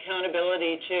apologize. that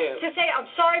accountability, too? To say, I'm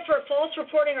sorry for false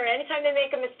reporting or anytime they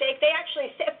make a mistake, they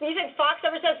actually say, you think Fox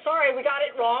ever says, sorry, we got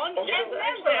it wrong?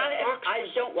 Actually, Never. I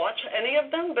don't watch any of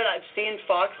them, but I've seen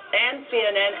Fox and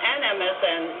CNN and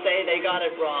MSN say they got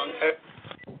it wrong.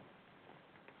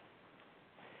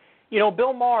 You know,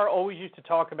 Bill Maher always used to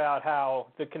talk about how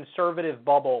the conservative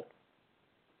bubble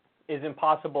is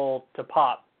impossible to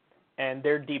pop, and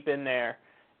they're deep in there,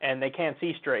 and they can't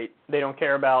see straight. They don't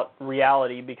care about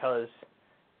reality because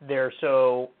they're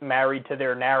so married to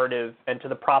their narrative and to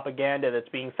the propaganda that's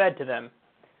being fed to them.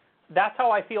 That's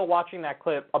how I feel watching that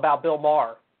clip about Bill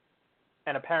Maher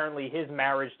and apparently his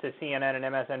marriage to CNN and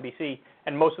MSNBC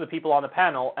and most of the people on the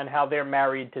panel and how they're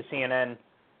married to CNN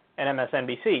and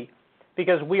MSNBC.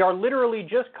 Because we are literally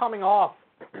just coming off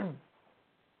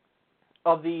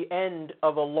of the end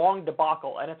of a long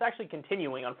debacle, and it's actually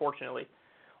continuing, unfortunately,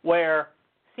 where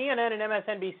CNN and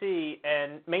MSNBC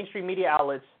and mainstream media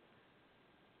outlets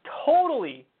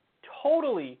totally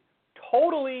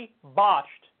botched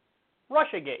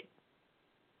Russiagate.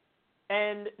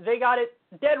 And they got it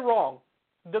dead wrong.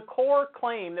 The core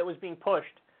claim that was being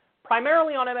pushed,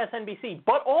 primarily on MSNBC,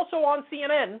 but also on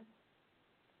CNN,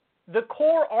 the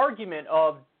core argument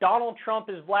of Donald Trump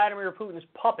is Vladimir Putin's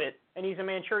puppet and he's a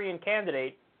Manchurian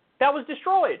candidate, that was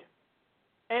destroyed.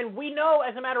 And we know,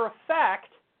 as a matter of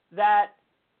fact, that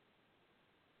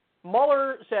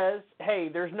Mueller says, hey,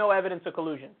 there's no evidence of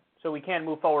collusion, so we can't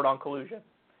move forward on collusion.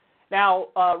 Now,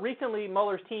 recently,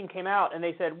 Mueller's team came out and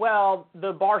they said, well,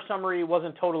 the Barr summary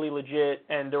wasn't totally legit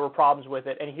and there were problems with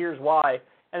it, and here's why.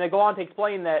 And they go on to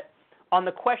explain that on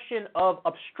the question of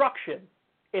obstruction,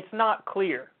 it's not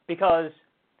clear because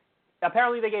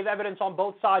apparently they gave evidence on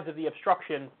both sides of the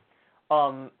obstruction,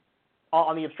 on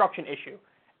the obstruction issue.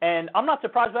 And I'm not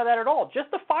surprised by that at all. Just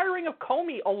the firing of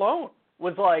Comey alone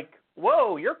was like,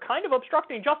 whoa, you're kind of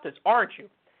obstructing justice, aren't you?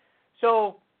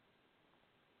 So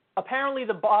apparently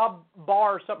the Bob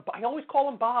Barr, I always call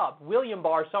him Bob, William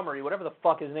Barr summary, whatever the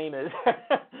fuck his name is.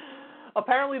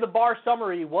 Apparently the Barr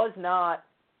summary was not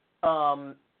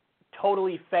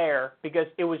totally fair because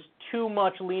it was too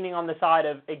much leaning on the side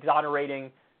of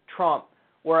exonerating Trump,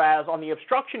 whereas on the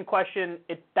obstruction question,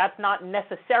 that's not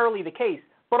necessarily the case.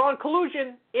 But on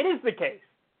collusion, it is the case.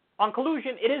 On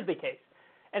collusion, it is the case.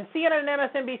 And CNN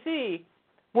and MSNBC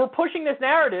were pushing this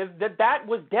narrative that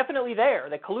was definitely there,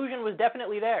 that collusion was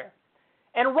definitely there.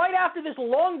 And right after this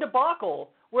long debacle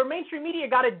where mainstream media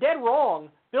got it dead wrong,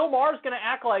 Bill Maher's going to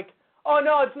act like, oh,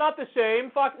 no, it's not the same.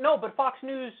 But Fox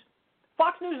News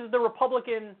is the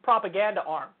Republican propaganda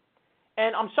arm.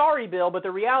 And I'm sorry, Bill, but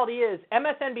the reality is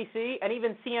MSNBC and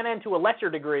even CNN to a lesser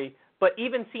degree, but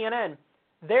even CNN,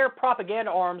 they're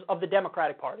propaganda arms of the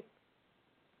Democratic Party.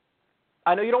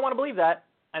 I know you don't want to believe that.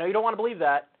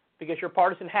 Because you're a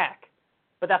partisan hack,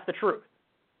 but that's the truth.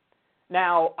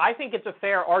 Now, I think it's a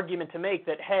fair argument to make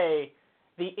that, hey,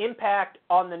 the impact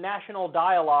on the national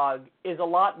dialogue is a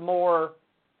lot more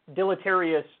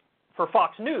deleterious for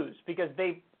Fox News because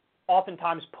they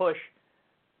oftentimes push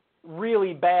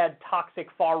really bad, toxic,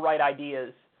 far-right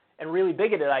ideas and really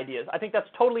bigoted ideas. I think that's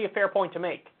totally a fair point to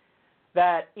make.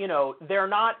 that, they're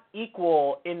not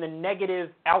equal in the negative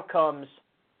outcomes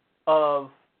of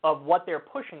what they're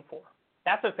pushing for.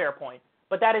 That's a fair point.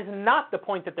 But that is not the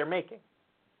point that they're making.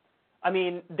 I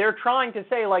mean, they're trying to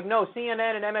say, like, no,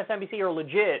 CNN and MSNBC are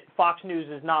legit. Fox News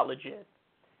is not legit.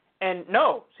 And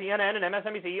no, CNN and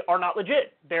MSNBC are not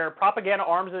legit. They're propaganda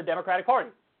arms of the Democratic Party.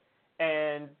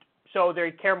 And so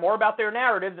they care more about their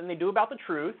narrative than they do about the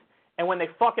truth. And when they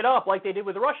fuck it up like they did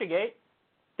with Russiagate,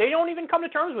 they don't even come to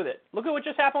terms with it. Look at what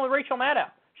just happened with Rachel Maddow.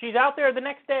 She's out there the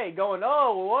next day going,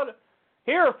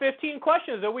 here are 15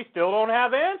 questions that we still don't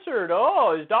have answered.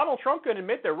 Oh, is Donald Trump going to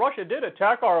admit that Russia did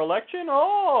attack our election?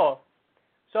 Oh.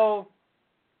 So,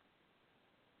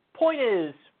 point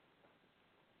is,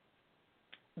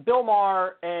 Bill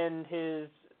Maher and his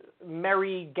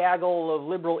merry gaggle of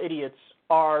liberal idiots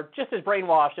are just as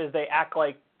brainwashed as they act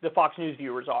like the Fox News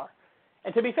viewers are.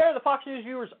 And to be fair, the Fox News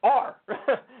viewers are.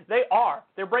 They are.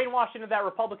 They're brainwashed into that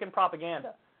Republican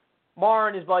propaganda. Maher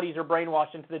and his buddies are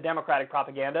brainwashed into the Democratic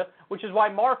propaganda, which is why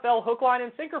Maher fell hook, line,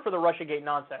 and sinker for the Russiagate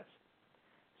nonsense.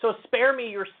 So spare me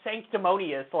your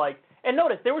sanctimonious, and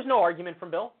notice, there was no argument from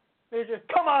Bill. They were just,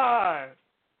 come on.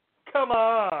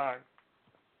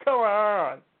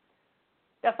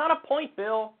 That's not a point,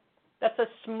 Bill. That's a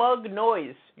smug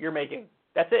noise you're making.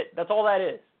 That's it. That's all that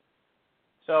is.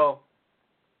 So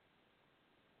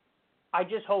I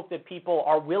just hope that people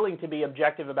are willing to be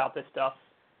objective about this stuff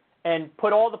and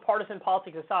put all the partisan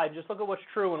politics aside. Just look at what's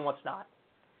true and what's not.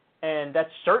 And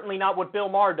that's certainly not what Bill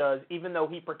Maher does, even though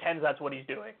he pretends that's what he's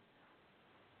doing.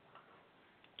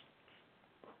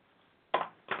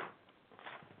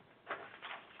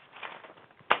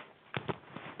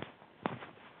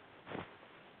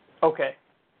 Okay.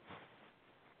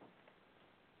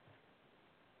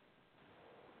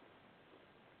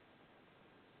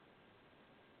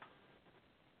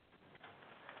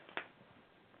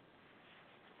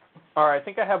 All right, I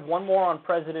think I have one more on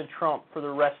President Trump for the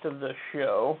rest of the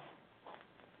show.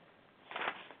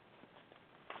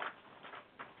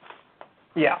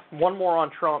 Yeah, one more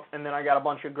on Trump, and then I got a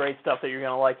bunch of great stuff that you're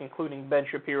going to like, including Ben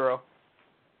Shapiro.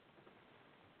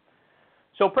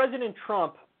 So President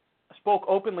Trump spoke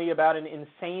openly about an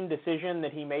insane decision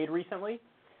that he made recently.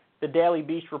 The Daily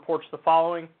Beast reports the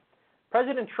following.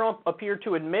 President Trump appeared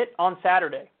to admit on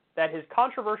Saturday that his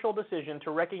controversial decision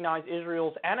to recognize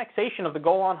Israel's annexation of the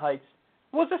Golan Heights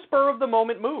was a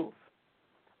spur-of-the-moment move.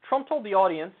 Trump told the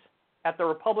audience at the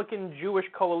Republican Jewish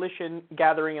Coalition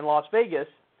gathering in Las Vegas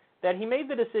that he made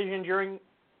the decision during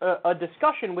a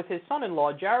discussion with his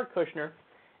son-in-law, Jared Kushner,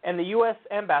 and the U.S.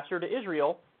 ambassador to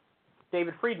Israel,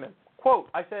 David Friedman. Quote,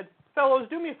 I said, fellows,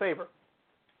 do me a favor.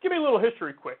 Give me a little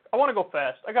history quick. I want to go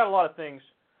fast. I got a lot of things.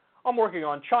 I'm working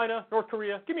on China, North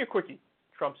Korea. Give me a quickie,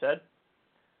 Trump said.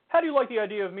 How do you like the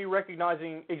idea of me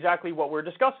recognizing exactly what we're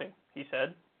discussing, he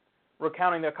said.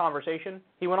 Recounting their conversation,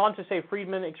 he went on to say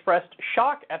Friedman expressed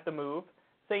shock at the move,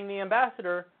 saying the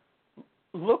ambassador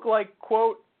looked like,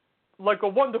 quote, like a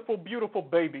wonderful, beautiful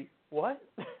baby. What?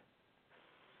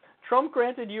 Trump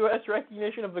granted U.S.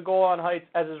 recognition of the Golan Heights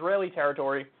as Israeli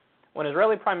territory when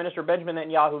Israeli Prime Minister Benjamin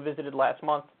Netanyahu visited last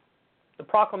month. The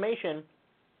proclamation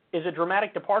is a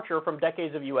dramatic departure from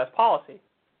decades of U.S. policy.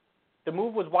 The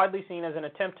move was widely seen as an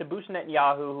attempt to boost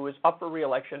Netanyahu, who is up for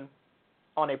re-election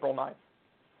on April 9th.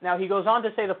 Now, he goes on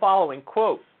to say the following,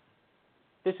 quote,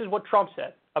 this is what Trump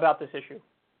said about this issue.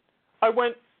 I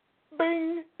went,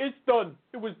 bing, it's done.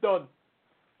 It was done.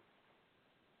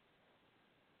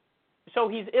 So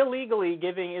he's illegally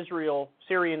giving Israel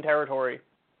Syrian territory,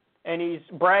 and he's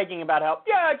bragging about how,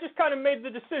 I just kind of made the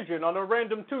decision on a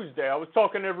random Tuesday. I was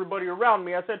talking to everybody around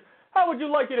me. I said, how would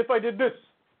you like it if I did this?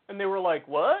 And they were like,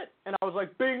 what? And I was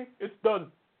like, bing, it's done.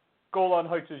 Golan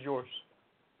Heights is yours.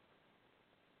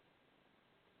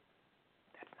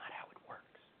 That's not how it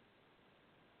works.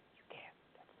 You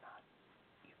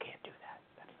can't do that.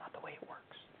 That's not the way it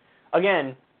works.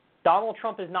 Again, Donald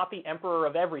Trump is not the emperor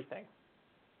of everything.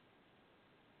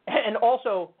 And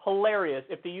also, hilarious,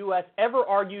 if the U.S. ever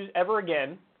argues ever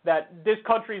again that this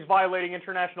country is violating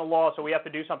international law, so we have to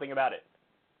do something about it.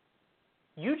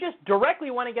 You just directly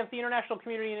went against the international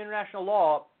community and international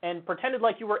law and pretended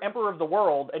like you were emperor of the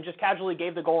world and just casually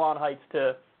gave the Golan Heights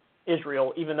to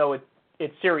Israel, even though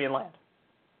it's Syrian land.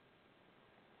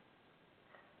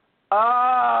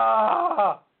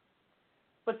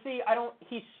 But see,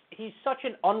 he's such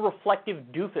an unreflective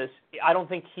doofus. I don't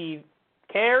think he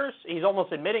cares. He's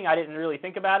almost admitting I didn't really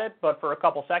think about it, but for a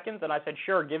couple seconds, and I said,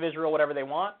 sure, give Israel whatever they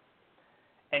want.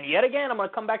 And yet again, I'm going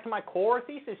to come back to my core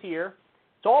thesis here.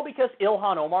 It's all because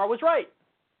Ilhan Omar was right.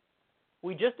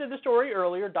 We just did the story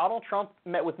earlier. Donald Trump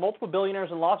met with multiple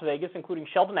billionaires in Las Vegas, including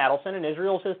Sheldon Adelson, and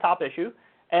Israel is his top issue.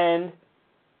 And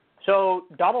So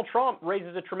Donald Trump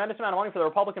raises a tremendous amount of money for the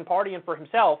Republican Party and for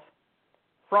himself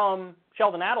from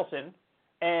Sheldon Adelson,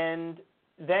 and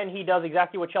then he does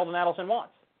exactly what Sheldon Adelson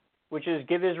wants, which is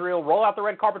give Israel, roll out the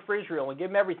red carpet for Israel and give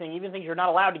them everything, even things you're not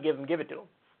allowed to give them, give it to them.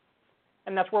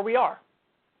 And that's where we are.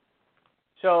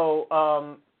 So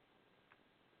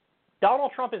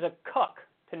Donald Trump is a cuck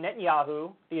to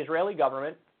Netanyahu, the Israeli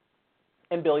government,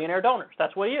 and billionaire donors.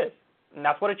 That's what he is, and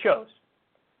that's what it shows.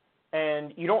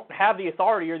 And you don't have the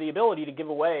authority or the ability to give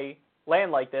away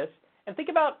land like this. And think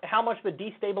about how much of a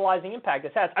destabilizing impact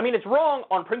this has. I mean, it's wrong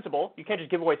on principle. You can't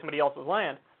just give away somebody else's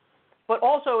land. But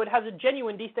also it has a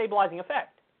genuine destabilizing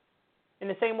effect in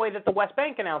the same way that the West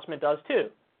Bank announcement does too.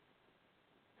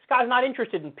 This guy's not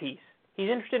interested in peace. He's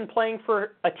interested in playing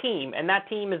for a team, and that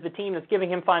team is the team that's giving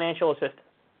him financial assistance.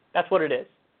 That's what it is.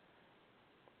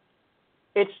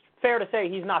 It's fair to say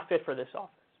he's not fit for this office.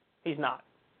 He's not.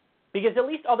 Because at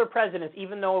least other presidents,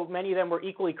 even though many of them were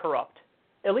equally corrupt,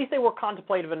 at least they were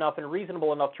contemplative enough and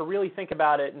reasonable enough to really think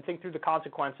about it and think through the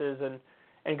consequences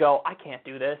and go, I can't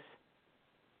do this.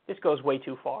 This goes way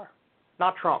too far.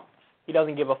 Not Trump. He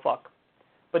doesn't give a fuck.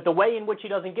 But the way in which he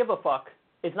doesn't give a fuck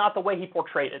is not the way he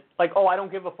portrayed it. Like, oh, I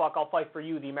don't give a fuck, I'll fight for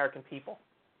you, the American people.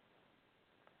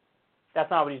 That's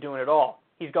not what he's doing at all.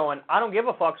 He's going, I don't give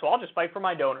a fuck, so I'll just fight for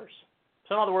my donors.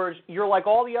 So in other words, you're like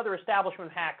all the other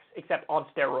establishment hacks except on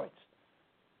steroids.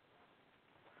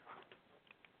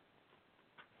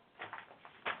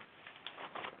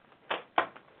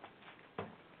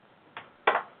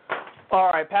 All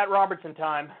right, Pat Robertson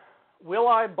time. Will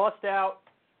I bust out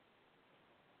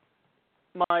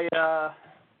my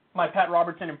Pat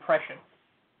Robertson impression?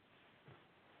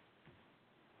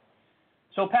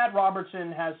 So Pat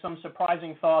Robertson has some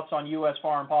surprising thoughts on U.S.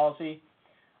 foreign policy.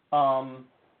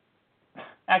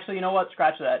 Actually, you know what?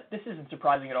 Scratch that. This isn't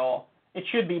surprising at all. It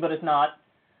should be, but it's not.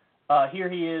 Here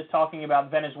he is talking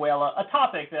about Venezuela, a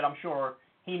topic that I'm sure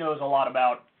he knows a lot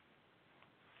about.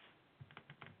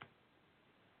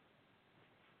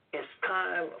 It's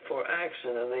time for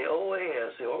action, and the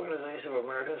OAS, the Organization of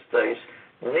American States,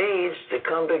 needs to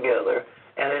come together,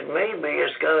 and it may be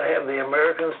it's got to have the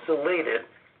Americans to lead it,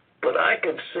 but I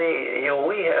could see,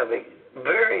 we have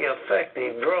very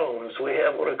effective drones. We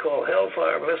have what are called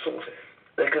Hellfire missiles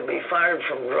that can be fired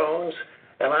from drones,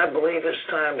 and I believe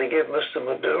it's time to give Mr.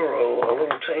 Maduro a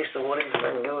little taste of what he's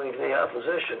been doing to the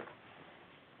opposition.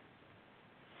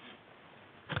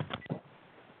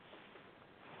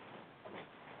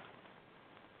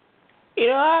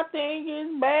 I think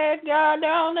it's bad guy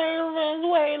down there in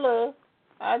Venezuela.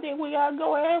 I think we gotta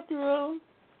go after him.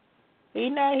 He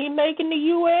making the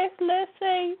U.S. less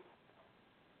safe.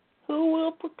 Who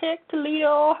will protect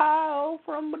Toledo, Ohio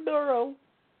from Maduro?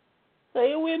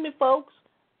 Say it with me, folks.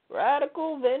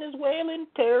 Radical Venezuelan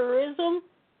terrorism.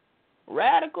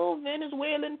 Radical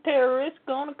Venezuelan terrorists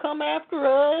gonna come after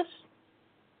us.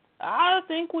 I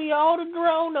think we ought to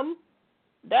drone them.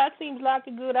 That seems like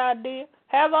a good idea.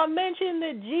 Have I mentioned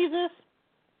that Jesus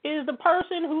is the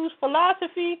person whose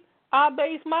philosophy I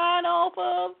base mine off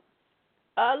of?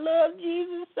 I love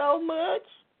Jesus so much.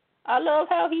 I love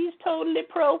how he's totally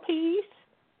pro-peace.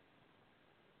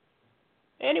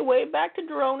 Anyway, back to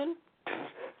droning.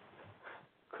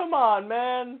 Come on,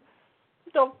 man.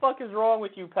 What the fuck is wrong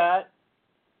with you, Pat?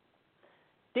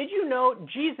 Did you know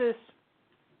Jesus,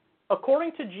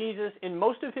 according to Jesus, in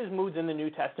most of his moods in the New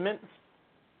Testament,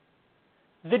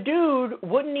 the dude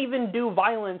wouldn't even do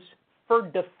violence for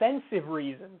defensive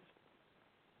reasons.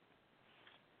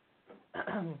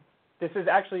 This is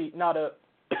actually not a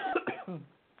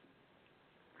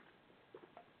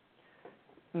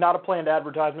not a planned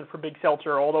advertisement for Big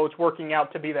Seltzer, although it's working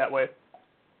out to be that way.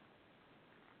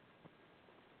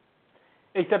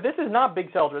 Except this is not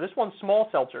Big Seltzer. This one's Small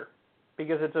Seltzer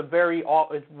because it's a very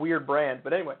weird brand.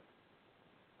 But anyway.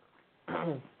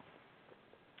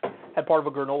 Had part of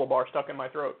a granola bar stuck in my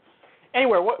throat.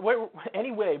 Anyway, where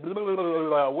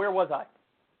was I?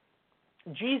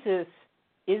 Jesus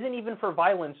isn't even for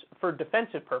violence for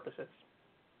defensive purposes.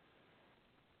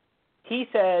 He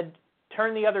said,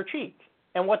 turn the other cheek.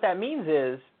 And what that means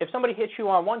is, if somebody hits you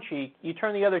on one cheek, you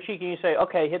turn the other cheek and you say,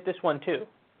 okay, hit this one too.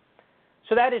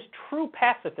 So that is true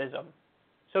pacifism.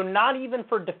 So not even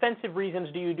for defensive reasons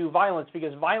do you do violence,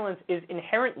 because violence is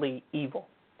inherently evil.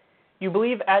 You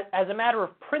believe, as a matter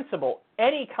of principle,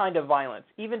 any kind of violence,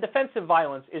 even defensive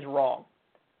violence, is wrong.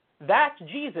 That's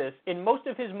Jesus in most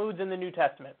of his moods in the New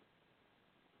Testament.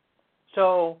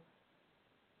 So,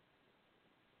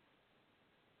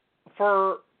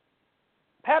 for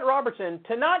Pat Robertson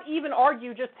to not even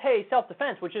argue just, hey,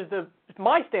 self-defense, which is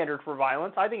my standard for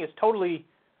violence, I think it's totally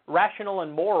rational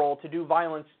and moral to do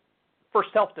violence for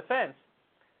self-defense.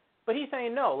 But he's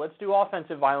saying, no, let's do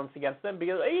offensive violence against them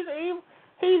because he's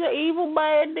an evil,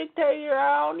 bad dictator.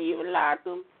 I don't even like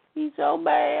him. He's so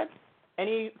bad.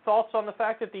 Any thoughts on the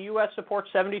fact that the U.S. supports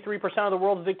 73% of the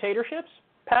world's dictatorships,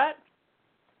 Pat?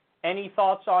 Any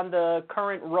thoughts on the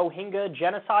current Rohingya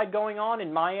genocide going on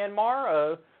in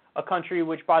Myanmar, a country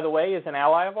which, by the way, is an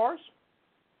ally of ours?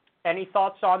 Any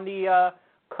thoughts on the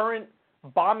current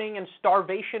bombing and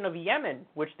starvation of Yemen,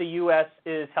 which the U.S.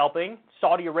 is helping?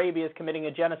 Saudi Arabia is committing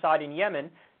a genocide in Yemen.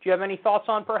 Do you have any thoughts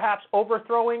on perhaps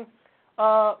overthrowing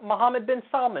Mohammed bin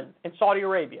Salman in Saudi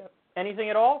Arabia? Anything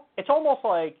at all? It's almost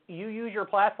like you use your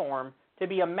platform to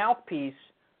be a mouthpiece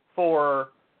for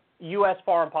U.S.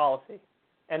 foreign policy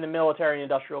and the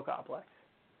military-industrial complex.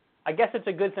 I guess it's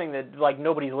a good thing that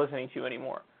nobody's listening to you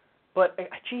anymore. But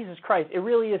Jesus Christ, it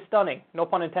really is stunning, no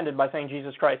pun intended by saying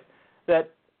Jesus Christ,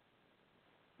 that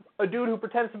a dude who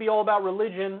pretends to be all about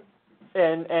religion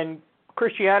and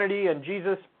Christianity and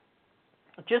Jesus,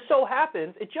 it just so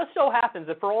happens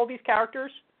that for all these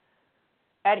characters,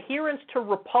 adherence to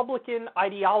Republican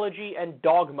ideology and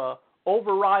dogma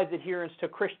overrides adherence to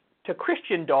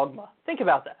Christian dogma. Think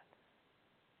about that.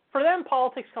 For them,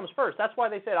 politics comes first. That's why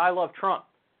they said, I love Trump.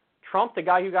 Trump, the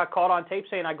guy who got caught on tape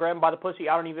saying, I grab him by the pussy,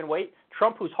 I don't even wait.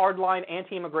 Trump, who's hardline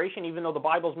anti-immigration, even though the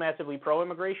Bible's massively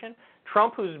pro-immigration.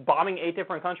 Trump, who's bombing 8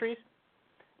 different countries.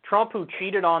 Trump, who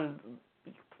cheated on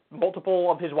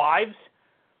multiple of his wives.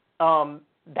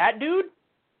 That dude,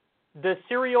 the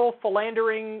serial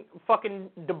philandering fucking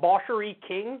debauchery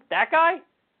king, that guy.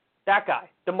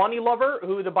 The money lover,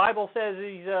 who the Bible says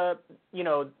he's,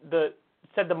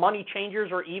 said the money changers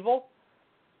are evil.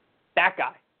 That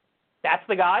guy. That's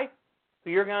the guy who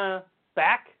you're going to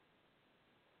back?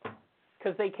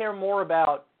 Because they care more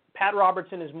about, Pat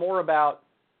Robertson is more about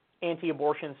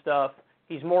anti-abortion stuff.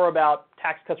 He's more about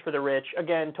tax cuts for the rich.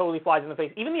 Again, totally flies in the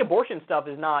face. Even the abortion stuff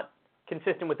is not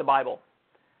consistent with the Bible.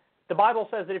 The Bible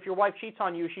says that if your wife cheats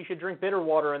on you, she should drink bitter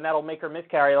water, and that'll make her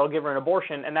miscarry. That'll give her an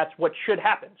abortion, and that's what should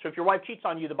happen. So if your wife cheats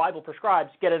on you, the Bible prescribes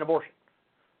get an abortion.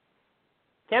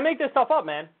 Can't make this stuff up,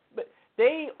 man. But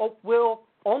they will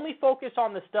only focus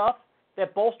on the stuff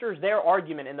that bolsters their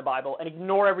argument in the Bible and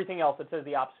ignore everything else that says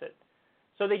the opposite.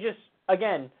 So they just,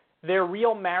 again, their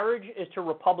real marriage is to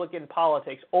Republican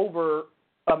politics over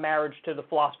a marriage to the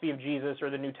philosophy of Jesus or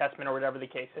the New Testament or whatever the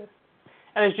case is.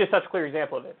 And it's just such a clear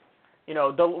example of it.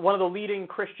 One of the leading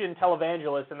Christian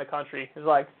televangelists in the country is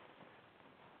like,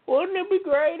 wouldn't it be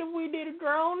great if we did a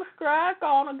drone strike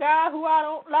on a guy who I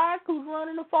don't like, who's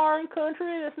running a foreign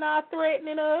country that's not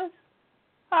threatening us?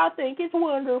 I think it's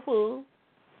wonderful.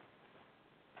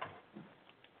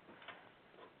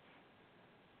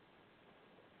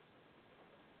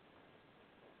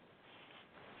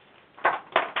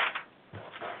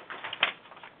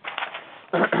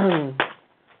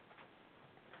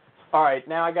 All right,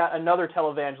 now I got another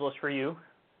televangelist for you.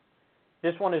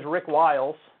 This one is Rick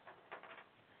Wiles.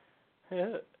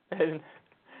 And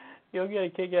you'll get a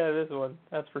kick out of this one,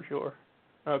 that's for sure.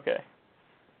 Okay.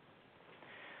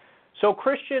 So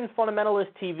Christian fundamentalist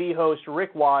TV host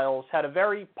Rick Wiles had a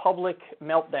very public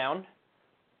meltdown.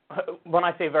 When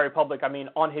I say very public, I mean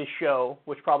on his show,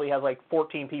 which probably has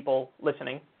 14 people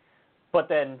listening. But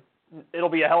then it'll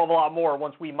be a hell of a lot more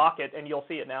once we mock it, and you'll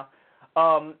see it now.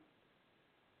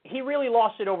 He really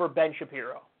lost it over Ben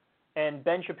Shapiro and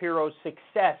Ben Shapiro's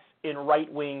success in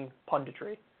right-wing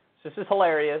punditry. So this is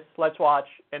hilarious. Let's watch,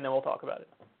 and then we'll talk about it.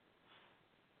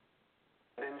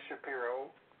 Ben Shapiro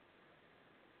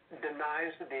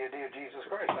denies the deity of Jesus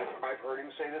Christ. I've heard him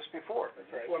say this before.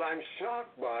 Right. What I'm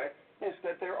shocked by is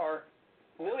that there are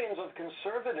millions of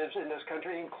conservatives in this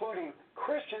country, including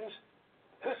Christians,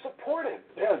 who support him.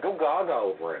 Yeah, go gaga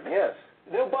over him, yes.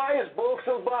 They'll buy his books,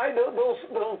 they'll boost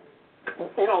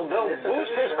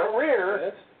his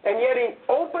career, and yet he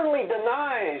openly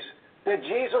denies that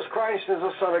Jesus Christ is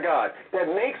the Son of God. That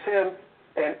makes him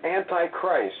an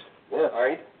antichrist. Yes. All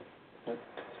right?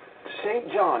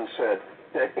 St. John said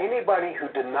that anybody who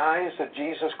denies that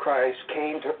Jesus Christ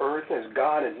came to earth as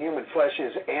God in human flesh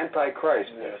is antichrist.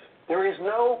 Yes. There is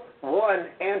no one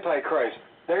antichrist.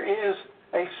 There is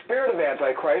a spirit of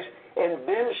antichrist, and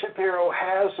Ben Shapiro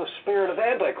has the spirit of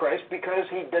antichrist because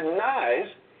he denies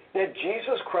that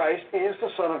Jesus Christ is the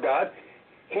Son of God.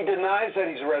 He denies that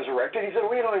he's resurrected. He said,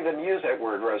 we don't even use that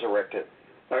word, resurrected.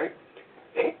 All right?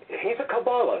 He's a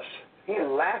Kabbalist. He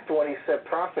laughed when he said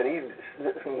prophet. He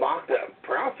mocked a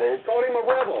prophet. Called him a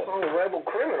rebel. Called him a rebel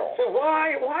criminal. So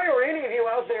why are any of you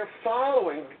out there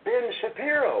following Ben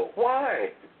Shapiro?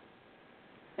 Why?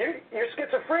 You're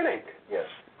schizophrenic. Yes.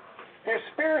 You're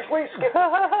spiritually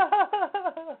schizophrenic.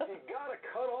 You've got to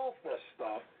cut off this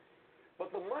stuff.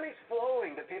 But the money's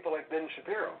flowing to people like Ben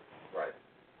Shapiro. Right.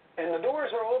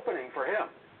 doors are opening for him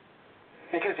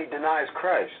because he denies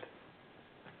Christ.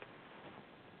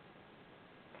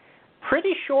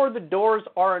 Pretty sure the doors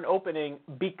aren't opening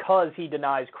because he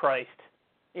denies Christ.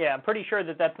 Yeah, I'm pretty sure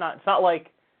that's not. It's not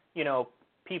like,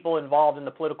 people involved in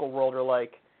the political world are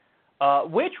like,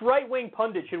 which right-wing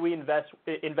pundit should we invest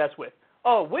with?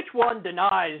 Oh, which one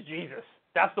denies Jesus?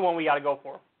 That's the one we got to go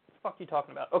for. What the fuck are you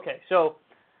talking about? Okay, so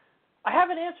I have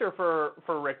an answer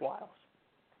for Rick Wiles.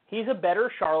 He's a better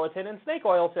charlatan and snake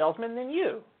oil salesman than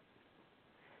you.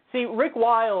 See, Rick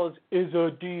Wiles is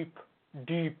a deep,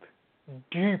 deep,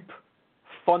 deep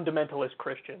fundamentalist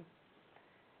Christian.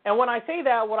 And when I say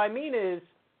that, what I mean is,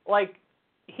 like,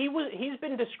 he's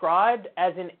been described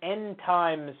as an end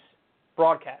times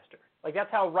broadcaster. Like,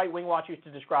 that's how Right Wing Watch used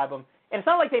to describe him. And it's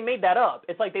not like they made that up.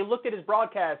 It's like they looked at his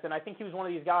broadcast, and I think he was one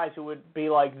of these guys who would be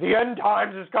like, the end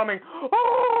times is coming.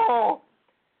 Oh!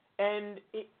 And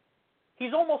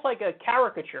he's almost like a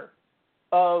caricature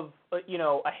of,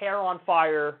 a hair on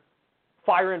fire,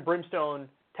 fire and brimstone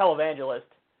televangelist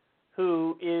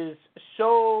who is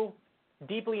so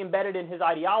deeply embedded in his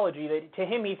ideology that to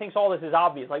him he thinks all this is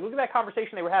obvious. Like, look at that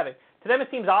conversation they were having. To them it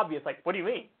seems obvious. Like, what do you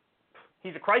mean?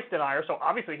 He's a Christ denier, so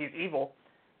obviously he's evil.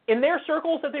 In their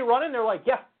circles that they run in, they're like,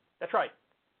 yeah, that's right.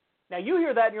 Now you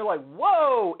hear that and you're like,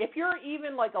 whoa. If you're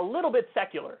even like a little bit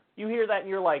secular, you hear that and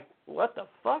you're like, what the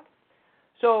fuck?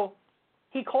 So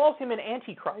he calls him an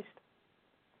antichrist.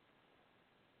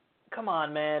 Come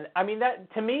on, man. I mean, that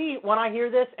to me, when I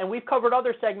hear this, and we've covered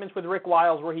other segments with Rick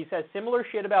Wiles where he says similar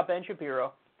shit about Ben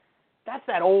Shapiro, that's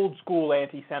that old school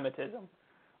anti-Semitism.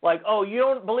 Like, oh, you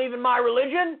don't believe in my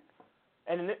religion?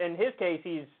 And in his case,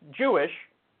 he's Jewish,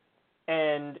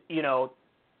 and,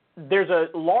 there's a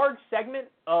large segment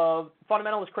of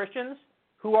fundamentalist Christians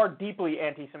who are deeply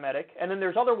anti-Semitic, and then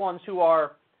there's other ones who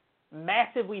are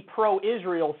massively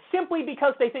pro-Israel simply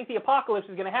because they think the apocalypse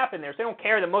is going to happen there. So they don't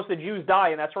care that most of the Jews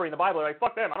die in that story in the Bible. They're like,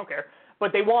 fuck them, I don't care.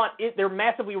 But they're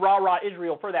massively rah-rah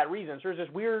Israel for that reason. So there's this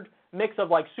weird mix of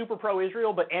like super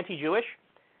pro-Israel but anti-Jewish.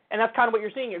 And that's kind of what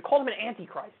you're seeing. He called him an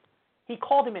antichrist. He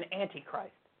called him an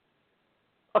antichrist.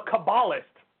 A Kabbalist.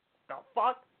 The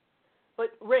fuck?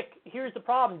 But Rick, here's the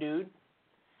problem, dude.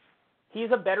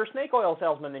 He's a better snake oil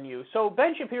salesman than you. So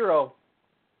Ben Shapiro,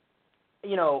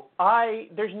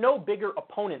 there's no bigger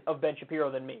opponent of Ben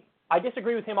Shapiro than me. I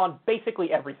disagree with him on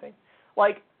basically everything.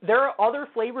 Like, there are other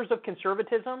flavors of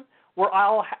conservatism where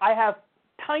I have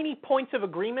tiny points of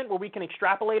agreement where we can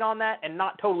extrapolate on that and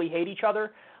not totally hate each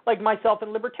other. Like myself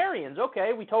and libertarians.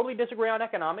 Okay, we totally disagree on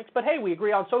economics, but hey, we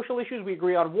agree on social issues, we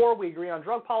agree on war, we agree on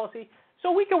drug policy,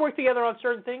 so we can work together on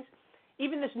certain things.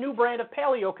 Even this new brand of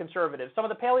paleo-conservatives. Some of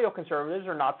the paleo-conservatives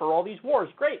are not for all these wars.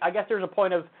 Great. I guess there's a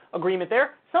point of agreement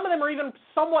there. Some of them are even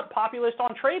somewhat populist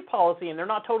on trade policy, and they're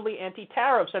not totally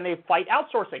anti-tariffs, and they fight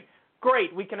outsourcing.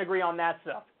 Great. We can agree on that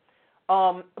stuff.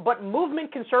 But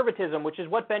movement conservatism, which is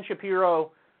what Ben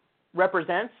Shapiro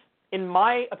represents, in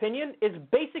my opinion, is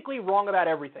basically wrong about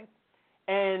everything.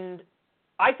 And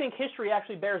I think history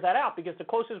actually bears that out, because the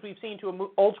closest we've seen to an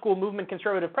old-school movement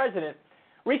conservative president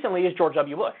recently is George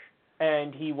W. Bush.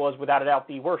 And he was, without a doubt,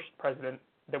 the worst president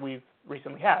that we've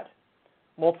recently had.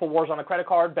 Multiple wars on the credit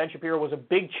card. Ben Shapiro was a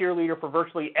big cheerleader for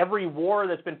virtually every war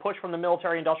that's been pushed from the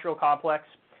military-industrial complex.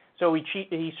 So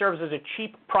he serves as a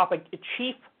chief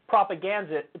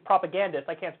propagandist,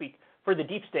 I can't speak, for the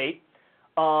deep state.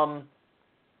 And,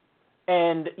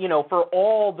 for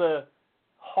all the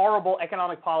horrible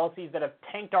economic policies that have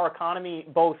tanked our economy,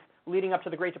 both leading up to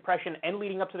the Great Depression and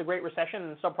leading up to the Great Recession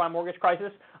and the subprime mortgage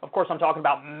crisis. Of course, I'm talking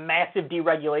about massive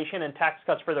deregulation and tax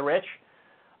cuts for the rich.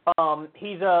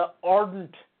 He's a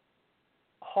ardent,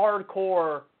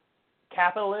 hardcore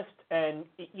capitalist, and,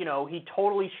 he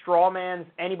totally strawmans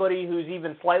anybody who's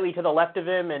even slightly to the left of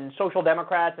him, and social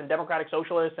democrats and democratic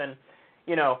socialists, and,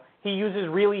 he uses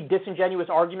really disingenuous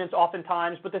arguments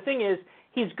oftentimes. But the thing is,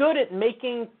 he's good at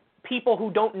making people who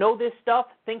don't know this stuff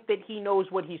think that he knows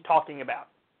what he's talking about.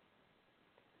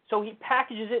 So he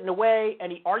packages it in a way,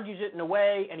 and he argues it in a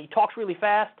way, and he talks really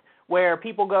fast, where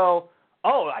people go,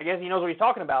 oh, I guess he knows what he's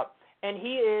talking about. And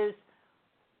he is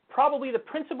probably the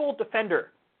principal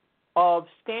defender of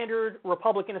standard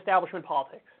Republican establishment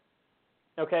politics.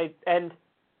 Okay? And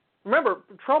remember,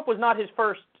 Trump was not his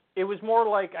first. It was more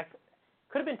like,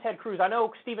 could have been Ted Cruz. I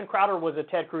know Steven Crowder was a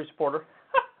Ted Cruz supporter.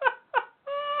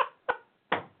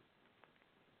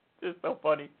 It's so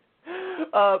funny.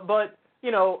 But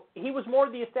he was more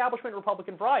the establishment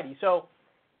Republican variety. So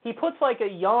he puts like a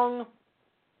young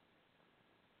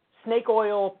snake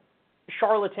oil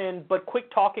charlatan but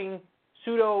quick-talking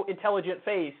pseudo-intelligent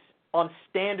face on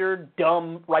standard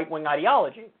dumb right-wing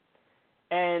ideology.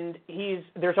 And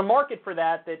there's a market for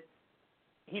that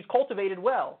he's cultivated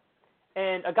well.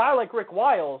 And a guy like Rick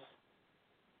Wiles,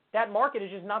 that market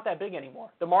is just not that big anymore.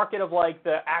 The market of like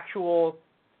the actual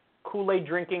Kool-Aid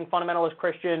drinking, fundamentalist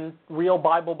Christian, real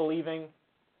Bible believing,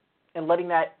 and letting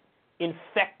that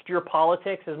infect your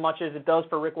politics as much as it does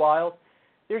for Rick Wiles,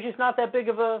 there's just not that big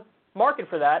of a market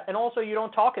for that. And also you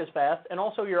don't talk as fast, and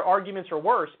also your arguments are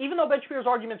worse. Even though Ben Shapiro's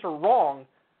arguments are wrong,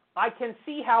 I can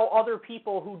see how other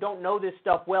people who don't know this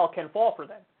stuff well can fall for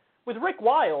them. With Rick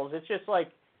Wiles, it's just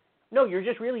like, no, you're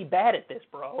just really bad at this,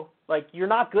 bro. Like, you're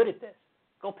not good at this.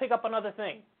 Go pick up another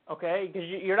thing, okay? Because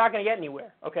you're not going to get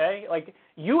anywhere, okay? Like,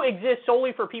 you exist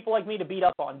solely for people like me to beat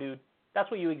up on, dude. That's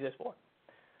what you exist for.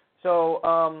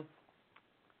 So,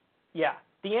 yeah.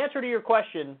 The answer to your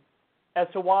question as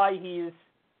to why he's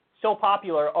so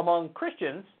popular among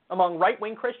Christians, among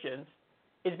right-wing Christians,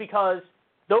 is because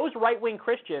those right-wing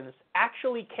Christians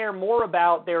actually care more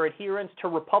about their adherence to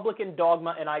Republican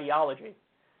dogma and ideology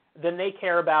than they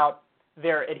care about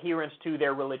their adherence to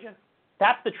their religion.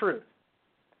 That's the truth,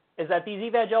 is that these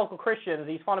evangelical Christians,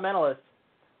 these fundamentalists,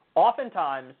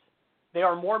 oftentimes they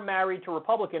are more married to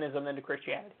republicanism than to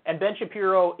Christianity. And Ben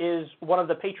Shapiro is one of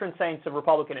the patron saints of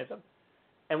republicanism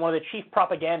and one of the chief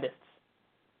propagandists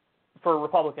for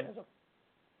republicanism.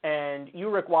 And you,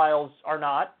 Rick Wiles, are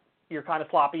not. You're kind of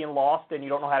sloppy and lost, and you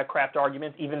don't know how to craft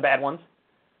arguments, even bad ones.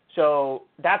 So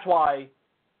that's why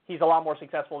he's a lot more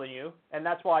successful than you, and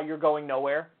that's why you're going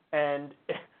nowhere. And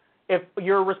if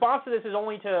your response to this is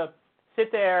only to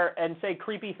sit there and say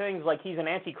creepy things like he's an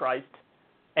antichrist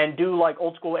and do like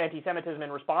old school anti-Semitism in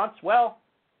response, well,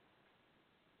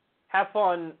 have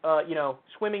fun,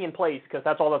 swimming in place, because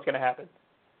that's all that's going to happen.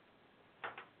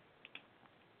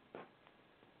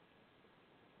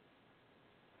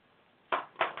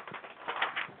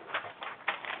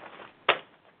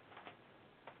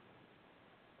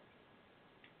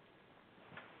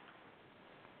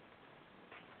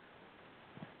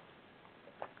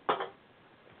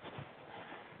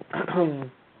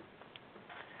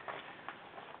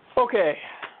 Okay,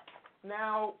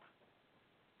 now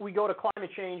we go to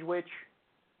climate change, which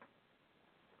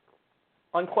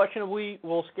unquestionably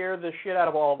will scare the shit out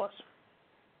of all of us.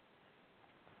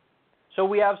 So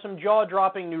we have some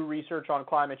jaw-dropping new research on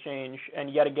climate change,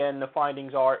 and yet again the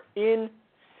findings are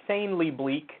insanely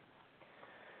bleak.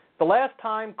 The last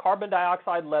time carbon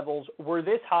dioxide levels were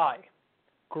this high,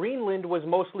 Greenland was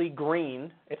mostly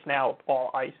green, it's now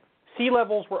all ice. Sea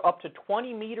levels were up to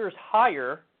 20 meters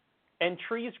higher, and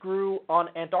trees grew on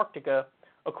Antarctica,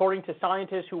 according to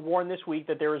scientists who warned this week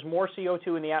that there is more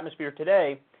CO2 in the atmosphere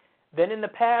today than in the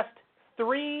past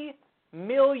 3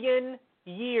 million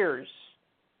years.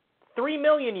 3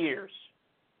 million years.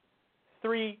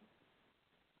 3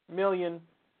 million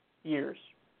years.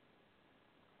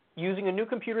 Using a new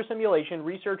computer simulation,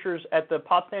 researchers at the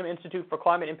Potsdam Institute for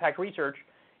Climate Impact Research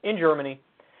in Germany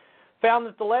found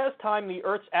that the last time the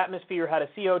Earth's atmosphere had a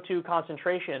CO2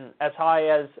 concentration as high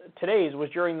as today's was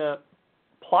during the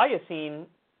Pliocene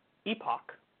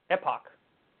epoch,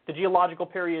 the geological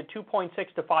period 2.6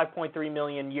 to 5.3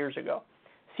 million years ago.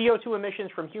 CO2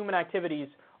 emissions from human activities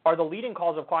are the leading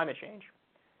cause of climate change.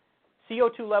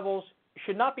 CO2 levels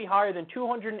should not be higher than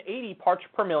 280 parts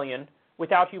per million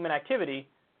without human activity,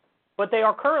 but they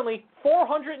are currently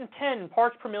 410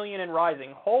 parts per million and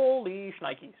rising. Holy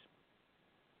shnikes.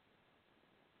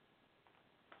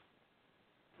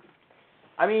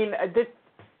 I mean,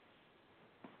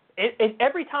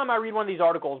 every time I read one of these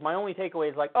articles, my only takeaway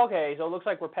is like, okay, so it looks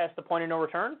like we're past the point of no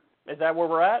return. Is that where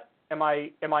we're at? Am I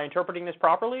interpreting this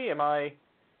properly? Am I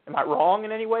wrong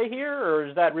in any way here, or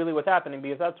is that really what's happening?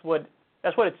 Because that's what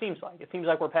it seems like. It seems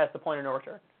like we're past the point of no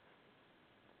return.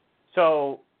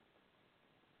 So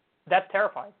that's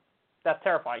terrifying. That's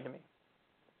terrifying to me.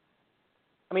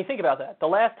 I mean, think about that. The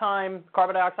last time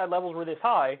carbon dioxide levels were this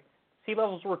high, sea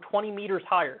levels were 20 meters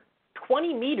higher.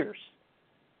 20 meters.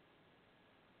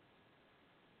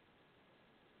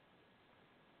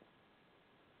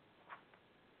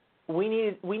 We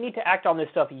need to act on this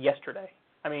stuff yesterday.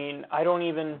 I mean,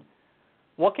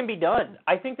 what can be done?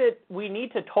 I think that we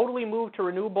need to totally move to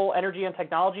renewable energy and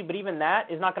technology, but even that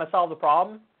is not going to solve the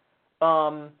problem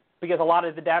because a lot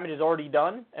of the damage is already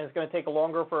done, and it's going to take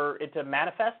longer for it to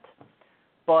manifest.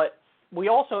 But we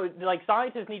also,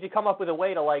 scientists need to come up with a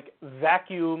way to,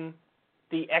 vacuum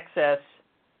the excess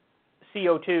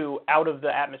CO2 out of the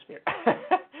atmosphere.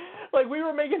 We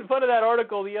were making fun of that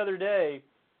article the other day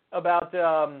about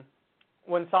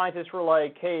when scientists were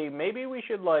like, hey, maybe we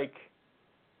should,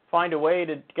 find a way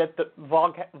to get the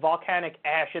volcanic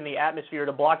ash in the atmosphere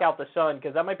to block out the sun,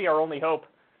 because that might be our only hope.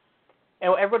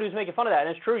 And everybody was making fun of that, and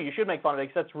it's true, you should make fun of it,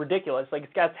 because that's ridiculous. It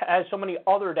has so many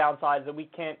other downsides that we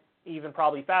can't even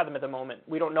probably fathom at the moment.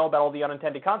 We don't know about all the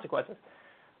unintended consequences.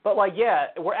 But, like, yeah,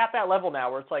 we're at that level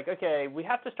now where it's like, okay, we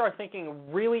have to start thinking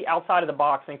really outside of the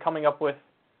box and coming up with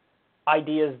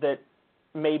ideas that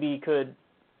maybe could,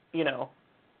 you know,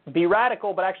 be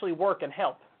radical but actually work and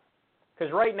help.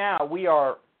 Because right now we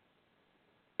are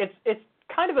 – it's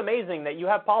kind of amazing that you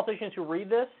have politicians who read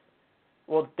this.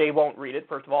 Well, they won't read it,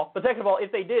 first of all. But second of all,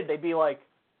 if they did, they'd be like,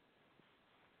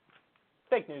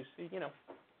 fake news, you know.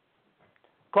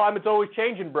 Climate's always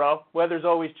changing, bro. Weather's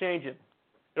always changing.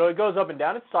 You know, it goes up and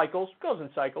down. It cycles. It goes in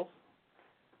cycles.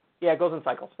 Yeah, it goes in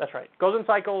cycles. That's right. It goes in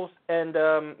cycles, and,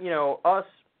 you know, us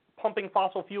pumping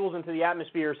fossil fuels into the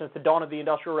atmosphere since the dawn of the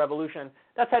Industrial Revolution,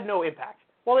 that's had no impact.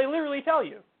 Well, they literally tell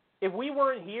you, if we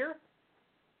weren't here,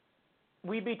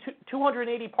 we'd be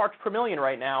 280 parts per million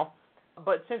right now.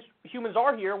 But since humans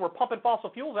are here, we're pumping fossil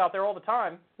fuels out there all the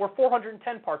time, we're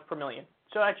 410 parts per million.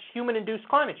 So that's human-induced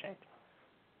climate change.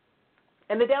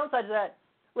 And the downsides of that,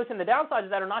 listen, the downsides of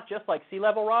that are not just like sea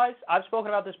level rise. I've spoken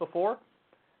about this before.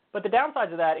 But the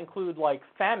downsides of that include like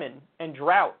famine and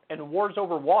drought and wars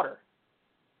over water.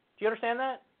 Do you understand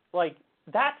that? Like,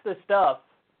 that's the stuff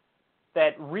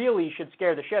that really should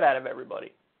scare the shit out of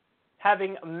everybody.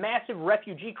 Having massive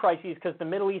refugee crises because the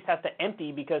Middle East has to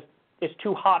empty because it's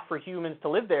too hot for humans to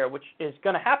live there, which is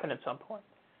going to happen at some point.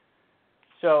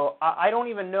 So I don't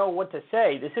even know what to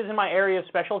say. This isn't my area of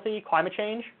specialty, climate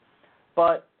change.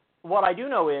 But what I do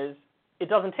know is it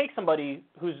doesn't take somebody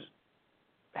who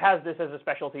has this as a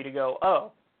specialty to go,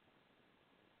 oh,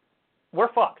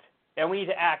 we're fucked, and we need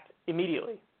to act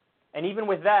immediately. And even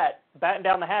with that, batten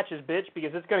down the hatches, bitch,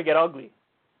 because it's going to get ugly.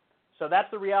 So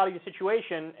that's the reality of the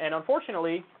situation, and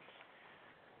unfortunately,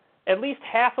 at least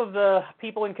half of the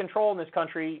people in control in this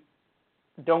country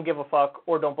don't give a fuck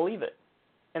or don't believe it.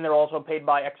 And they're also paid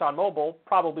by ExxonMobil,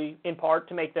 probably in part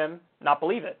to make them not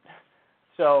believe it.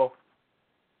 So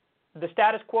the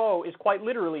status quo is quite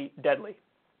literally deadly.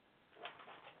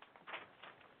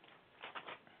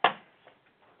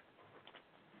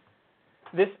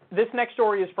 This next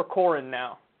story is for Corin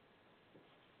now.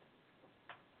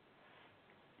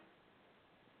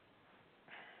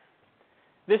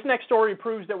 This next story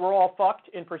proves that we're all fucked.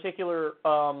 In particular,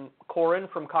 Corin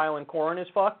from Kyle and Corin is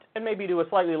fucked, and maybe to a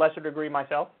slightly lesser degree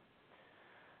myself.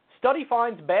 Study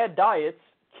finds bad diets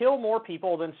kill more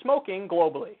people than smoking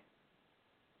globally.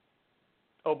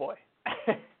 Oh boy.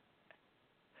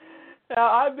 Now,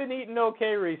 I've been eating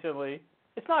okay recently.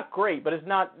 It's not great, but it's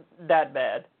not that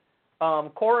bad.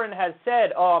 Corin has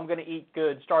said, oh, I'm going to eat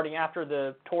good starting after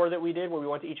the tour that we did where we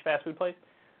went to each fast food place.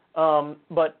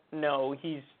 But no,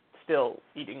 he's still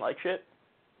eating like shit.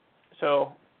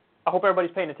 So I hope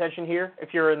everybody's paying attention here.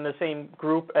 If you're in the same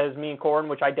group as me and Corin,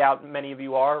 which I doubt many of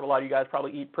you are, a lot of you guys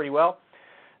probably eat pretty well.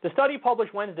 The study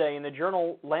published Wednesday in the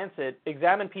journal Lancet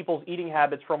examined people's eating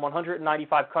habits from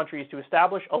 195 countries to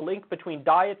establish a link between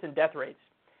diets and death rates.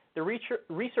 The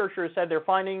researchers said they're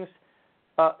finding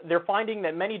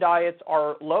that many diets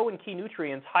are low in key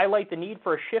nutrients highlight the need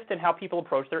for a shift in how people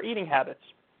approach their eating habits.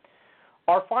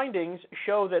 Our findings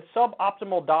show that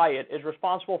suboptimal diet is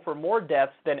responsible for more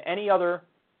deaths than any other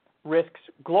risks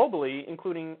globally,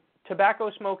 including tobacco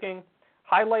smoking,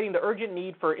 highlighting the urgent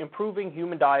need for improving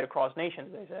human diet across nations,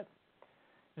 they said.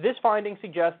 This finding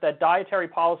suggests that dietary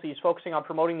policies focusing on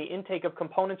promoting the intake of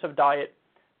components of diet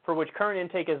for which current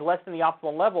intake is less than the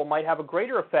optimal level might have a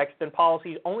greater effect than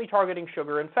policies only targeting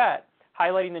sugar and fat,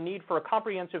 highlighting the need for a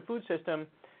comprehensive food system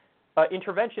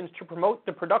interventions to promote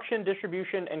the production,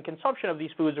 distribution, and consumption of these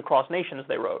foods across nations,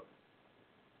 they wrote.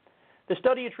 The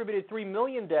study attributed 3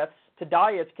 million deaths to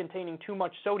diets containing too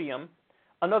much sodium,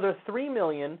 another 3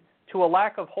 million to a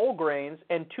lack of whole grains,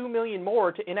 and 2 million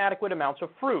more to inadequate amounts of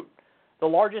fruit. The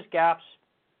largest gaps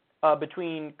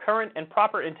between current and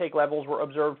proper intake levels were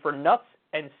observed for nuts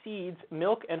and seeds,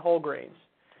 milk, and whole grains.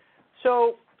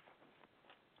 So,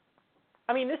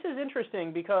 I mean, this is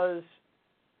interesting because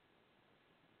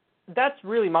that's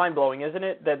really mind-blowing, isn't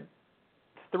it, that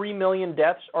 3 million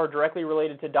deaths are directly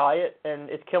related to diet and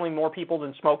it's killing more people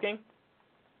than smoking?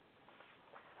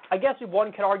 I guess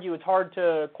one could argue it's hard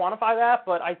to quantify that,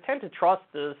 but I tend to trust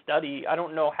the study. I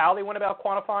don't know how they went about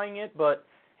quantifying it, but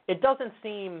it doesn't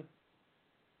seem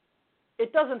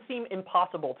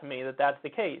impossible to me that that's the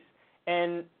case.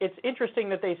 And it's interesting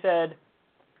that they said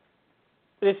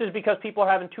this is because people are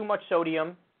having too much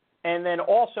sodium, and then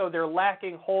also they're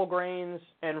lacking whole grains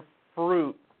and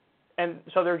fruit, and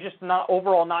so they're just not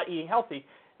overall not eating healthy.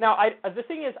 Now, the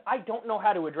thing is, I don't know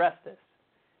how to address this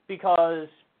because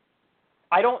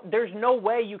there's no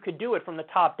way you could do it from the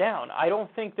top down. I don't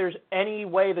think there's any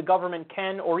way the government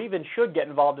can or even should get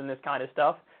involved in this kind of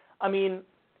stuff. I mean,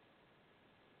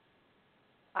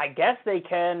 I guess they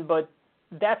can, but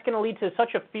that's going to lead to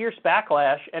such a fierce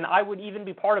backlash, and I would even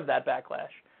be part of that backlash.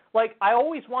 Like, I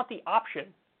always want the option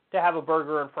to have a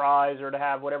burger and fries or to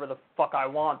have whatever the fuck I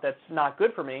want that's not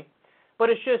good for me. But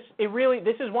it's just,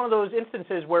 this is one of those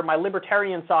instances where my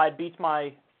libertarian side beats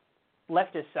my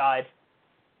leftist side.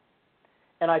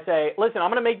 And I say, listen, I'm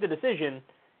going to make the decision,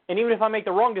 and even if I make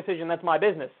the wrong decision, that's my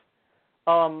business.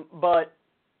 But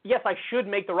yes, I should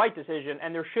make the right decision,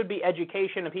 and there should be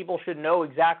education, and people should know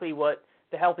exactly what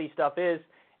the healthy stuff is.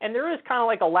 And there is kind of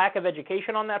like a lack of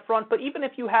education on that front, but even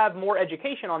if you have more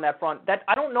education on that front,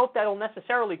 I don't know if that will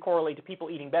necessarily correlate to people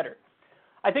eating better.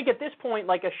 I think at this point,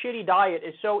 like, a shitty diet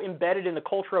is so embedded in the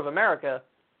culture of America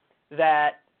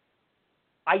that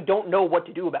I don't know what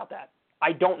to do about that.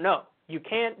 I don't know. You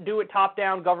can't do it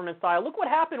top-down government style. Look what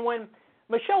happened when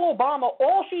Michelle Obama,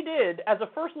 all she did as a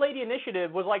First Lady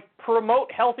initiative was, like,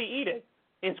 promote healthy eating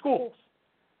in schools.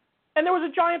 And there was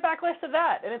a giant backlash to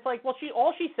that. And it's like, well,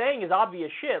 all she's saying is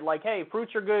obvious shit. Like, hey,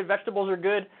 fruits are good, vegetables are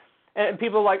good. And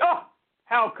people are like, oh,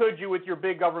 how could you with your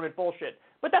big government bullshit?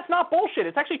 But that's not bullshit.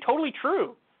 It's actually totally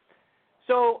true.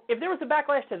 So if there was a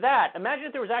backlash to that, imagine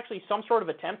if there was actually some sort of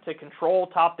attempt to control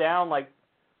top-down, like,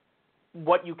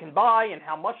 what you can buy and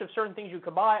how much of certain things you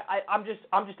can buy. I'm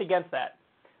just against that.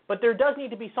 But there does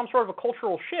need to be some sort of a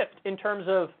cultural shift in terms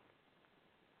of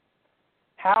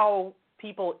how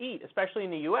people eat, especially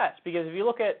in the U.S. Because if you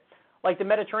look at, like, the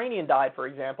Mediterranean diet, for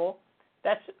example,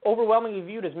 that's overwhelmingly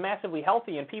viewed as massively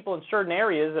healthy, and people in certain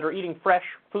areas that are eating fresh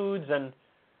foods and,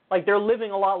 like, they're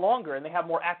living a lot longer and they have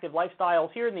more active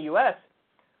lifestyles. Here in the U.S.,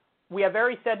 we have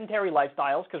very sedentary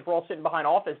lifestyles because we're all sitting behind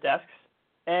office desks,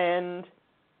 and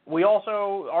we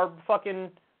also are fucking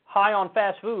high on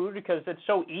fast food because it's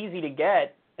so easy to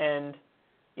get and,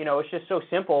 you know, it's just so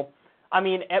simple. I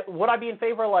mean, would I be in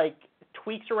favor of, like,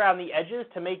 tweaks around the edges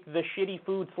to make the shitty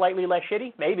food slightly less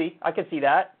shitty? Maybe. I could see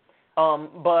that.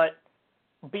 But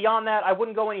beyond that, I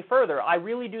wouldn't go any further. I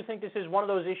really do think this is one of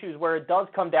those issues where it does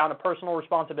come down to personal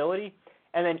responsibility,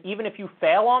 and then even if you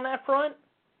fail on that front,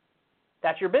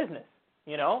 that's your business,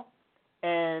 you know?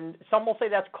 And some will say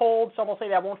that's cold, some will say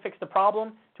that won't fix the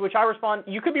problem, to which I respond,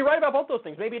 you could be right about both those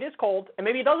things. Maybe it is cold, and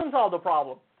maybe it doesn't solve the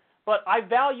problem. But I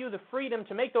value the freedom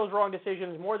to make those wrong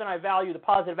decisions more than I value the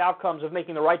positive outcomes of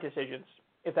making the right decisions,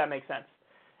 if that makes sense.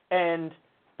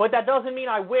 But that doesn't mean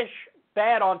I wish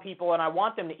bad on people and I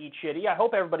want them to eat shitty. I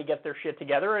hope everybody gets their shit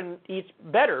together and eats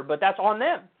better, but that's on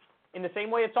them. In the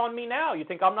same way it's on me now. You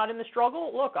think I'm not in the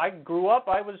struggle? Look, I grew up,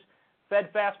 I was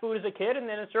fed fast food as a kid, and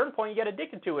then at a certain point you get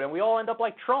addicted to it, and we all end up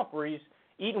like Trump, where he's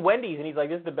eating Wendy's, and he's like,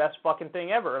 this is the best fucking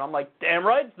thing ever. And I'm like, damn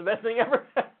right, it's the best thing ever.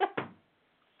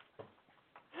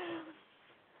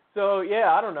 So,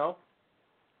 yeah, I don't know.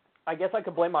 I guess I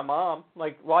could blame my mom.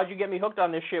 Like, why'd you get me hooked on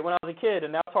this shit when I was a kid?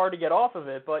 And now it's hard to get off of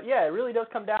it. But, yeah, it really does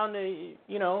come down to,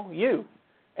 you know, you.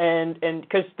 And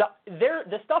because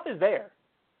the stuff is there.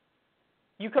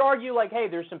 You could argue, like, hey,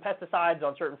 there's some pesticides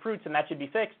on certain fruits and that should be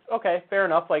fixed. Okay, fair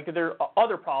enough. Like, there are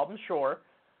other problems, sure.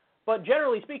 But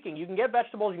generally speaking, you can get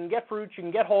vegetables, you can get fruits, you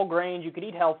can get whole grains, you can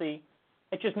eat healthy.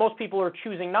 It's just most people are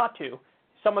choosing not to.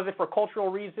 Some of it for cultural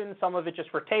reasons, some of it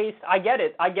just for taste. I get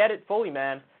it fully,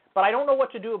 man. But I don't know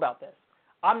what to do about this.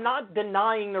 I'm not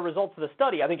denying the results of the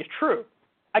study. I think it's true.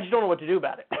 I just don't know what to do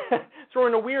about it. So we're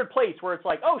in a weird place where it's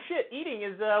like, oh, shit, eating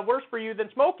is worse for you than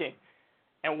smoking.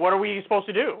 And what are we supposed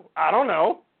to do? I don't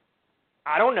know.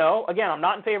 Again, I'm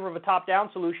not in favor of a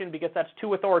top-down solution because that's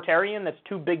too authoritarian. That's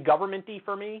too big government-y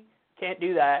for me. Can't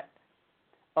do that.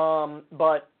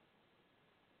 But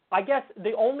I guess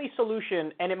the only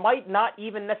solution, and it might not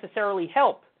even necessarily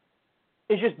help,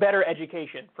 is just better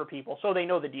education for people so they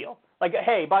know the deal. Like,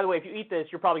 hey, by the way, if you eat this,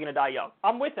 you're probably going to die young.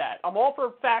 I'm with that. I'm all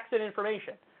for facts and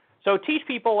information. So teach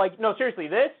people, like, no, seriously,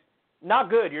 this, not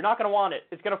good. You're not going to want it.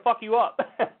 It's going to fuck you up.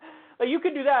 Like, you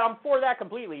could do that. I'm for that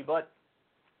completely. But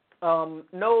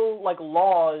no, like,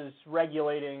 laws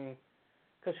regulating,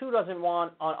 because who doesn't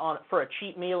want, on for a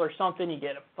cheap meal or something, you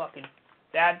get a fucking,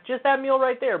 just that meal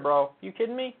right there, bro. You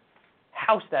kidding me?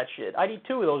 House that shit. I'd eat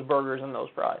 2 of those burgers and those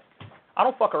fries. I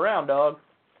don't fuck around, dog.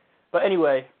 But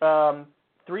anyway,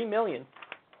 3 million.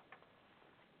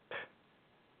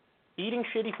 Eating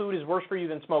shitty food is worse for you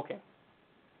than smoking.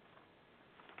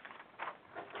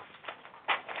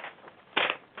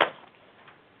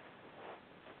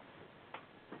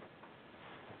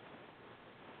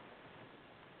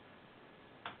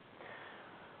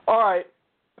 All right,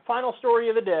 final story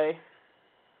of the day.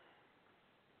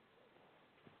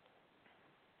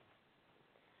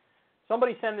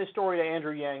 Somebody send this story to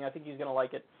Andrew Yang. I think he's going to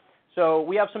like it. So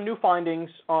we have some new findings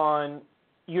on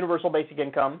universal basic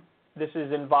income. This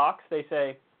is in Vox. They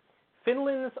say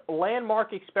Finland's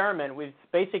landmark experiment with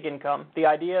basic income, the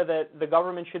idea that the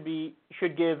government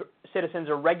should give citizens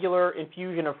a regular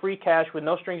infusion of free cash with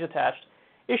no strings attached,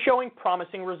 is showing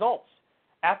promising results.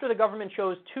 After the government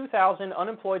chose 2,000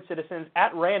 unemployed citizens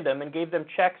at random and gave them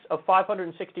checks of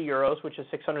 €560, which is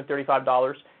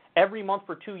 $635, every month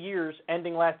for 2 years,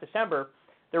 ending last December,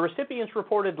 the recipients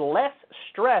reported less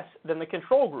stress than the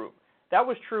control group. That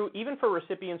was true even for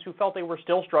recipients who felt they were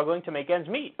still struggling to make ends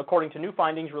meet, according to new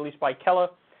findings released by Kela,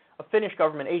 a Finnish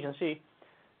government agency.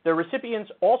 The recipients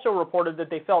also reported that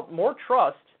they felt more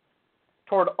trust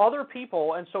toward other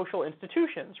people and social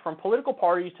institutions, from political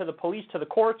parties to the police to the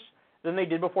courts, than they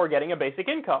did before getting a basic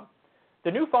income.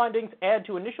 The new findings add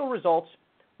to initial results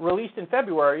released in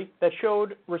February that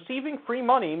showed receiving free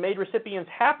money made recipients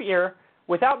happier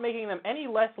without making them any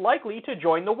less likely to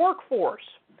join the workforce.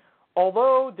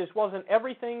 Although this wasn't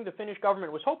everything the Finnish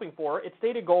government was hoping for, its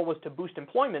stated goal was to boost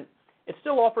employment, it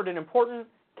still offered an important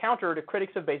counter to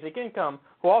critics of basic income,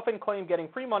 who often claim getting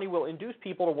free money will induce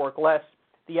people to work less.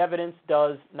 The evidence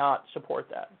does not support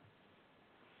that.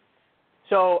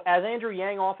 So, as Andrew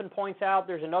Yang often points out,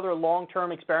 there's another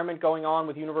long-term experiment going on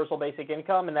with universal basic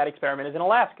income, and that experiment is in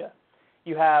Alaska.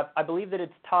 You have, I believe that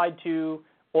it's tied to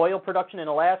oil production in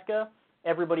Alaska.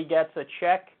 Everybody gets a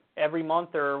check every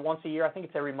month or once a year. I think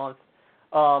it's every month,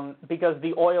 because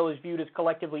the oil is viewed as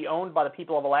collectively owned by the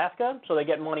people of Alaska, so they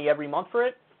get money every month for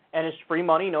it, and it's free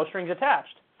money, no strings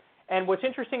attached. And what's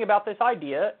interesting about this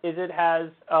idea is it has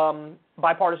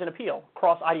bipartisan appeal,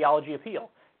 cross-ideology appeal,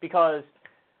 because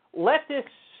leftists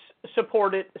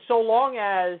support it so long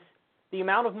as the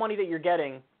amount of money that you're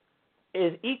getting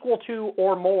is equal to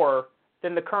or more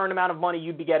than the current amount of money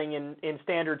you'd be getting in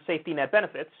standard safety net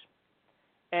benefits.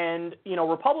 And, you know,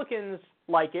 Republicans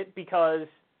like it because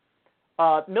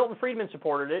Milton Friedman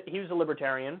supported it. He was a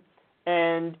libertarian.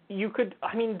 And you could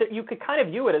kind of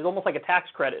view it as almost like a tax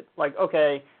credit. Like,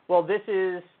 okay, well, this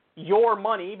is your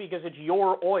money because it's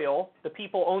your oil. The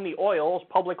people own the oil. It's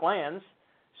public lands.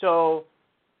 So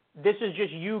this is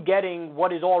just you getting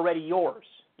what is already yours.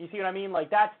 You see what I mean? Like,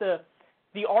 that's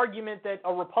the argument that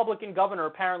a Republican governor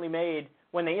apparently made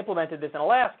when they implemented this in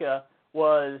Alaska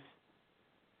was,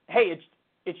 hey,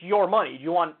 it's your money. Do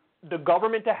you want the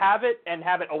government to have it and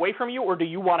have it away from you, or do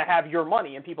you want to have your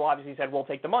money? And people obviously said, we'll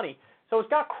take the money. So it's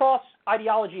got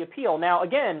cross-ideology appeal. Now,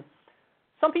 again,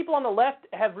 some people on the left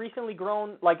have recently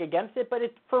grown against it, but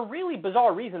it's for really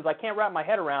bizarre reasons I can't wrap my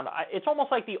head around. It's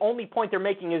almost like the only point they're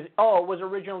making is, oh, it was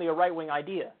originally a right-wing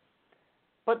idea.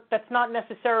 But that's not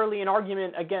necessarily an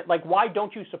argument against, why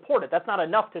don't you support it? That's not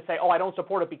enough to say, oh, I don't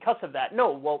support it because of that.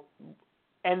 No, well,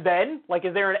 and then?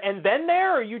 Is there an and then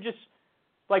there, or are you just,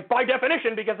 by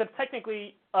definition, because it's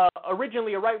technically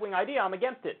originally a right-wing idea, I'm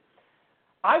against it?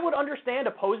 I would understand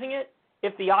opposing it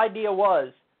if the idea was,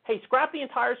 hey, scrap the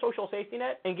entire social safety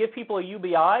net and give people a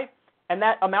UBI, and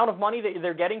that amount of money that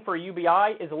they're getting for a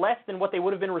UBI is less than what they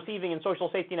would have been receiving in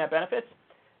social safety net benefits,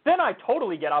 then I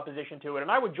totally get opposition to it, and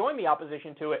I would join the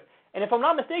opposition to it. And if I'm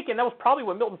not mistaken, that was probably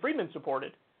what Milton Friedman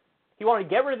supported. He wanted to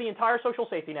get rid of the entire social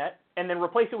safety net and then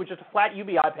replace it with just a flat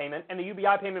UBI payment, and the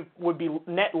UBI payment would be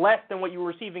net less than what you were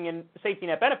receiving in safety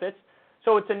net benefits,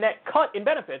 so it's a net cut in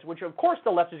benefits, which of course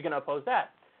the left is going to oppose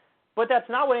that. But that's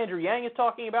not what Andrew Yang is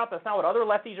talking about. That's not what other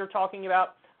lefties are talking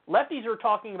about. Lefties are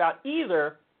talking about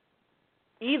either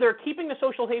keeping the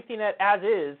social safety net as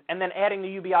is and then adding the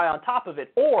UBI on top of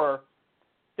it, or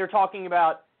they're talking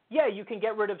about, yeah, you can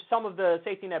get rid of some of the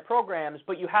safety net programs,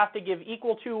 but you have to give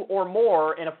equal to or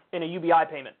more in a UBI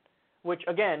payment, which,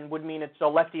 again, would mean it's a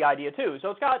lefty idea too.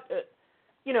 So it's got,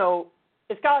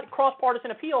 it's got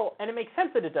cross-partisan appeal, and it makes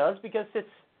sense that it does because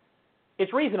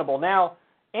it's reasonable. Now,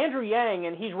 Andrew Yang,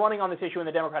 and he's running on this issue in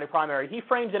the Democratic primary, he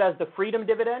frames it as the freedom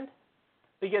dividend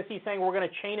because he's saying we're going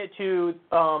to chain it to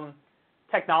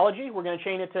technology. We're going to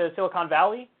chain it to Silicon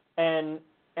Valley and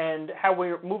how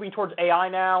we're moving towards AI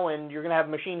now, and you're going to have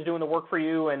machines doing the work for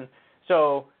you. And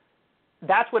so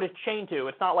that's what it's chained to.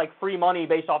 It's not like free money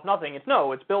based off nothing. It's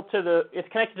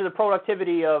connected to the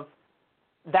productivity of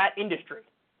that industry.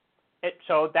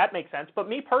 So that makes sense. But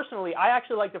me personally, I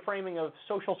actually like the framing of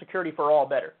Social Security for all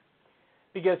better.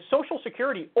 Because Social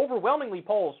Security overwhelmingly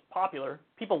polls popular.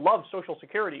 People love Social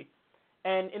Security.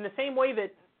 And in the same way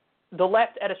that the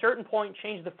left at a certain point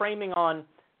changed the framing on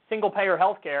single-payer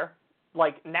health care,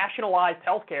 like nationalized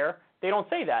health care, they don't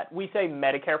say that. We say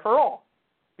Medicare for all.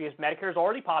 Because Medicare is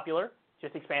already popular,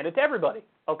 just expand it to everybody.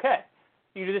 Okay.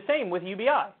 You do the same with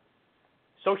UBI.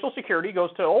 Social Security goes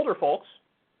to older folks.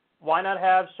 Why not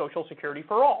have Social Security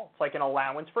for all? It's like an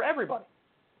allowance for everybody.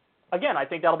 Again, I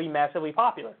think that'll be massively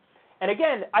popular. And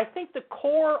again, I think the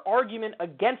core argument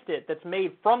against it that's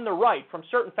made from the right, from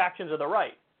certain factions of the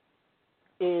right,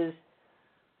 is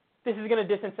this is going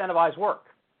to disincentivize work.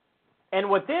 And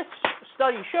what this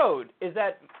study showed is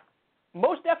that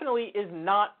most definitely is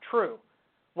not true.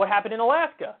 What happened in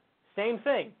Alaska, same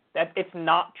thing, that it's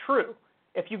not true.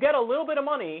 If you get a little bit of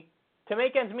money to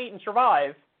make ends meet and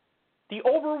survive, the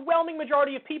overwhelming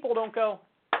majority of people don't go,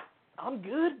 I'm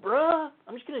good, bruh.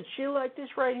 I'm just going to chill like this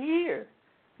right here.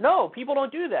 No, people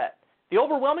don't do that. The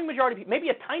overwhelming majority of people, maybe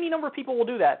a tiny number of people will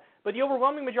do that, but the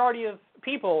overwhelming majority of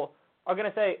people are going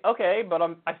to say, okay, but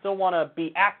I still want to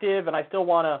be active and I still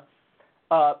want to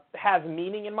have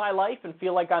meaning in my life and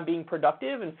feel like I'm being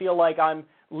productive and feel like I'm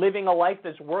living a life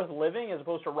that's worth living as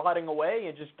opposed to rotting away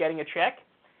and just getting a check.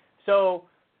 So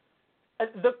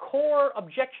the core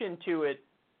objection to it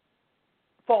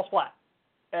falls flat.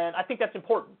 And I think that's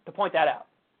important to point that out.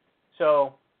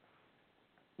 So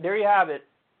there you have it.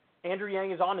 Andrew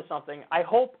Yang is onto something. I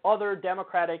hope other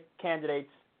Democratic candidates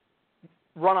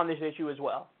run on this issue as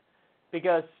well,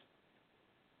 because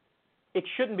it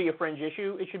shouldn't be a fringe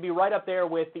issue. It should be right up there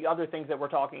with the other things that we're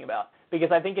talking about, because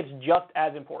I think it's just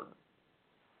as important.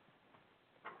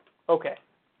 Okay.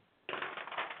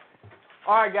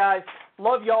 All right, guys.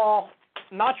 Love y'all.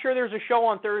 Not sure there's a show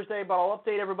on Thursday, but I'll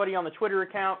update everybody on the Twitter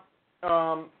account.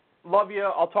 Love you.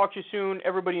 I'll talk to you soon.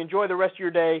 Everybody enjoy the rest of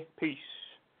your day. Peace.